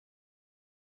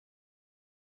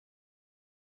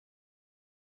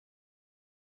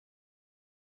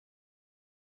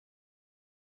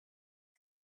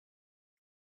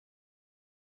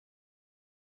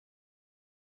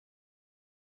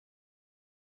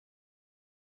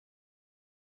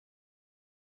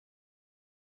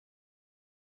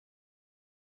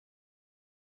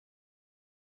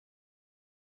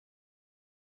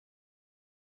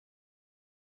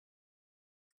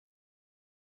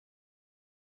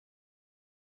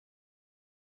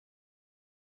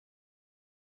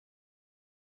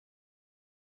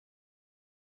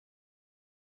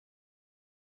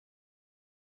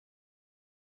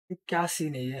 क्या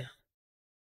सीन है ये?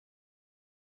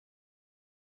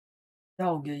 क्या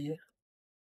हो गया ये?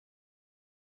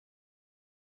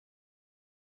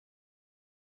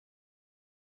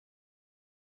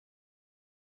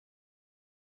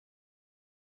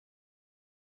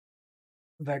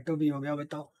 वेटो भी हो गया,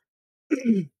 बताओ।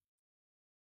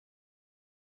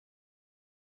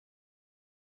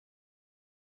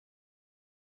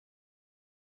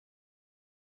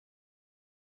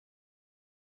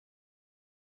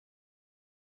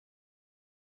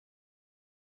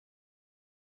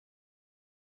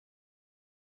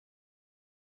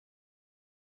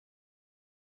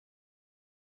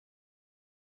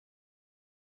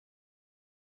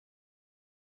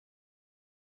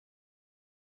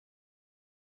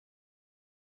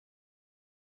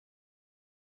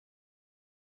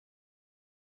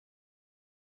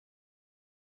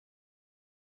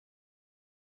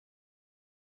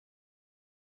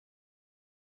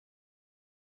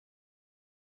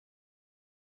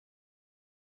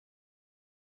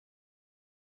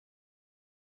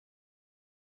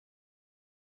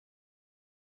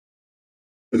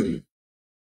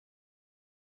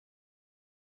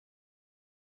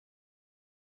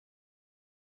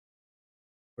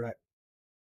 थोड़ा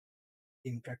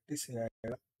इन प्रैक्टिस हो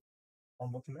जाएगा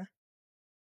होमवर्क में।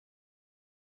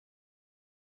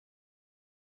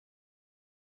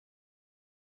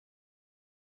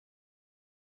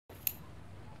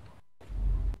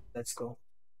 Let's go.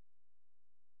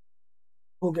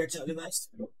 हो गया, चलो बस।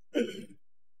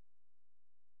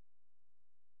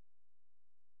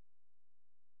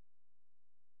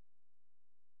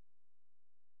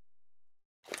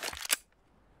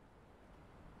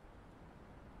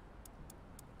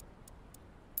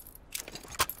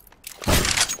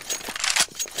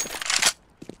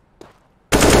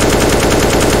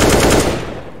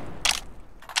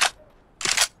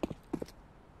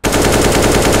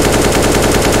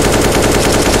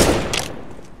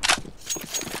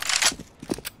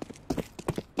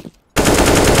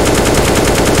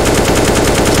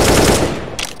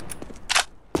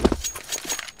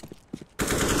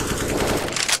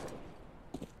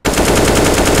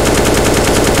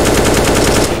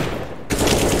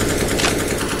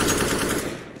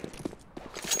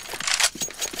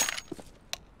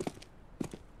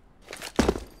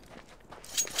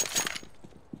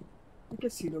 क्या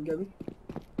सीन हो गया अभी?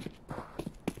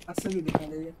 असर भी दिखा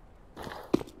देगा।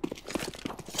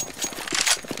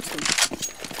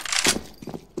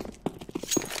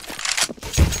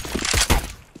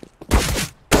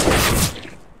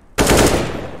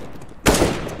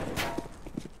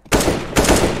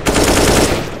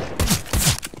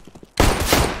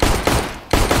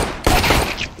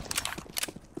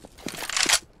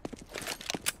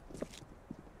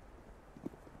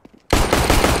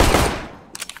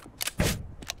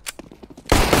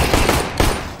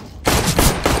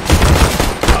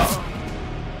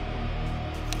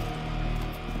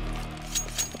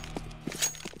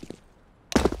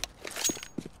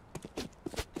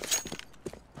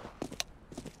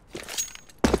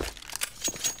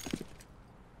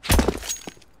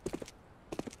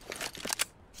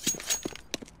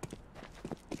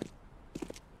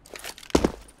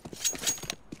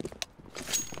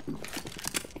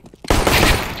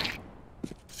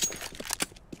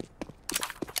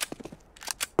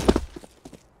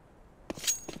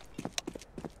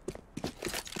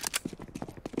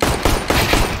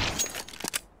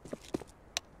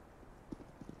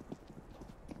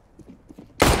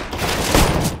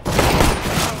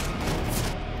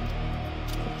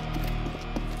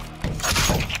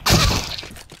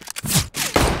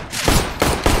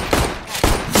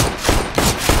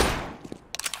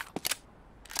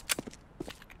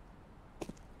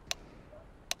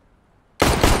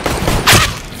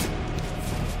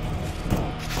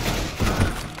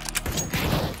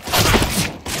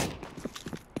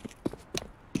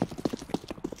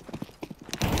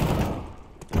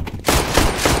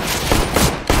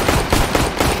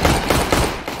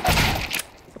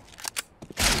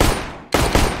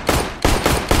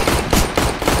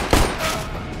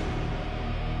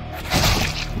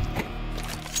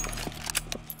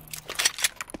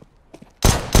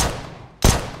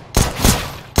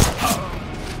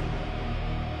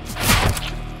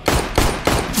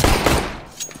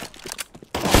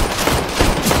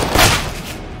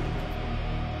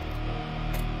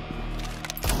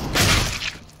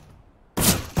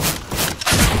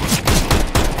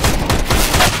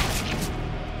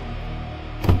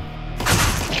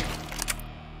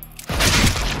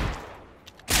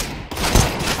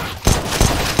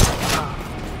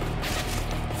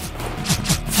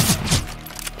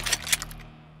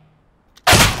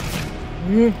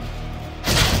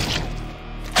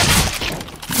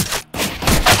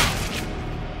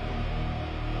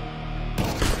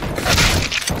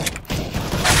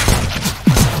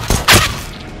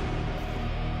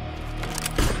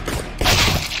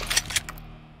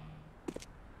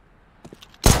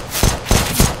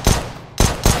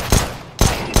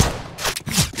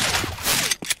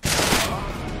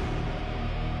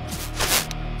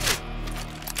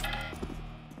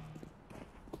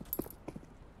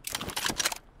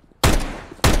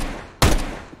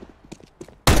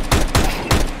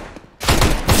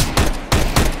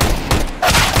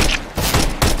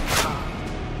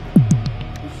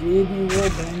 ये भी वो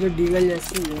जो डीगल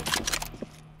जैसी है।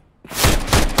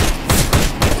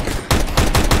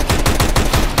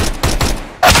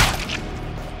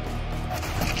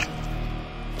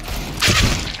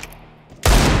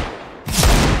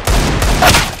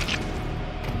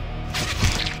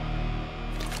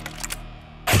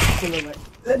 चलो भाई,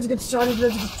 let's get started.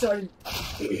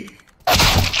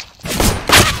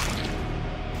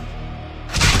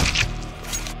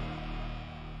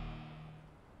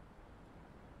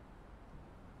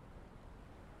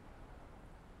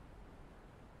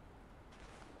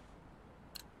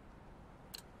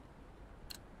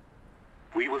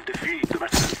 We will defeat the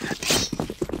Harassment.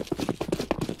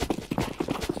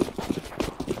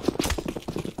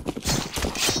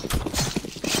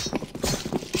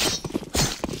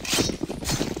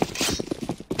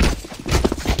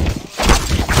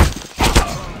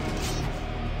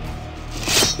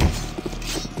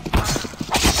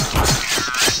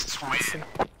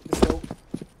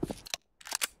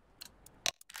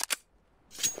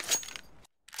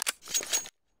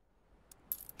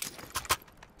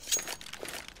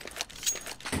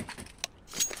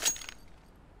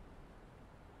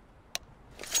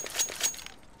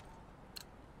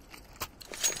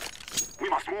 We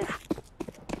must move.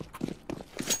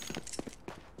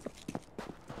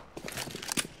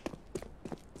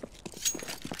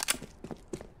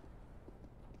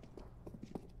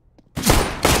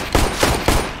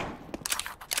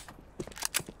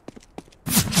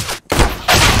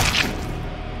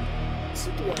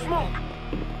 Smoke.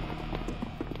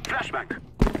 Flashbang.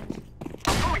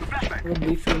 I'm throwing flashbang. वो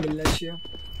बीफ में मिलना चाहिए।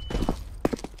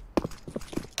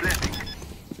 Blending.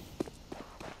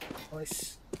 Nice.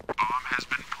 Bomb has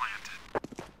been planted.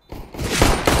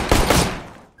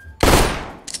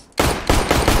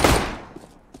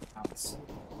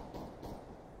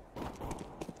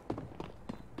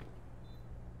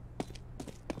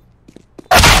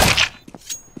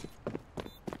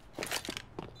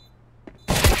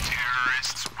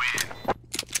 Terrorists win.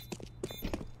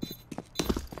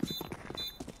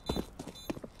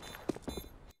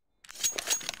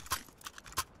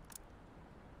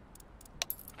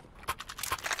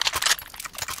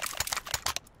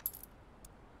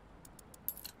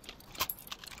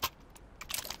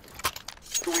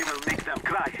 We will make them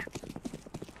cry.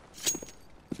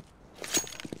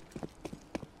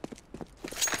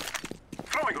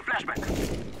 Throwing a flashback.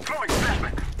 Throwing a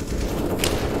flashback.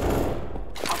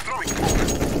 I'm throwing smoke.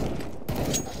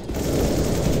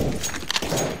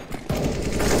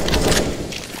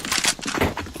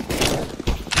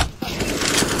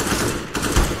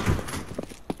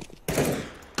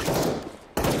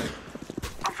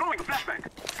 I'm throwing a flashback.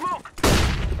 Smoke.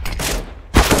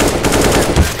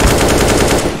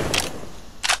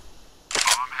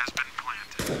 Bomb has been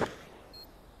planted.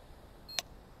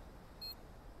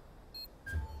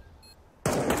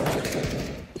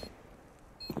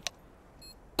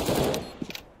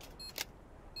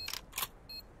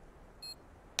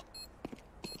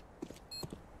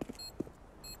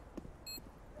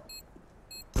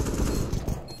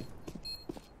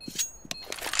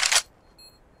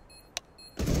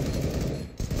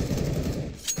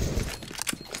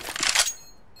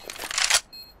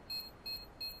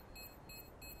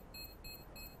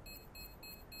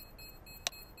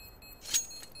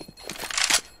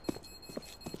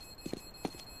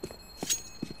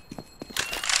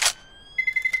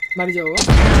 मर जाओ।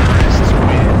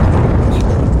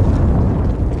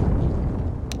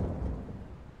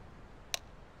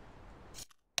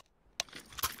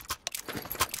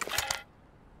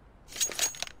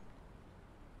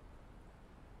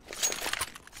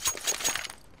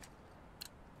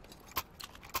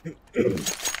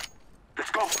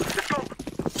 Let's go. Let's go.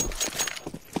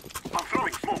 I'm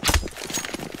throwing smoke.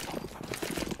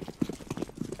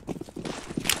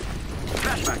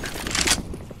 Flashback.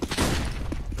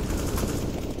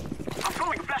 I'm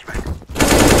throwing a flashback.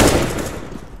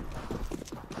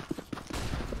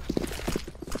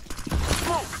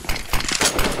 Smoke.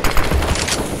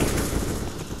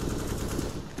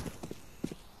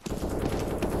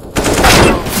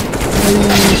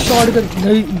 Shotgun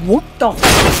नहीं, what the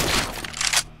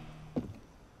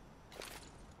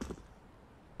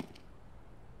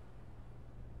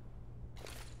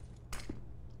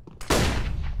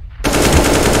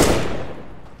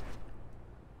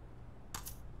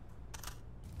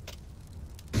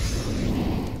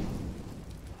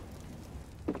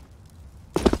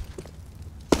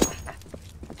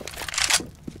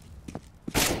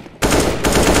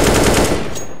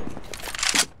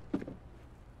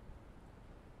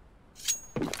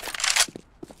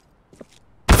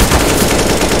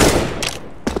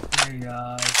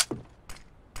यार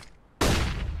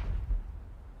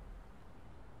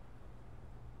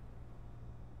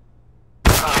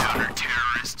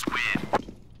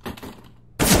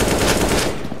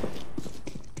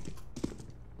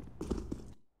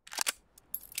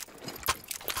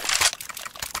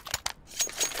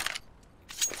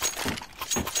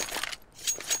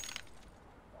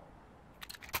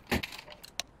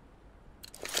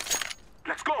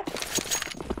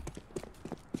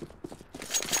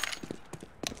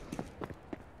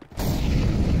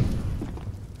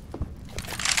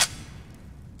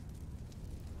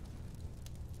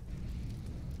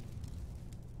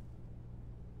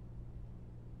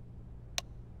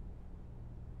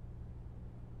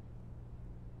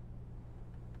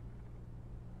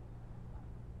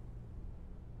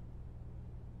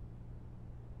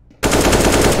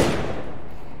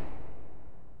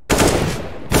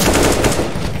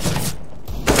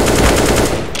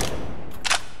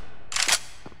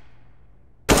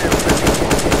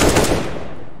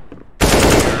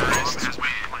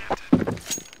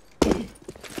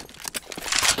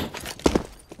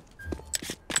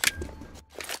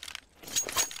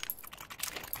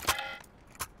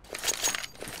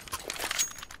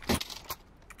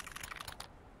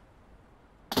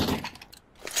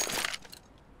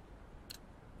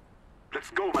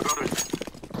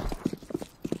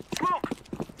Smoke!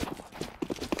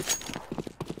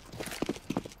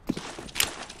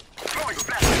 Throwing a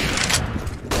flashbang.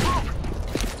 Smoke!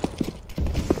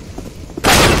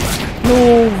 No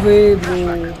way, bro.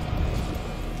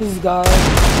 This guy.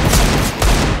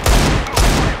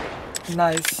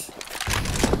 Nice.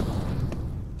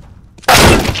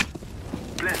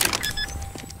 Blessing.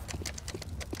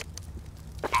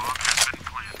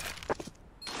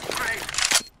 Great.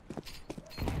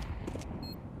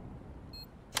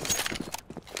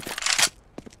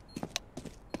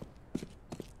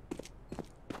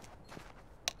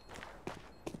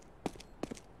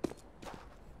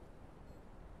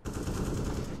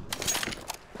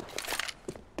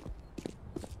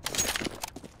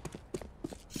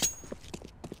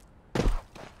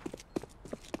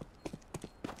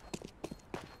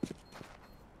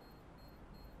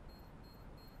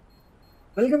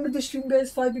 Welcome to the stream,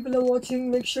 guys. 5 people are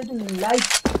watching. Make sure to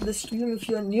like the stream if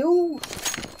you are new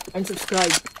and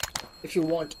subscribe if you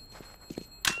want.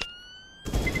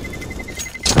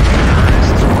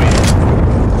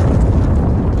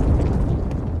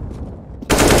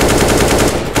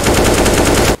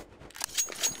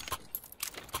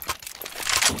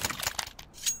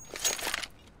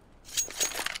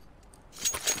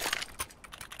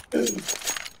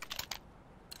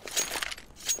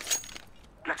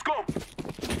 Let's go.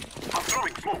 I'm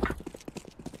throwing smoke.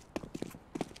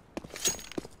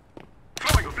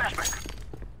 Throwing a flashbang.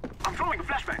 I'm throwing a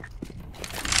flashbang.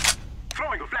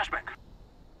 Throwing a flashbang.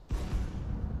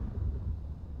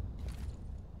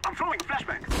 I'm throwing a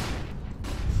flashbang.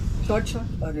 Shot.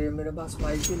 अरे मेरे पास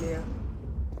mic ही नहीं है.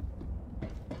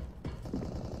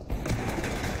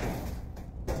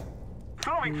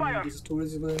 Throwing fire. This tool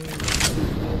is going.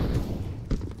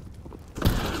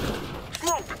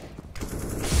 Smoke.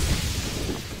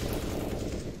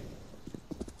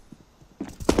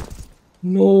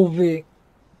 No way.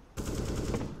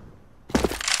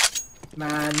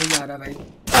 Man, नहीं जा रहा भाई.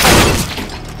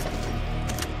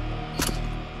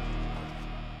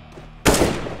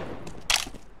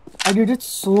 I did it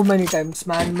so many times,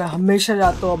 man. मैं हमेशा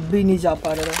जाता हूँ, अब भी नहीं जा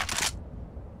पा रहा.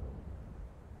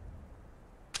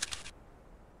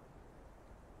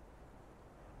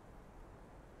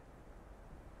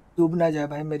 डूब ना जाए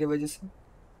भाई मेरी वजह से.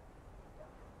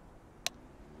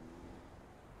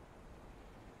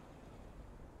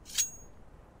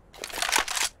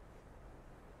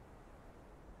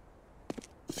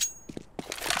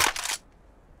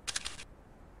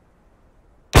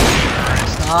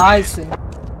 नाइस.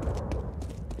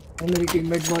 मेरी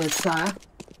टीममेट बहुत अच्छा है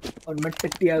और मैं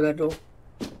टट्टिया कर रहा हूँ.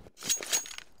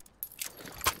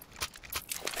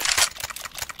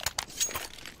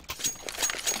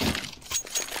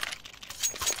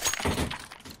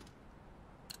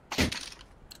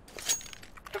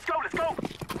 Let's go, let's go.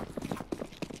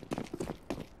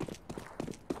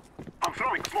 I'm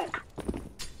throwing smoke.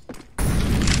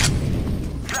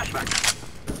 Flashback.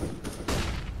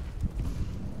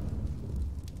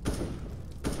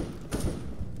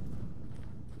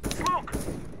 Smoke.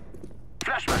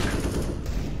 Flashback.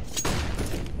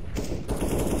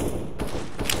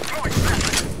 Throwing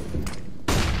flashback.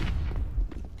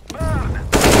 Burn.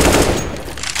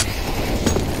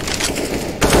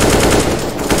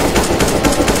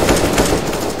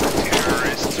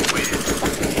 Terrorists win.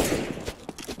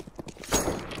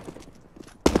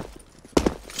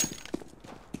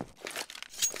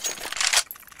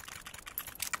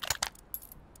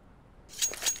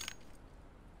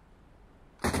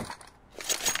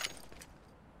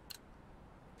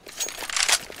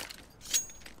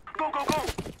 Go, go, go.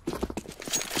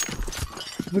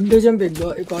 Window jump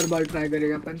एक और बार ट्राई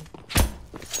करेगा अपन.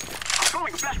 I'm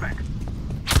throwing a flashback.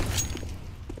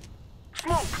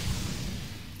 Smoke.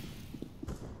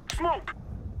 Smoke.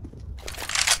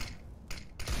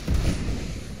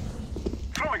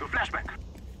 Throwing a flashback.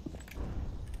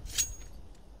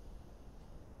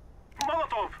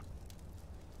 Molotov.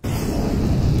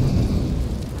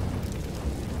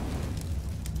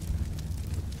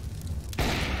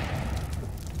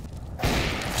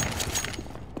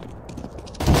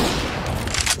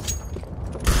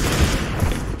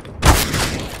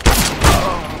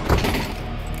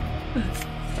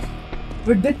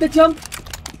 We did the jump,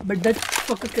 but that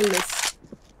fucker killed us.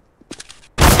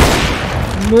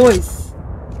 Noise.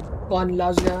 कौन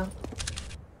last गया?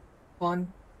 कौन?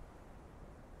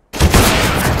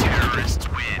 Terrorists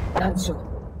win. That's all.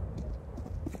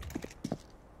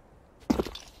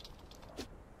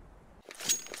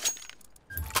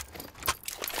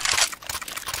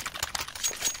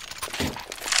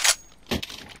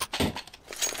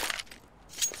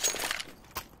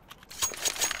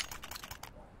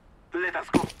 Let us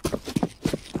go.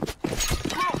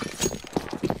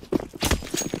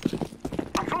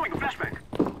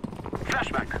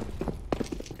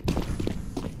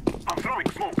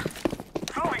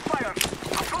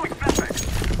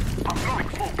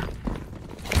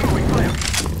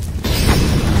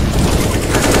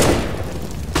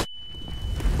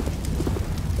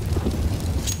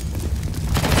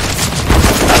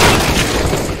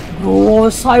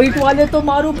 Site वाले तो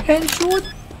मारो fan shoot,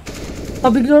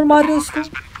 अब ignore मार रहे हो उसको।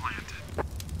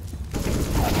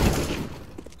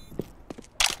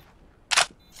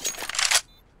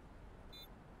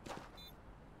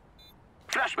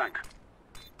 Flashbang.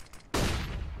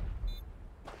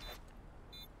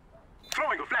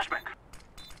 Throwing a flashbang.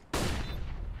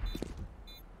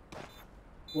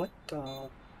 What the?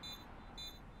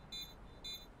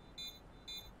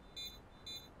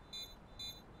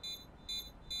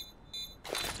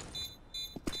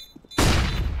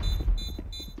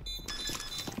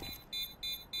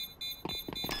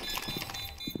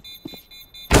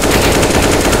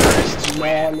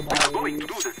 Lol, Going to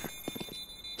do this.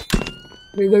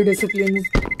 trigger discipline is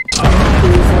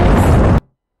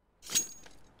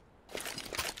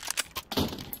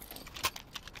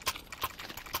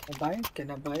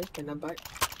Can I buy?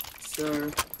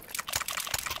 Sir.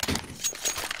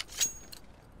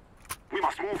 We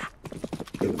must move.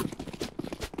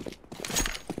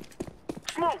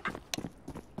 Smoke.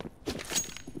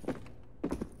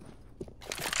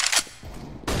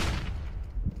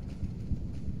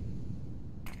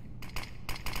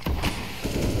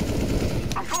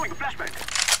 I'm throwing a flashbang.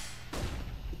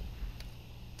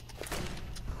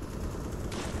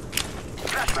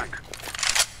 Flashbang.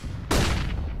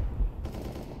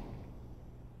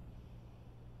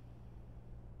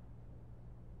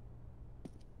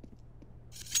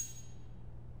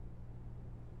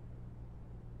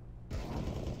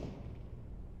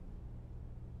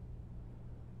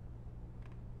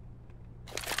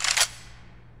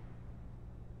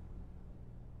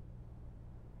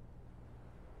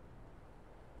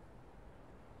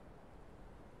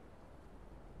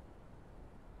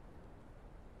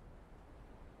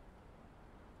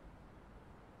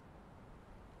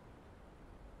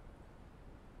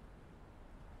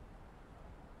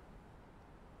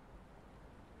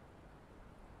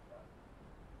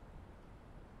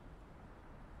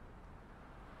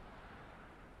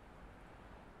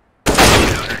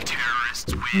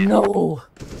 No.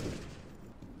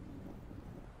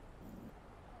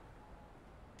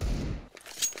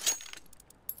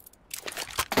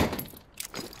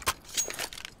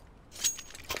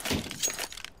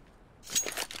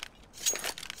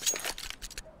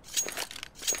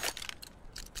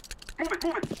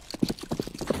 Move it.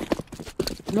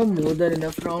 No more than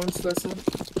enough rounds, person.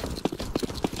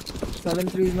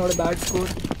 7-3 is not a bad score.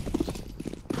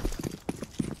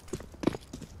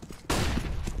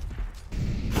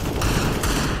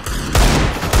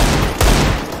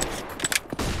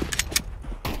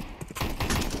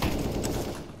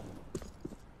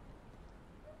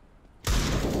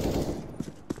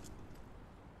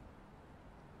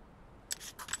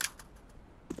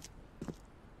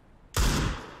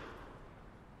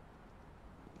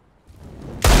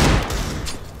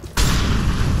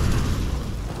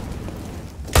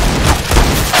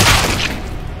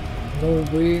 No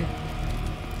way.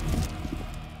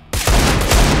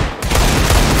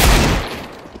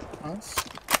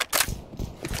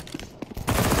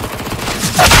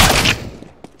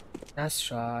 Nice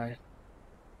try.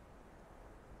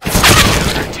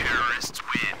 Terrorists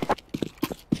win.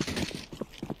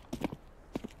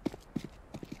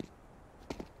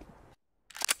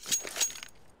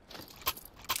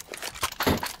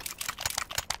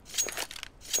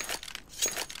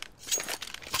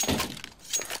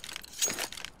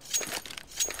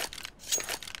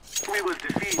 We will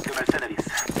defeat the mercenaries.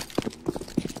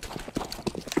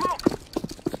 Smoke!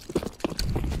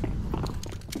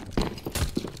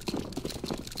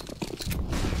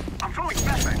 I'm throwing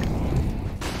flashbang.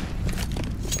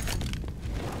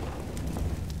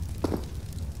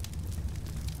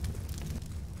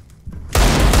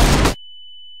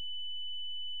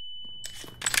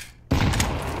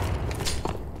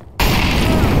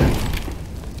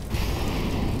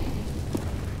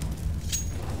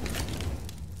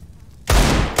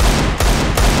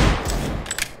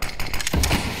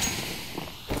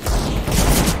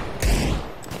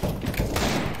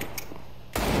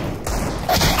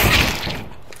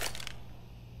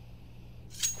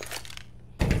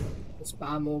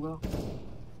 Spam होगा.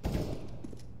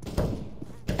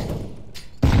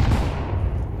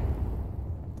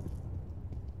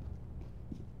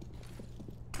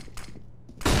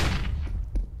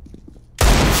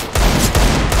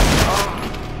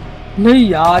 नहीं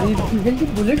यार, ये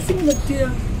bullet से नहीं लगती है.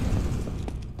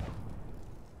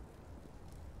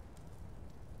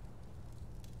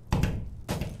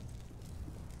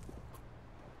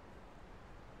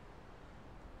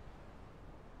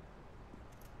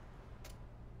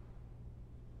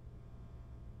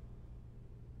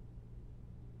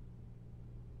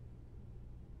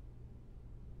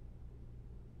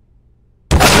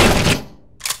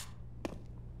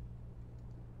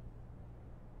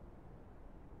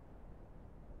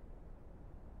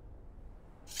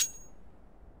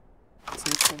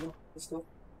 चलो इसको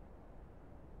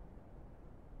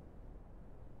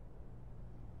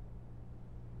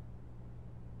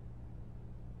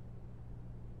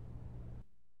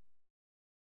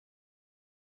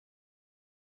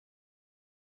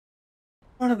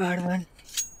Not a bad one.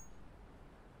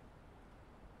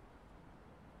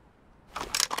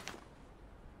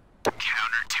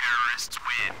 Counter-terrorists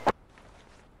win.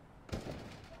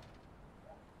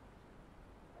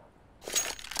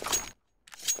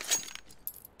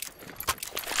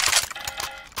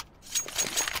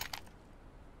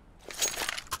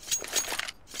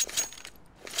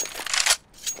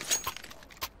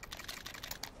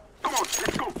 Come on,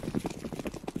 let's go.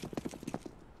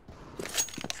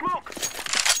 Smoke.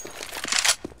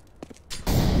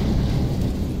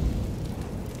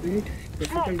 Wait,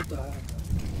 difficult to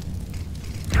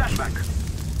Flashback.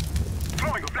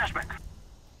 Throwing a flashback.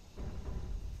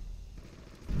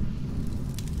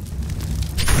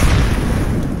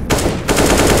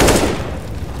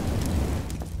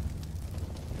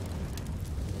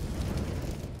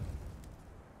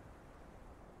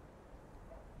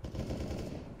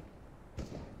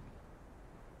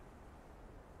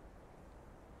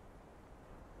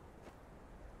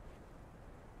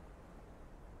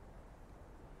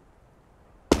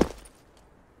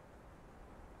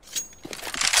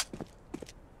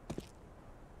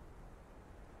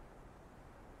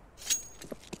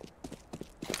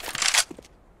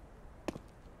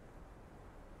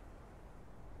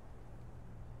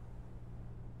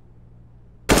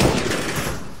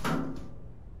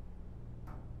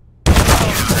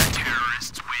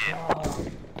 Terrorists win.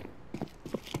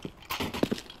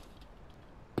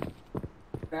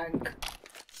 rank.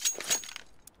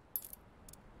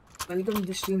 Welcome to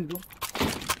the stream, bro.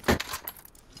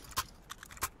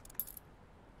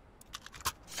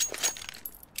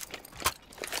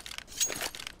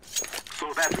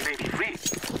 So that we may be free.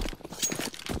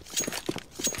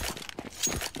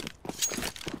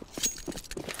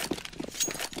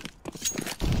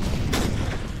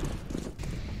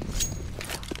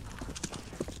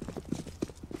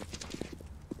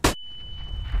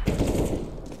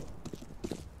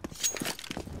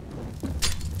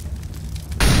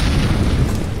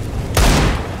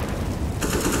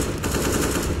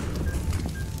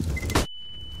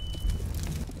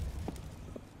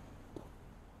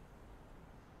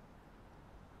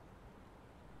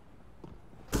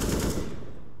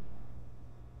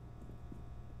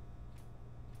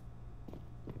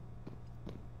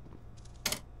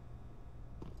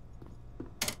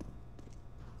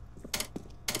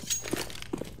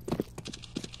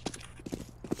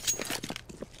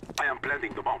 I am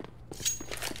planting the bomb.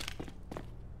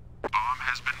 Bomb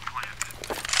has been planted.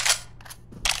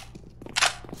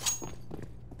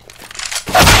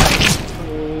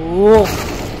 Oh,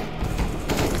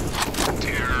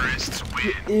 Terrorists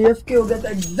win. AFK हो गया था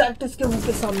exact इसके मुंह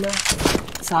के सामने.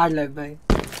 Sad life भाई.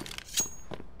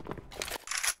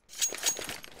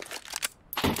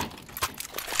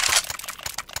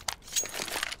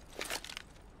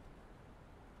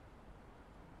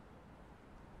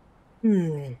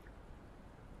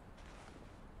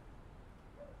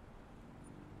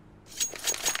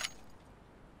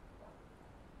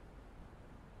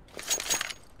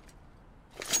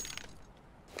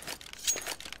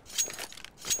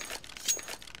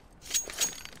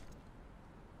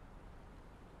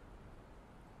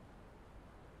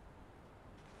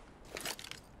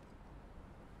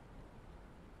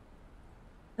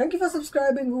 Thank you for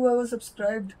subscribing, whoever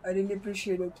subscribed. I really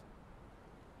appreciate it.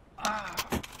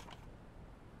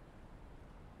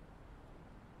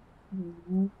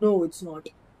 No, it's not.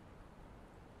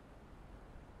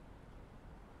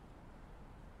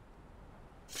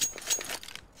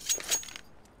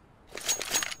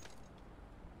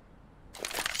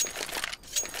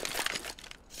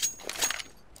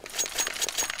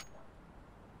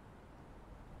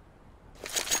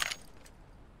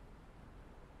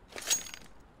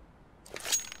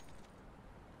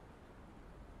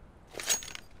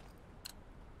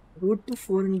 Road to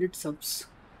 400 subs.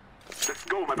 Let's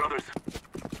go, my brothers.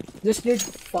 Just need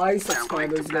 5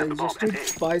 subscribers, guys. Just need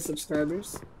 5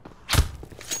 subscribers.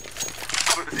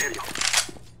 Cover this area.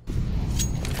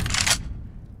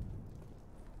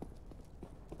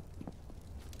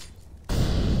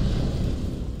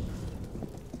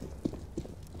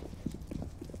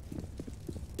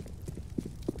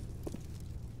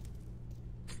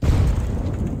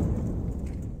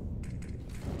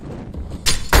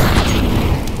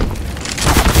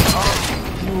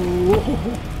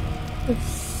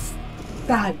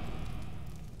 God.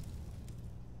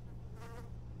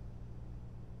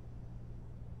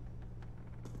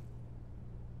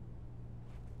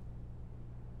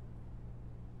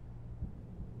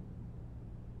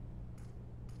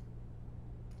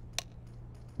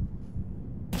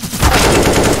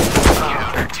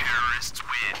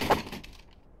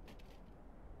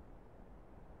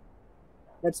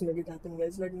 Let's make it happen,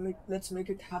 guys. Let's make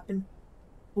it happen.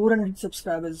 400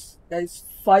 subscribers, guys.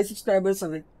 5 subscribers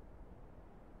away.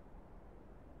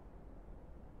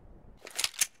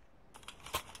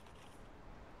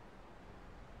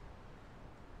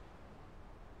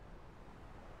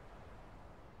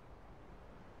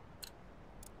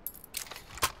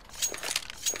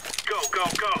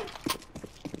 Go.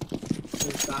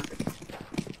 He's back.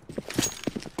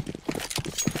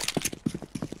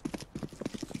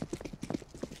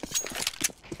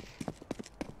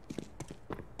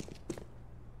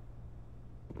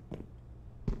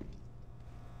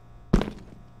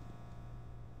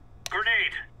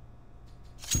 Grenade.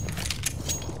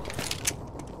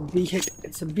 B hit.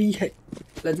 It's a B hit.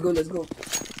 Let's go.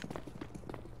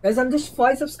 Guys, I'm just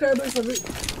 5 subscribers away.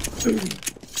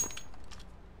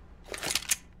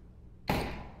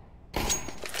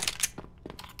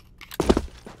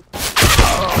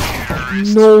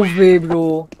 No way,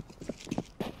 bro.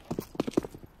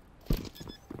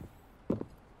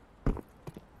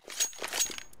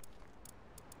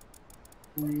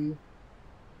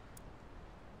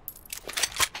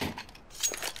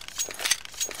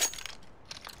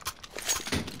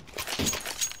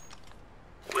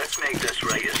 Let's make this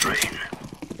right as rain.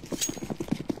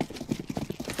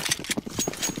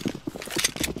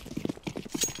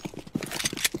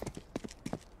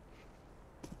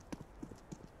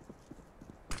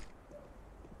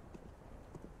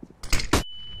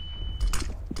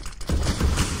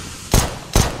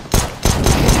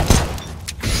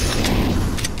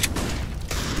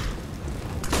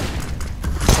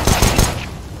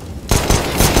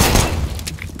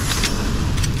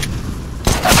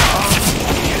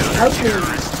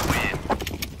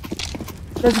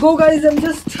 Let's go, guys. I'm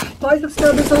just 5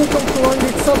 subscribers away from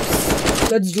 200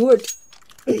 subs. Let's do it.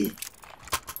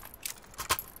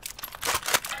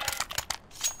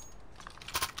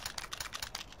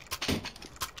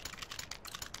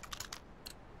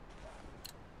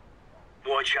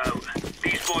 Watch out.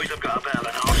 These boys have got a bit of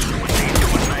an arsenal and they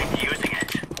don't mind using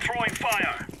it. Throwing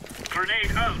fire.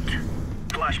 Grenade out.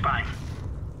 Flashbang.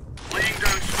 Laying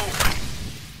down smoke.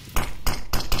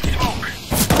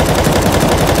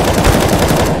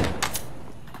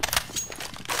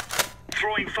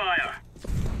 Throwing fire.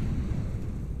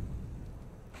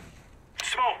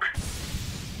 Smoke.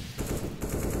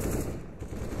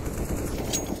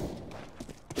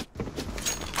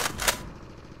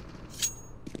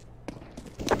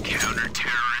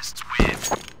 Counter-terrorists win.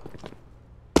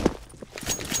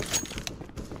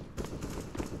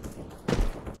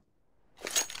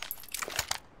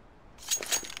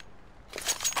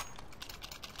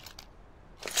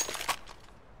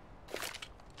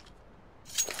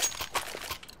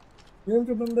 Don't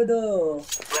remember the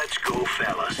Let's go,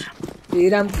 fellas.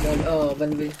 ramp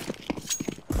one way.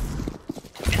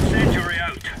 Incendiary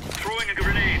out. Throwing a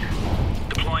grenade.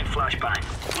 Deploying flashbang.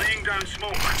 Laying down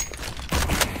smoke.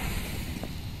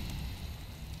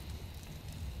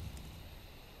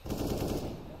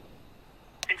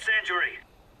 Incendiary.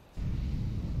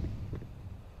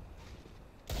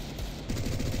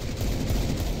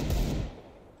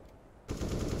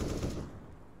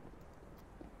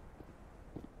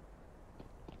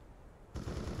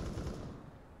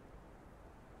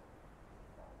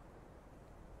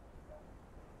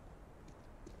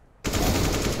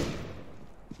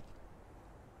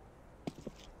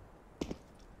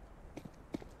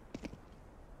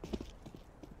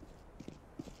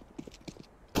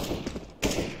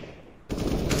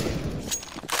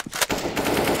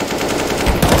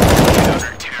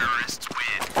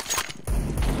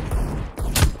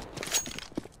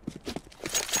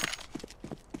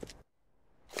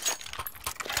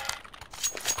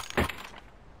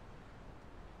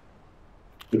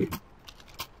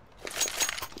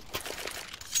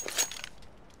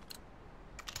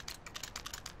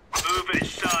 Move it,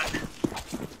 son.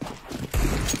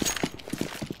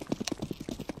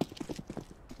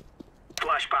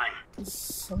 Flashbang.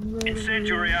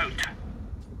 Incendiary out.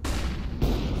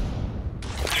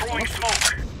 Throwing smoke.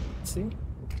 See?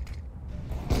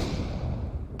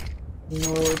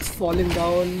 No, it's falling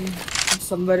down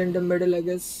somewhere in the middle, I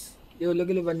guess. ये वो लोग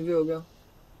के लिए one way हो गया.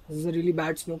 This is a really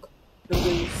bad smoke.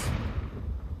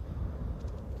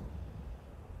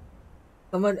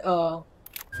 Someone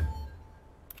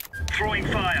Throwing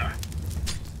fire.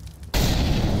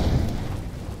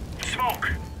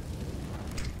 Smoke.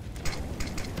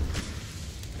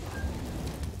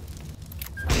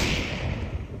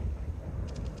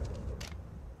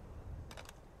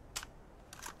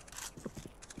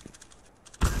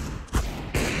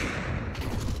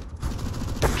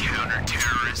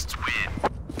 Counter-terrorists win.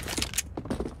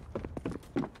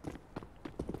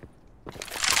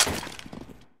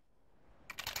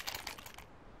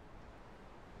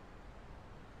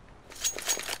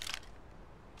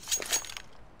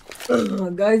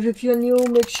 Guys, if you're new,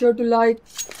 make sure to like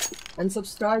and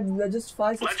subscribe. We are just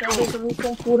 5 subscribers away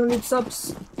from 400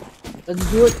 subs. Let's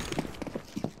do it.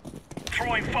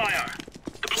 Throwing fire.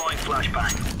 Deploying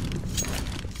flashbang.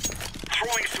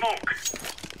 Throwing smoke.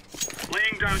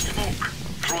 Laying down smoke.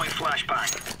 Throwing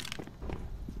flashbang.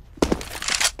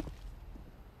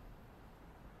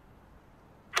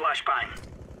 Flashbang.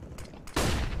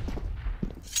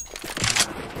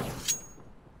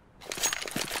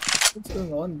 What's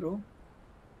going on, bro?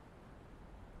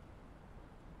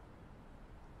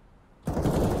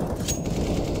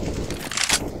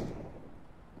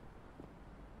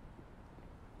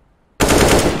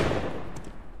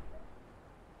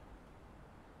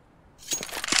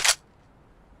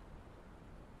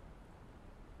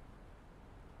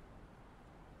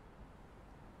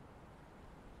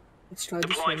 Let's try this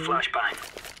Deploying one. flashbang.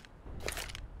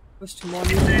 First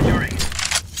morning. Incendiary.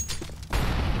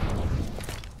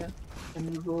 And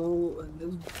we go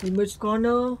in this image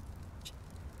corner.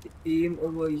 Aim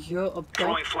over here up top.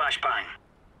 Throwing flashbang.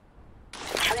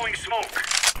 Throwing smoke.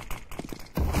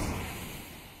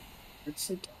 That's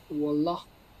it. Voila.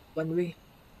 One way.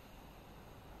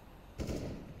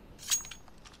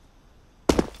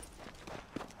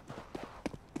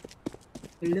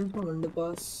 Kill him from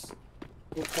underpass.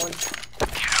 Go on.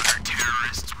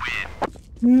 Counter-terrorists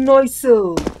win. Nice.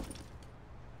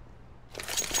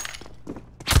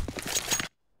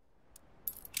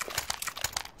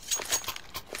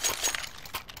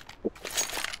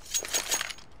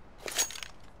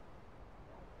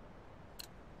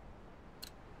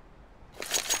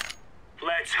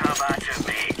 Let's have at it,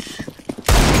 mates.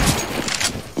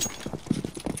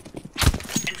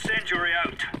 Incendiary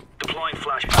out. Deploying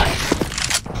flashbang.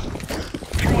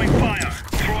 Throwing fire.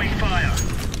 Throwing fire.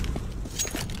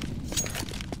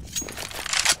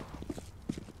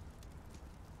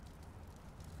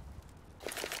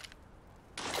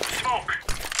 Smoke.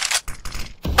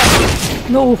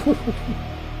 No.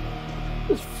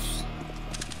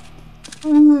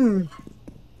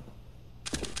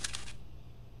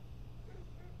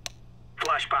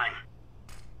 Flashbang.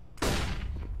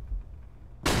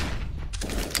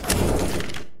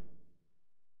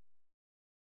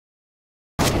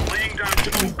 Laying down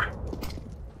smoke.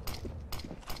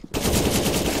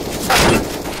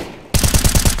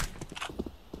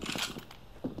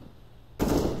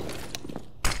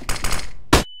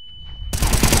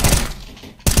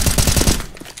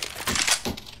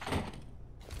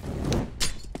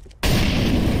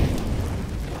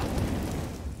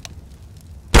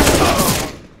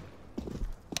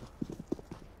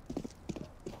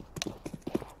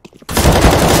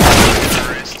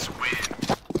 Terrorists win.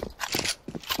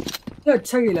 ये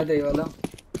अच्छा खेला था ये वाला.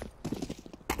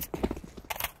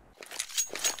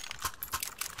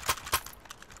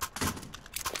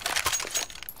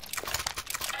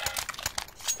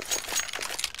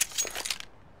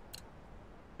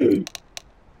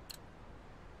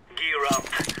 Gear up.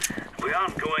 We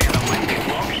aren't going in a windy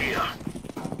block here.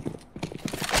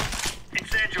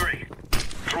 Incendiary.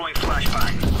 Throwing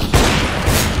flashbang.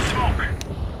 Smoke.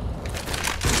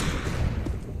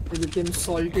 It became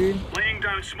salty. Laying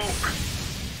down smoke.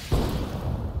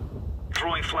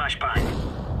 Throwing flashbang.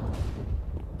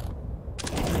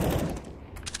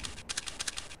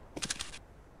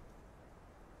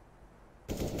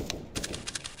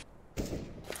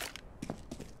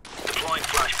 Deploying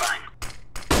flashbang.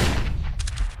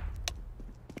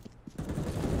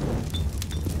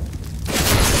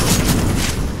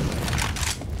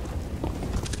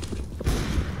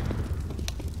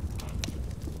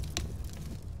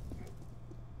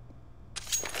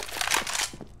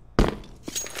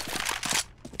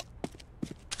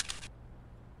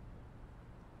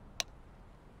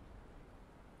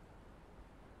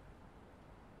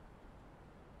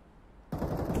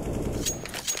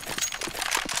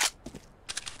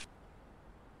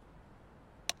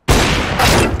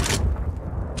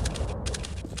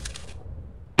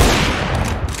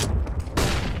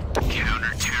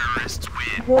 Counter-terrorists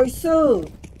win. Nice.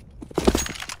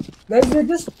 Guys, we're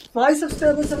just 5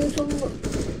 subscribers away from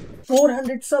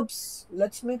 400 subs.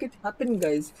 Let's make it happen,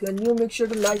 guys. If you're new, make sure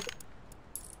to like.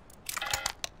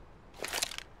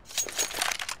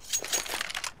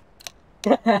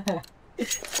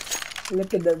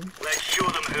 Look at them. Let's show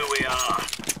them who we are.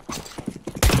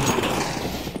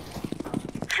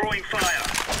 Throwing fire.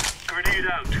 Grenade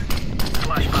out.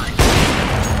 Flashbang.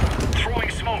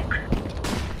 Throwing smoke.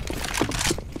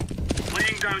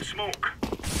 Laying down smoke.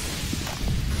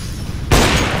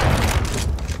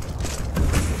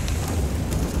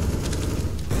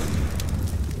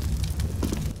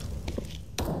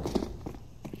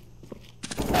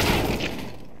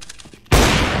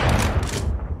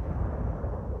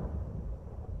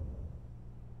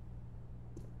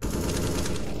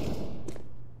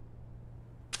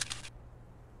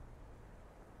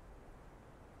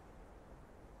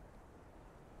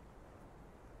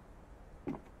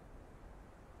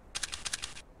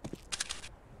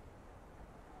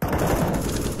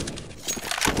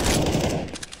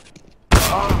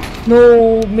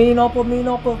 No, main upper.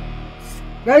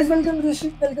 Guys, welcome to the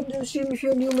stream. If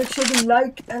you're new, make sure to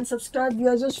like and subscribe. We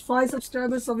are just 5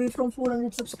 subscribers away from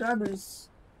 400 subscribers.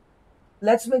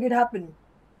 Let's make it happen.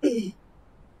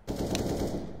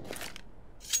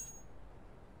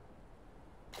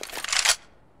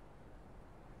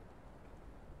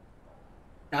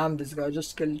 Damn, this guy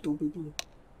just killed 2 people.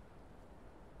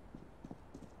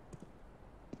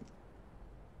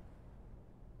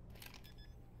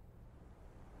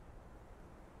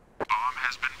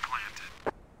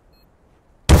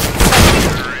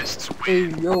 Hey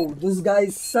yo, this guy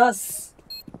is sus.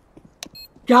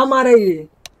 क्या मारा ये?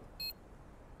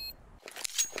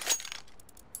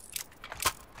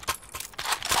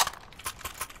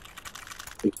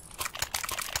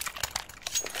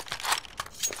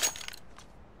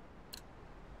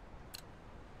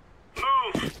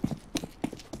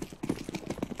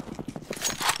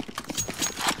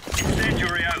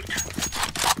 Incendiary out.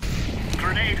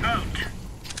 Grenade out.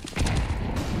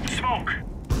 Smoke.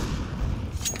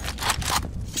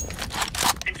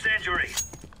 Incendiary.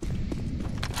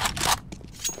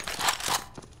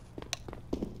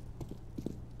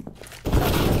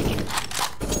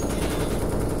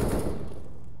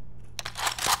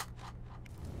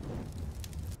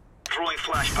 Throwing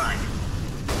flashbang.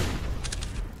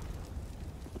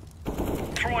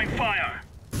 Throwing fire.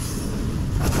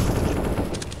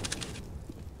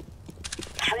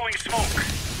 Throwing smoke.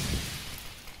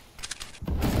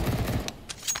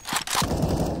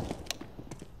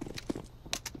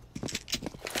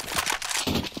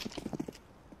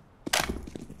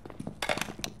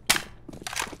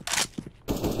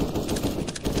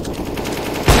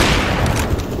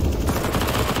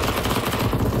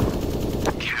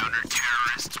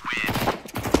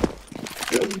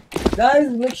 Guys,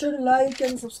 make sure to like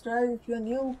and subscribe if you're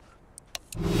new.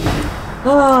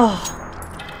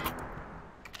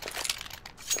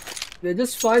 We're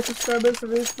just 5 subscribers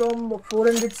away from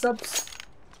 400 subs.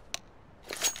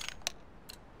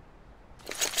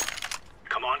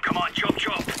 Come on,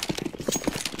 chop.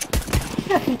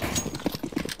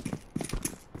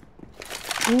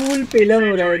 Cool पेलन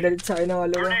हो रहा है इधर China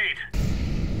वालों का. Grenade.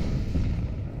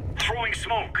 Throwing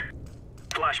smoke.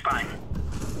 Flashbang.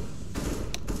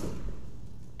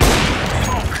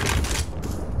 Smoke.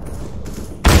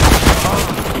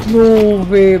 No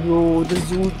way, bro. This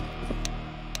dude.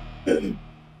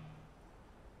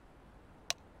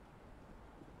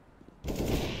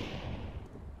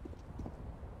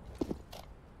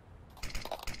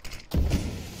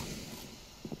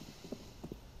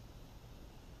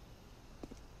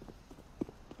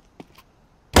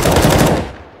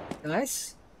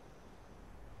 Nice.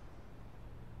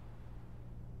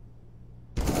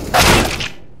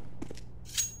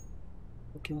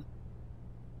 Okay.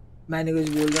 मैंने कुछ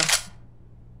बोल रहा.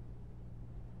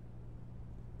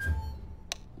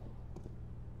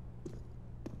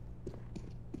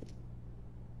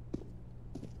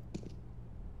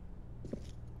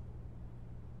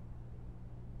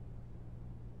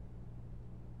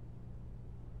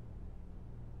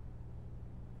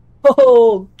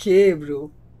 Okay, bro.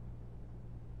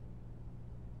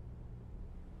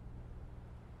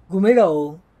 घूमेगा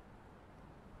वो.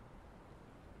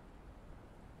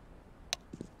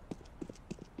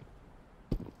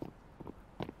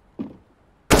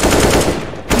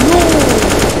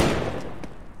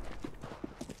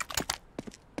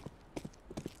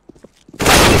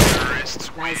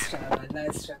 Nice try, man.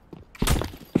 Nice try.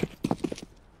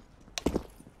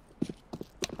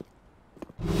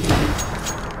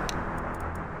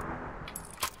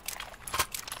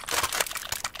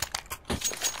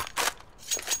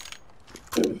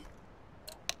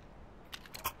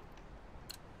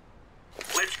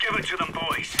 Let's give it to them,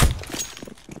 boys.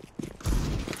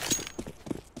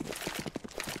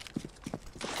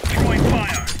 Throwing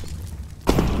fire.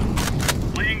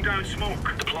 Laying down smoke.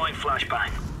 Deploying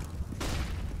flashbang.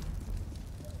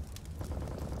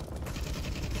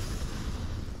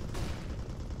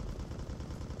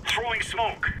 Throwing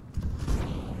smoke.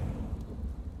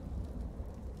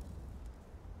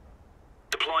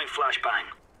 Deploying flashbang.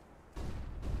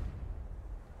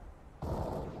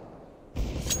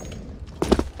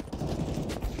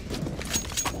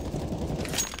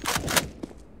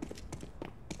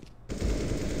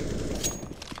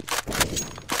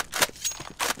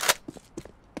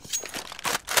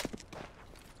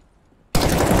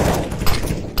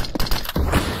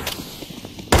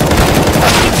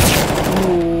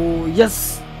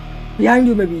 Yes. Behind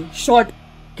you, maybe. Shot.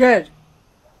 Care.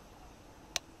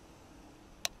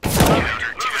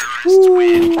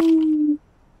 Ooh.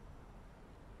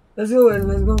 Let's go, guys.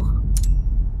 Let's go.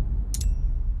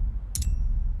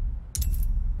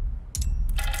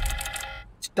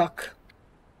 stuck.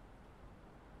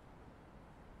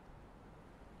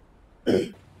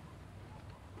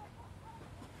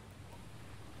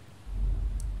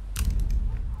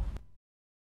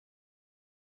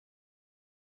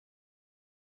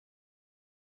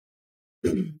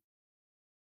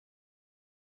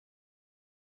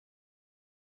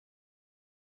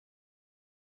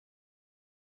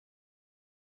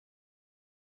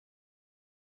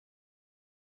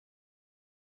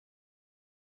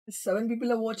 If 7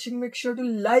 people are watching, make sure to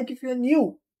like if you're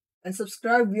new and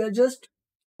subscribe. We are just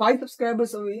 5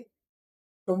 subscribers away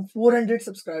from 400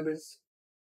 subscribers.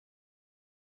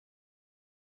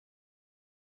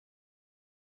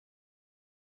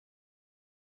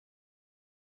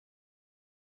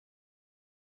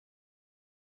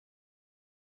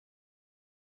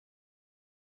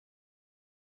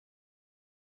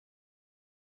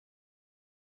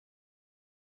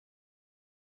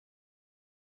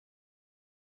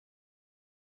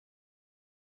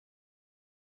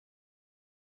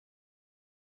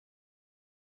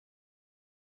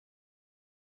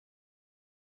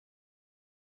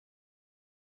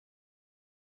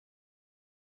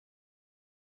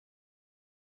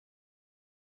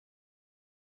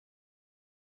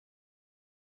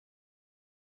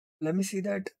 Let me see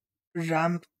that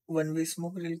ramp one-way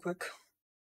smoke real quick.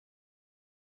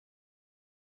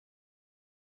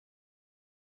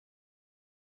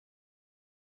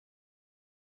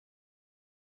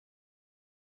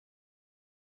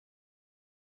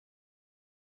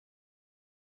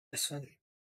 This one.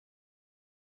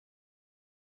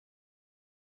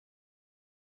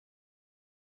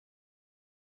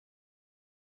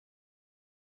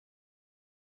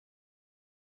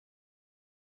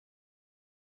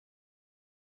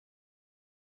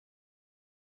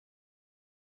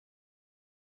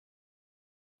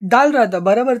 डाल रहा था,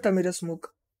 बराबर था मेरा smoke.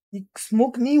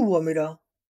 Smoke नहीं हुआ मेरा.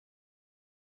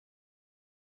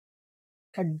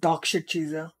 क्या डॉग शिट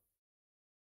चीज है.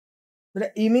 मेरा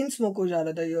एमिंग स्मोक हो जा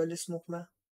रहा था ये वाले स्मोक में.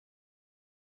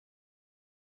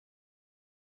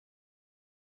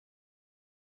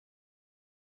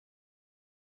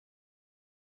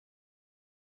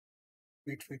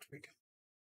 वेट.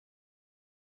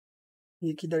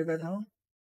 ये किधर का था?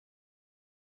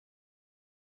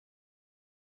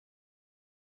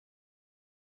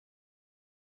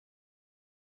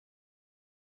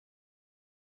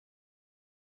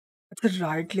 अच्छा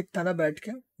राइट क्लिक था ना बैठ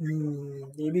के.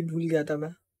 ये भी भूल गया था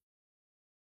मैं.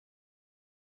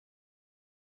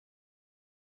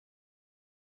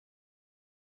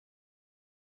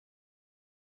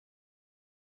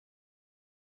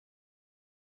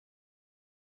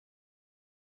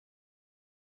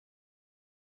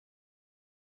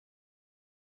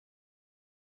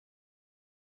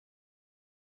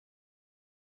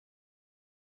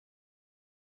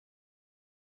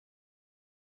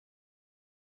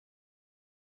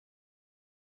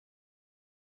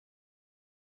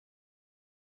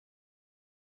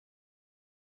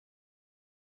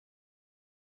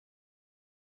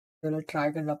 चलो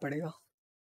ट्राई करना पड़ेगा.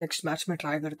 नेक्स्ट मैच में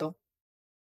ट्राई करता हूँ.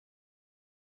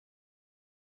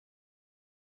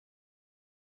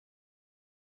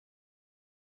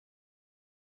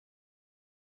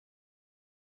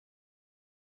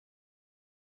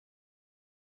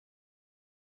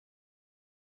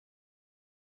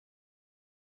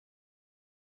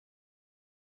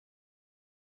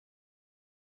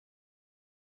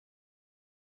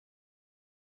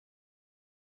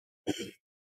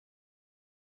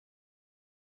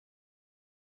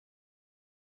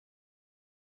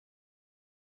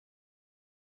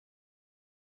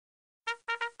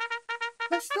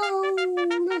 Let's go.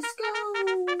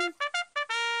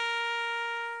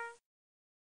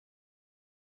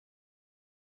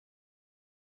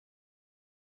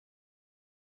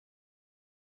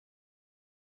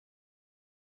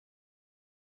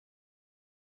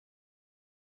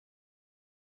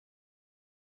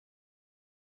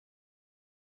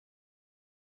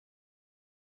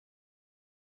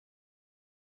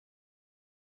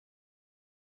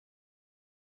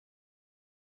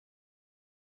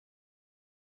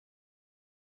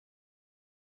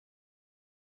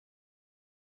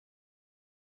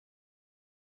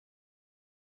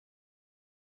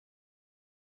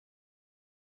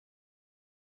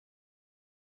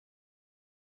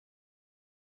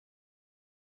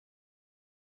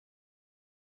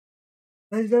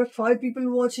 Guys, there are 5 people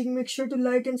watching. Make sure to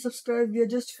like and subscribe. We are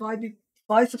just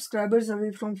 5 subscribers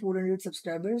away from 400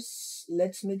 subscribers.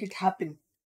 Let's make it happen.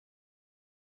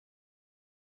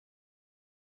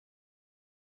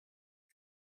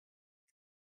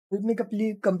 Let me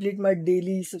complete my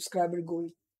daily subscriber goal.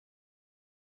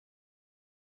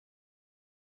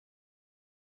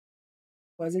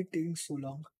 Why is it taking so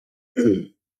long?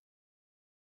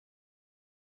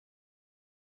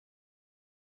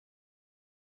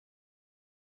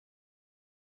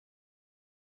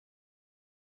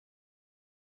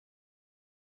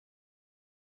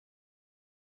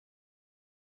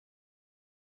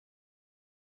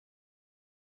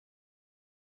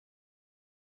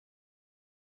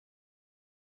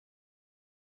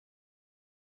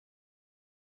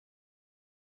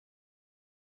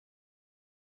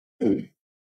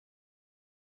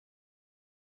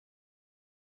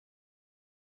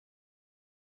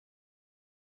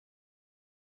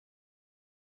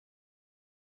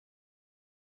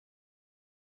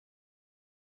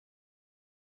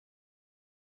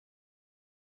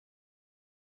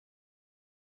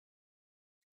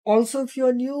 Also, if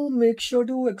you're new, make sure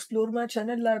to explore my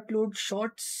channel. I upload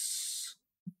shorts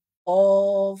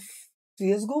of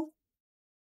CSGO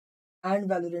and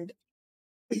Valorant.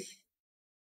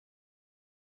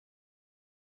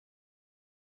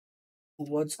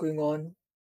 What's going on?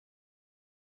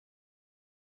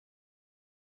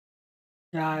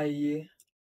 क्या है ये?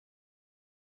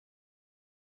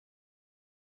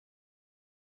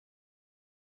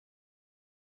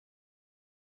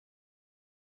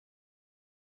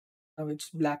 Now it's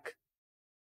black.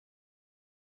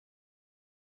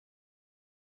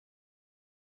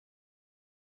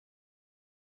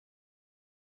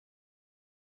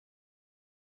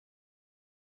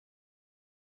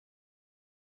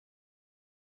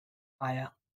 आया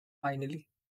finally.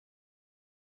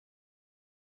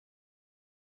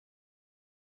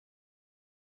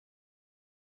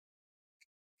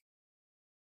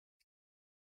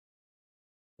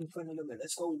 Finally,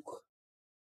 let's go.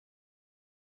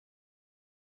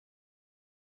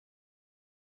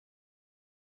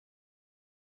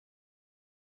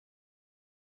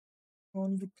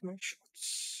 On with my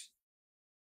shots.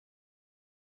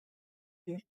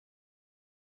 Okay.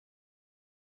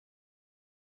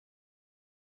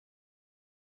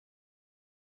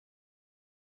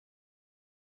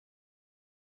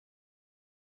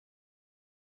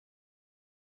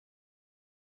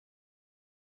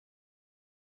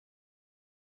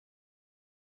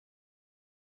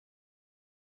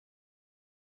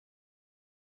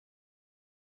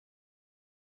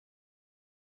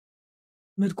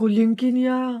 मेरे को link ही नहीं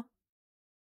आया.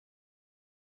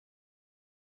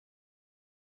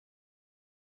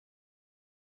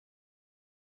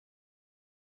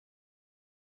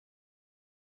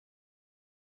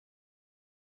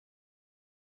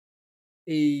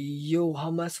 Hey, yo, how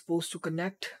am I supposed to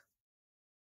connect?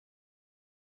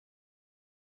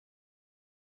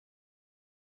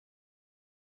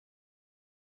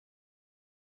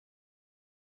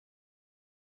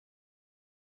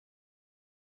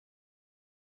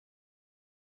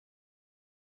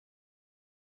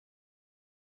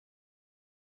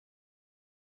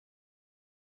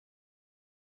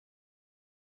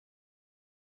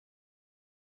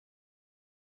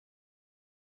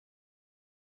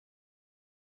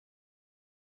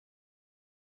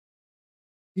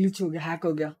 Glitch हो गया, हैक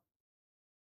हो गया.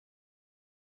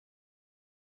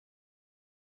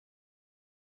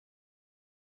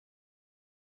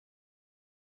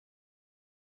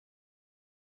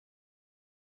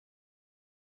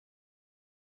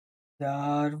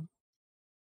 यार,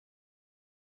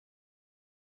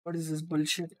 what is this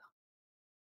bullshit?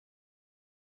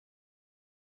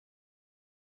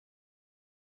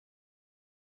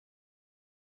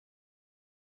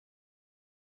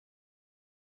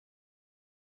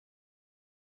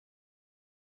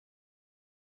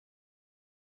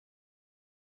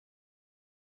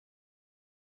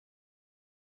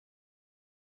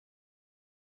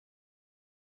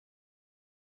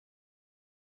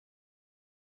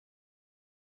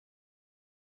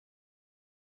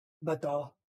 बताओ,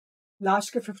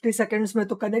 लास्ट के 50 सेकंड्स में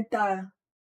तो कनेक्ट आया.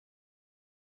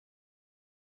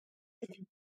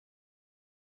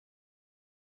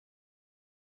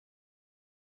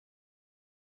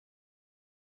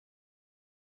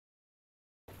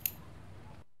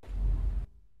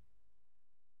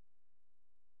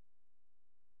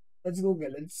 Let's go,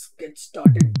 guys. Let's get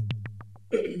started.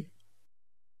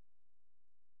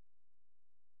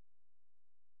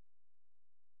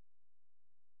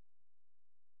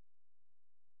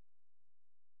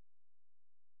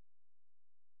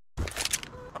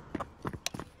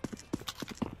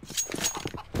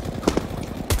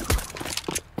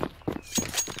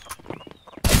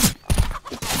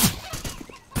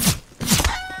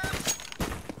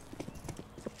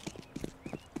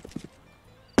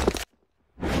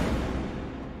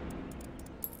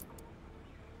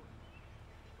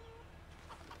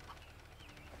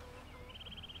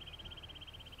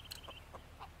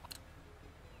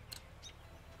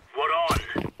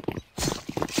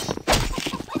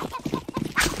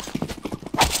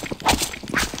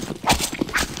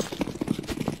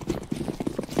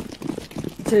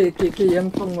 पीछे के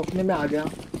यंग पंग अपने में आ गया।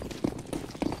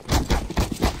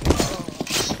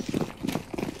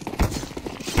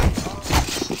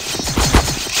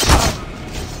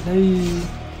 नहीं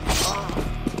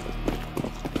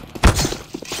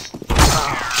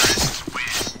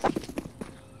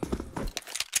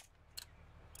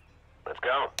Let's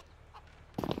go.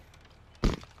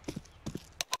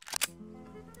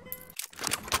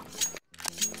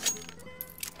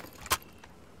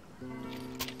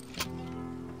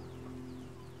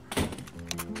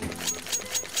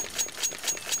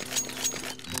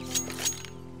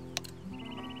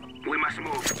 We must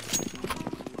move.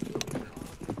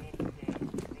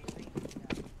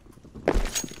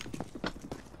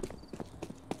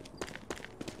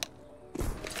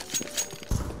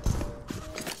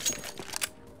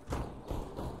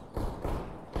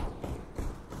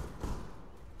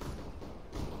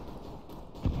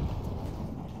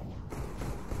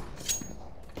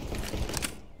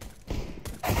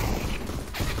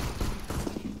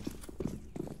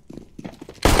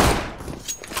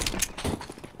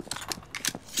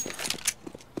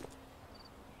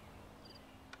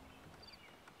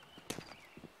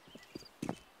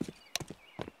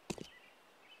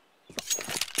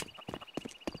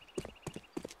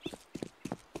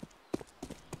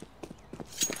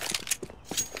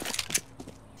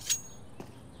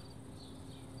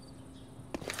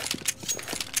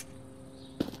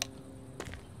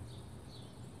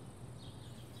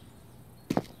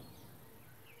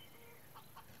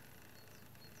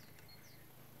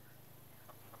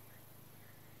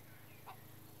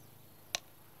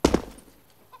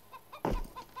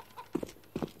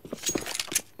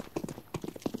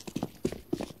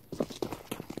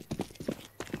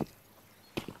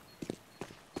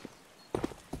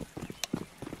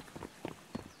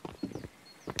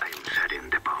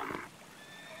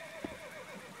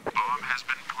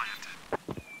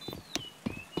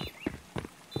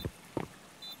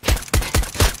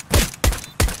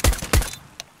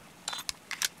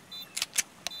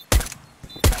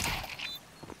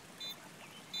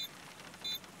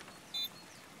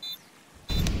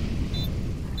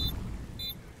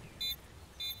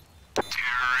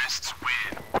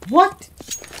 What?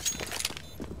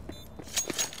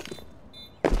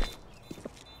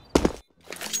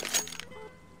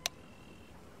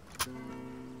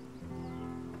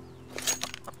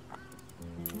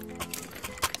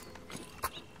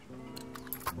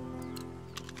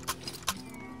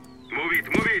 Move it.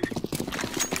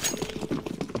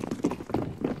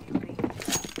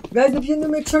 Guys, if you're new,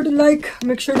 make sure to like.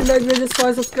 We're just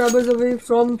 5 subscribers away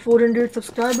from 400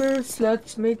 subscribers.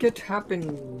 Let's make it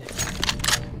happen.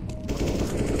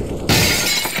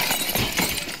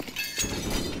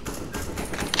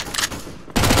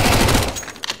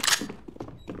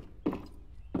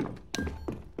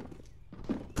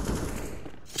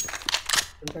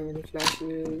 Don't have any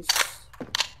flashes.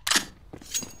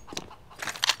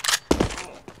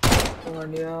 Come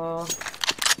on, yeah.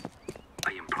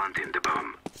 I am planting the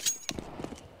bomb.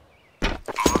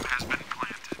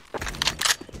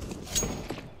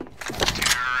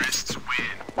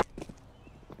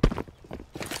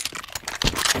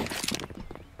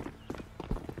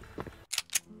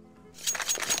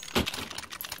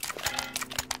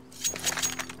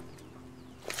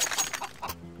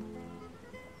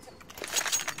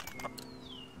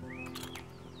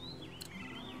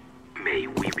 May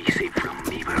we be safe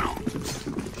from evil.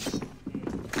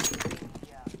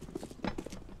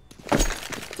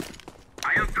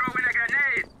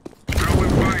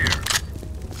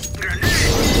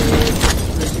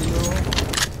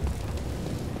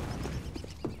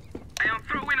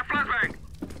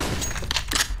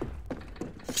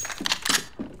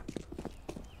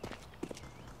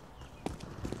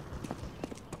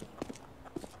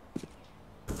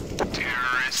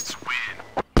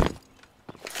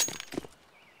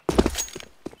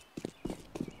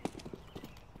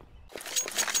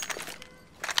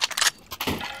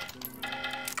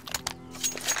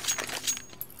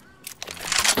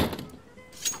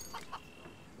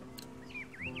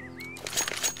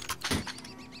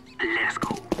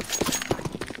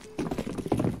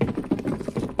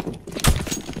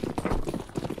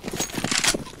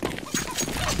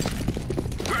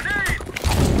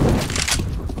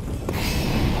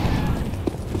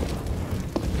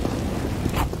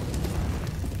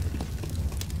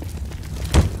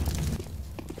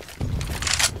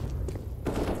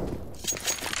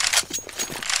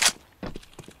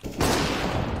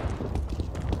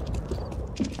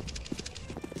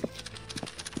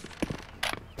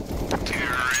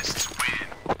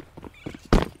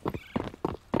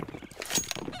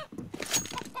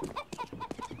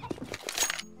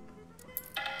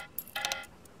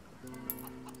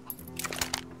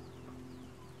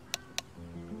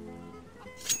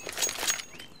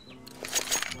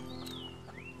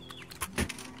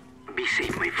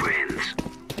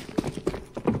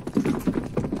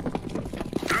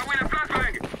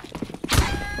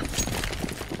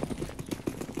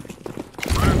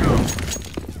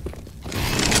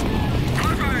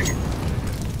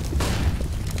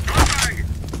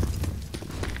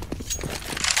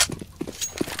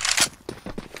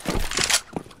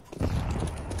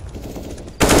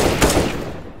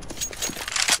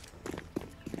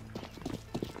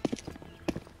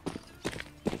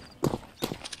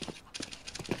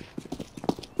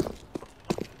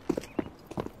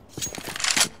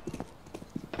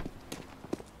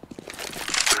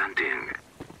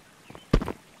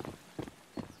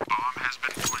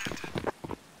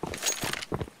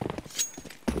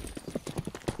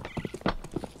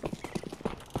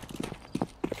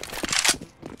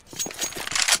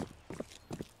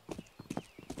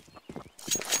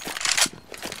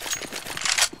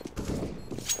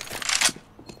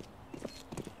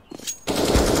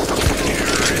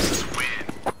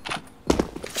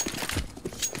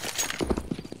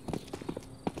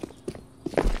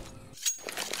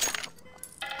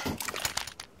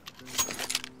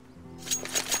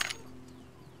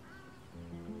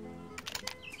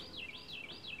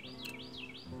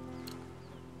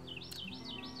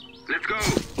 Let's go.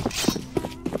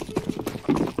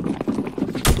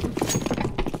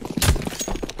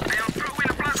 I am throwing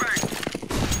a flashbang.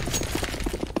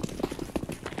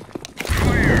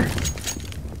 Fire.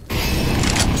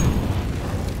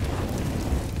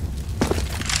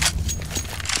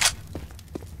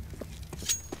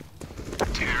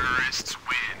 Terrorists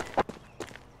win.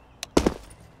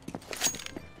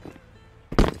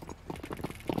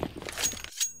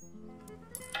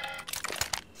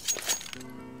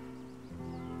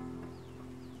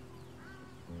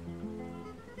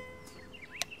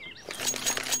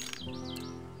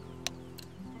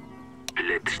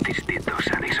 Let's distintos,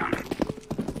 Addison.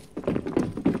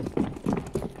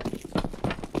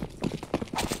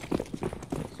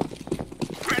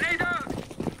 Grenade out!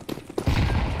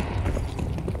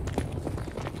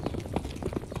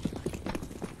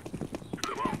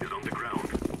 The bomb is on the ground.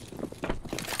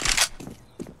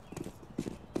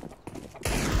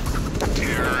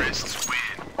 Terrorists win.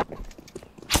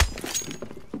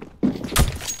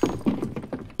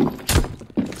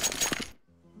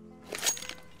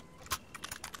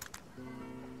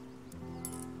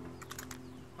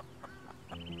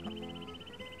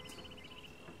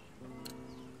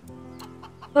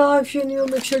 If you're new,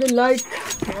 make sure to like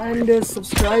and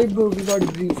subscribe. We got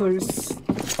briefers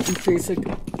to face it.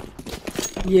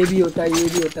 ये भी होता है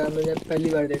मैंने पहली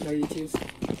बार देखा ये चीज़.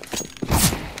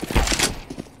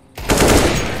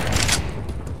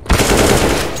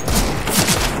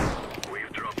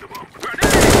 We've dropped the bomb.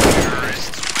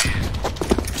 Terrorists win.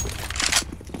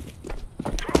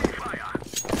 Throwing fire.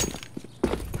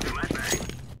 Flashbang.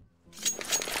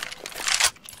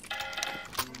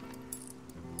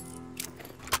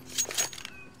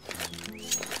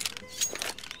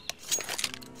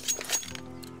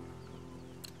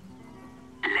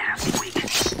 Let us wait.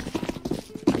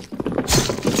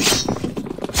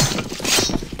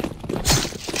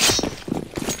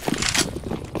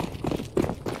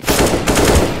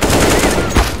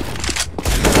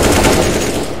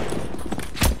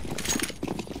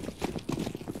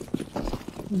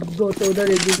 दो तो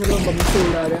उधर एक दूसरे को बम से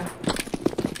उड़ा रहा है.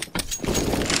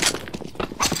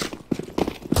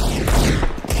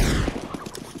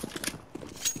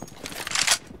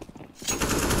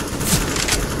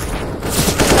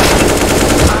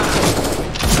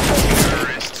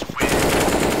 Terrorists win.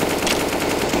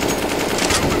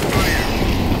 Throwing fire.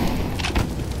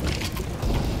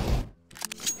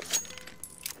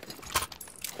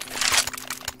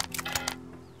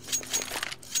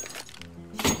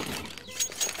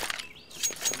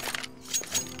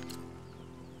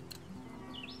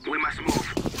 We must move.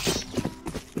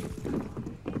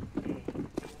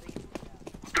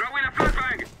 Throwing a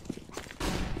flashbang.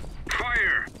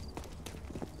 Fire.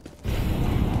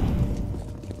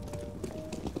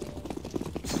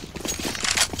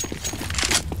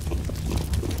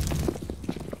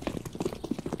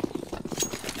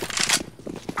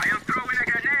 I am throwing a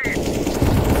grenade.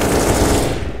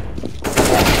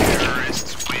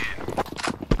 Terrorists win.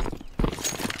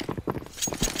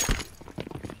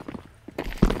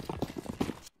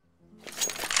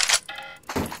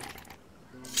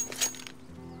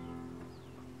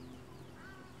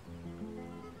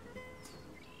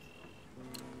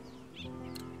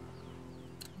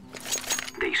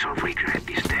 They shall regret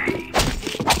this day.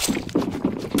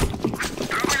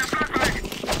 Throwing a flashbang.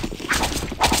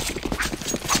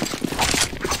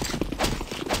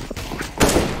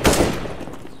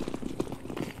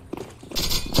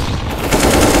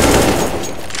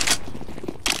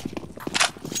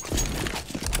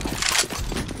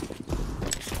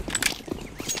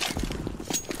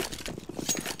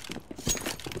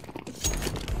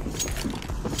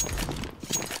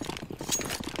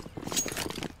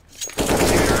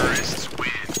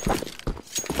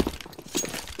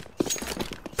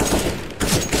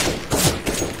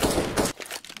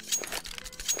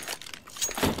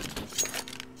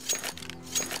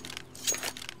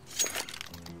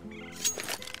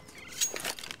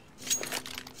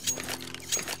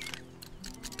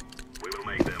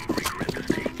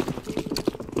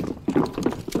 Now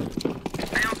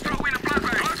throw in a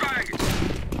flashbang. Flashbang.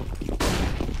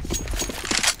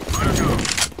 Molotov.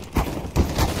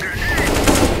 Grenade.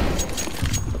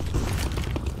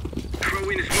 Throw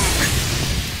in a smoke.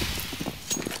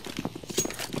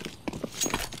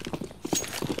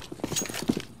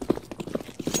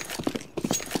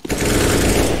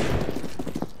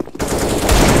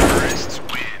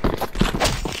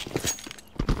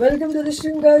 Welcome to the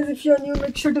stream, guys. If you're new,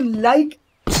 make sure to like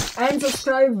and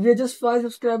subscribe. We're just 5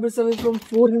 subscribers away from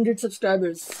 400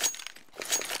 subscribers.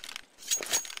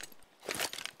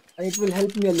 And it will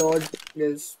help me a lot,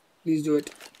 guys. Please do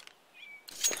it.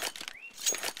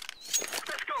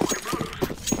 Let's go, my brothers.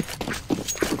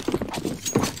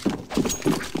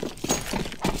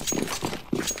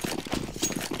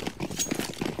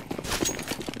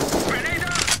 Grenade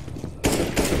out.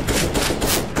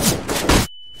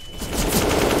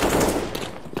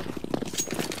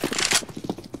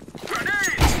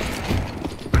 Grenade.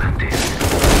 Planted.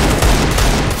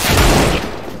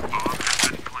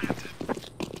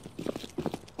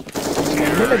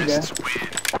 मरने लग गया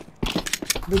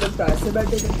अभी तक तो ऐसे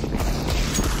बैठे थे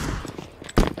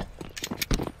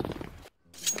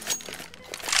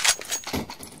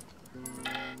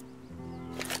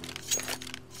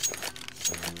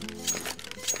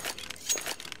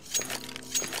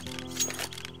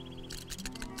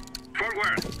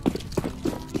Forward.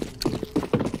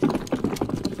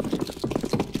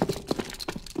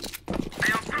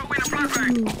 Now throw in a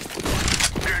flashbang.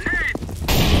 Grenade.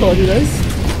 Sorry guys.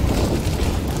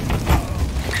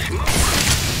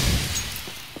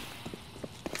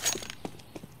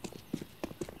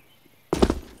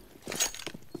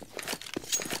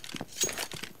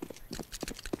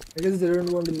 I guess they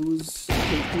don't want to lose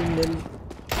 15-0.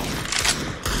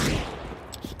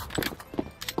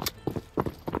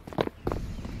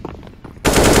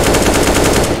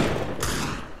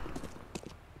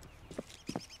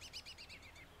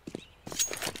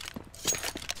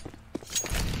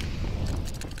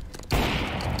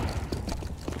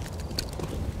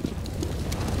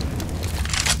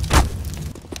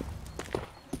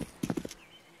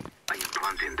 I am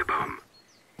planting the bomb.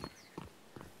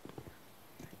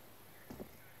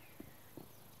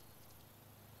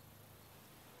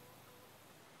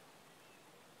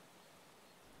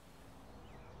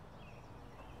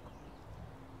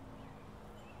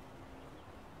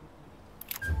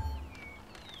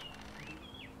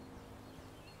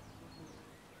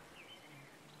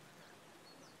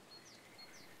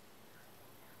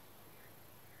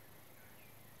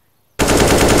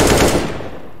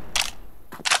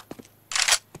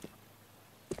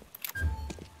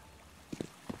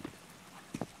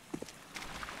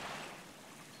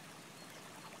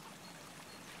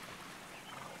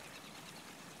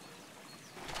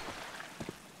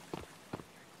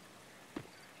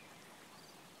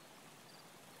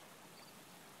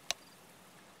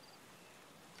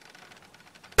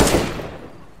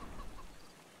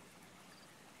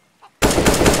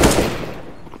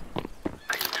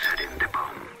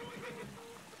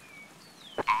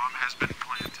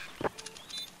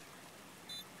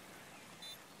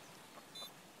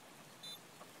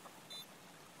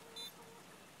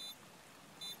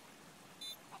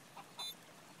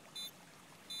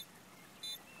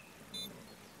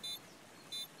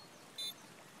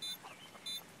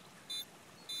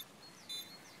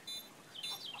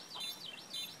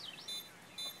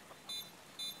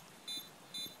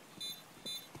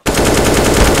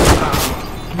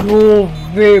 No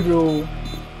way, bro.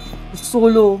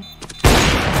 Solo.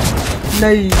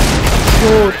 Nice.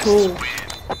 Throw.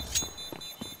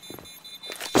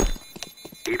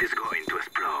 It is going to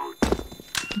explode.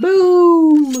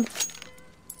 Boom.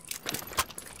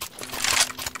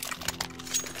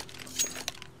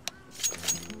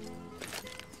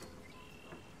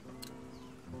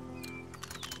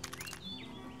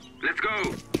 Let's go.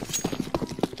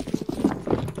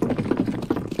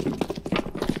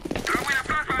 Throw in a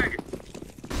flashbang.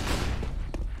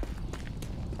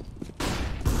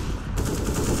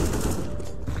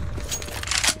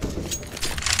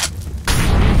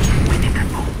 We need that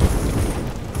bomb.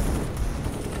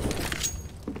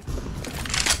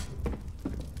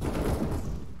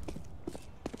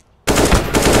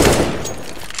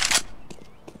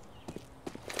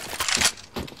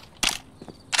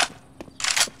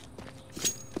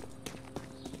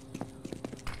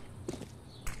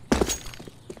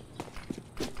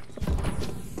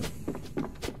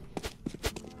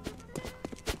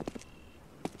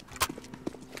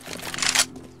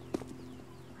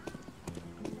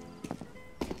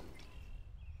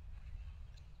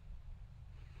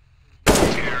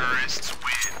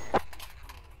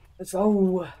 Let's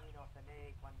go.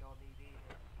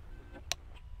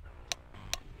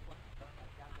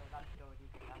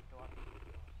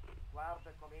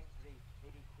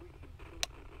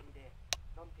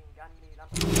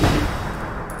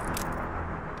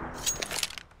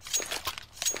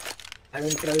 I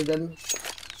will try them.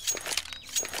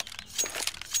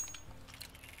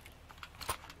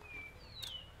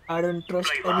 I don't trust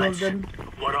Right, any of lads. them.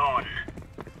 We're on.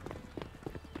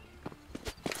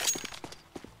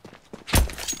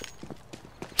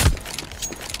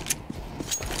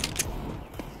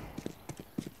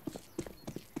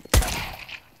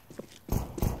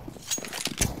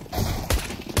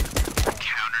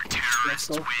 Let's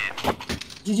go.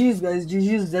 GG's guys,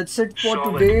 GG's. That's it for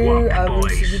Solid today. work, I will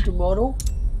see boys. you tomorrow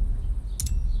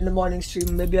in the morning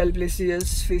stream. Maybe I'll play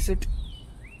CS, face it.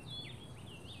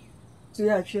 So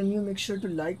yeah, if you're new, make sure to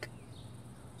like,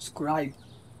 subscribe.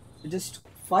 We're just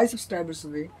 5 subscribers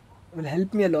away. It will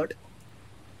help me a lot.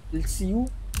 I'll see you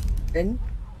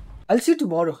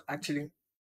tomorrow actually.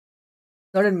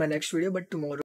 Not in my next video, but tomorrow.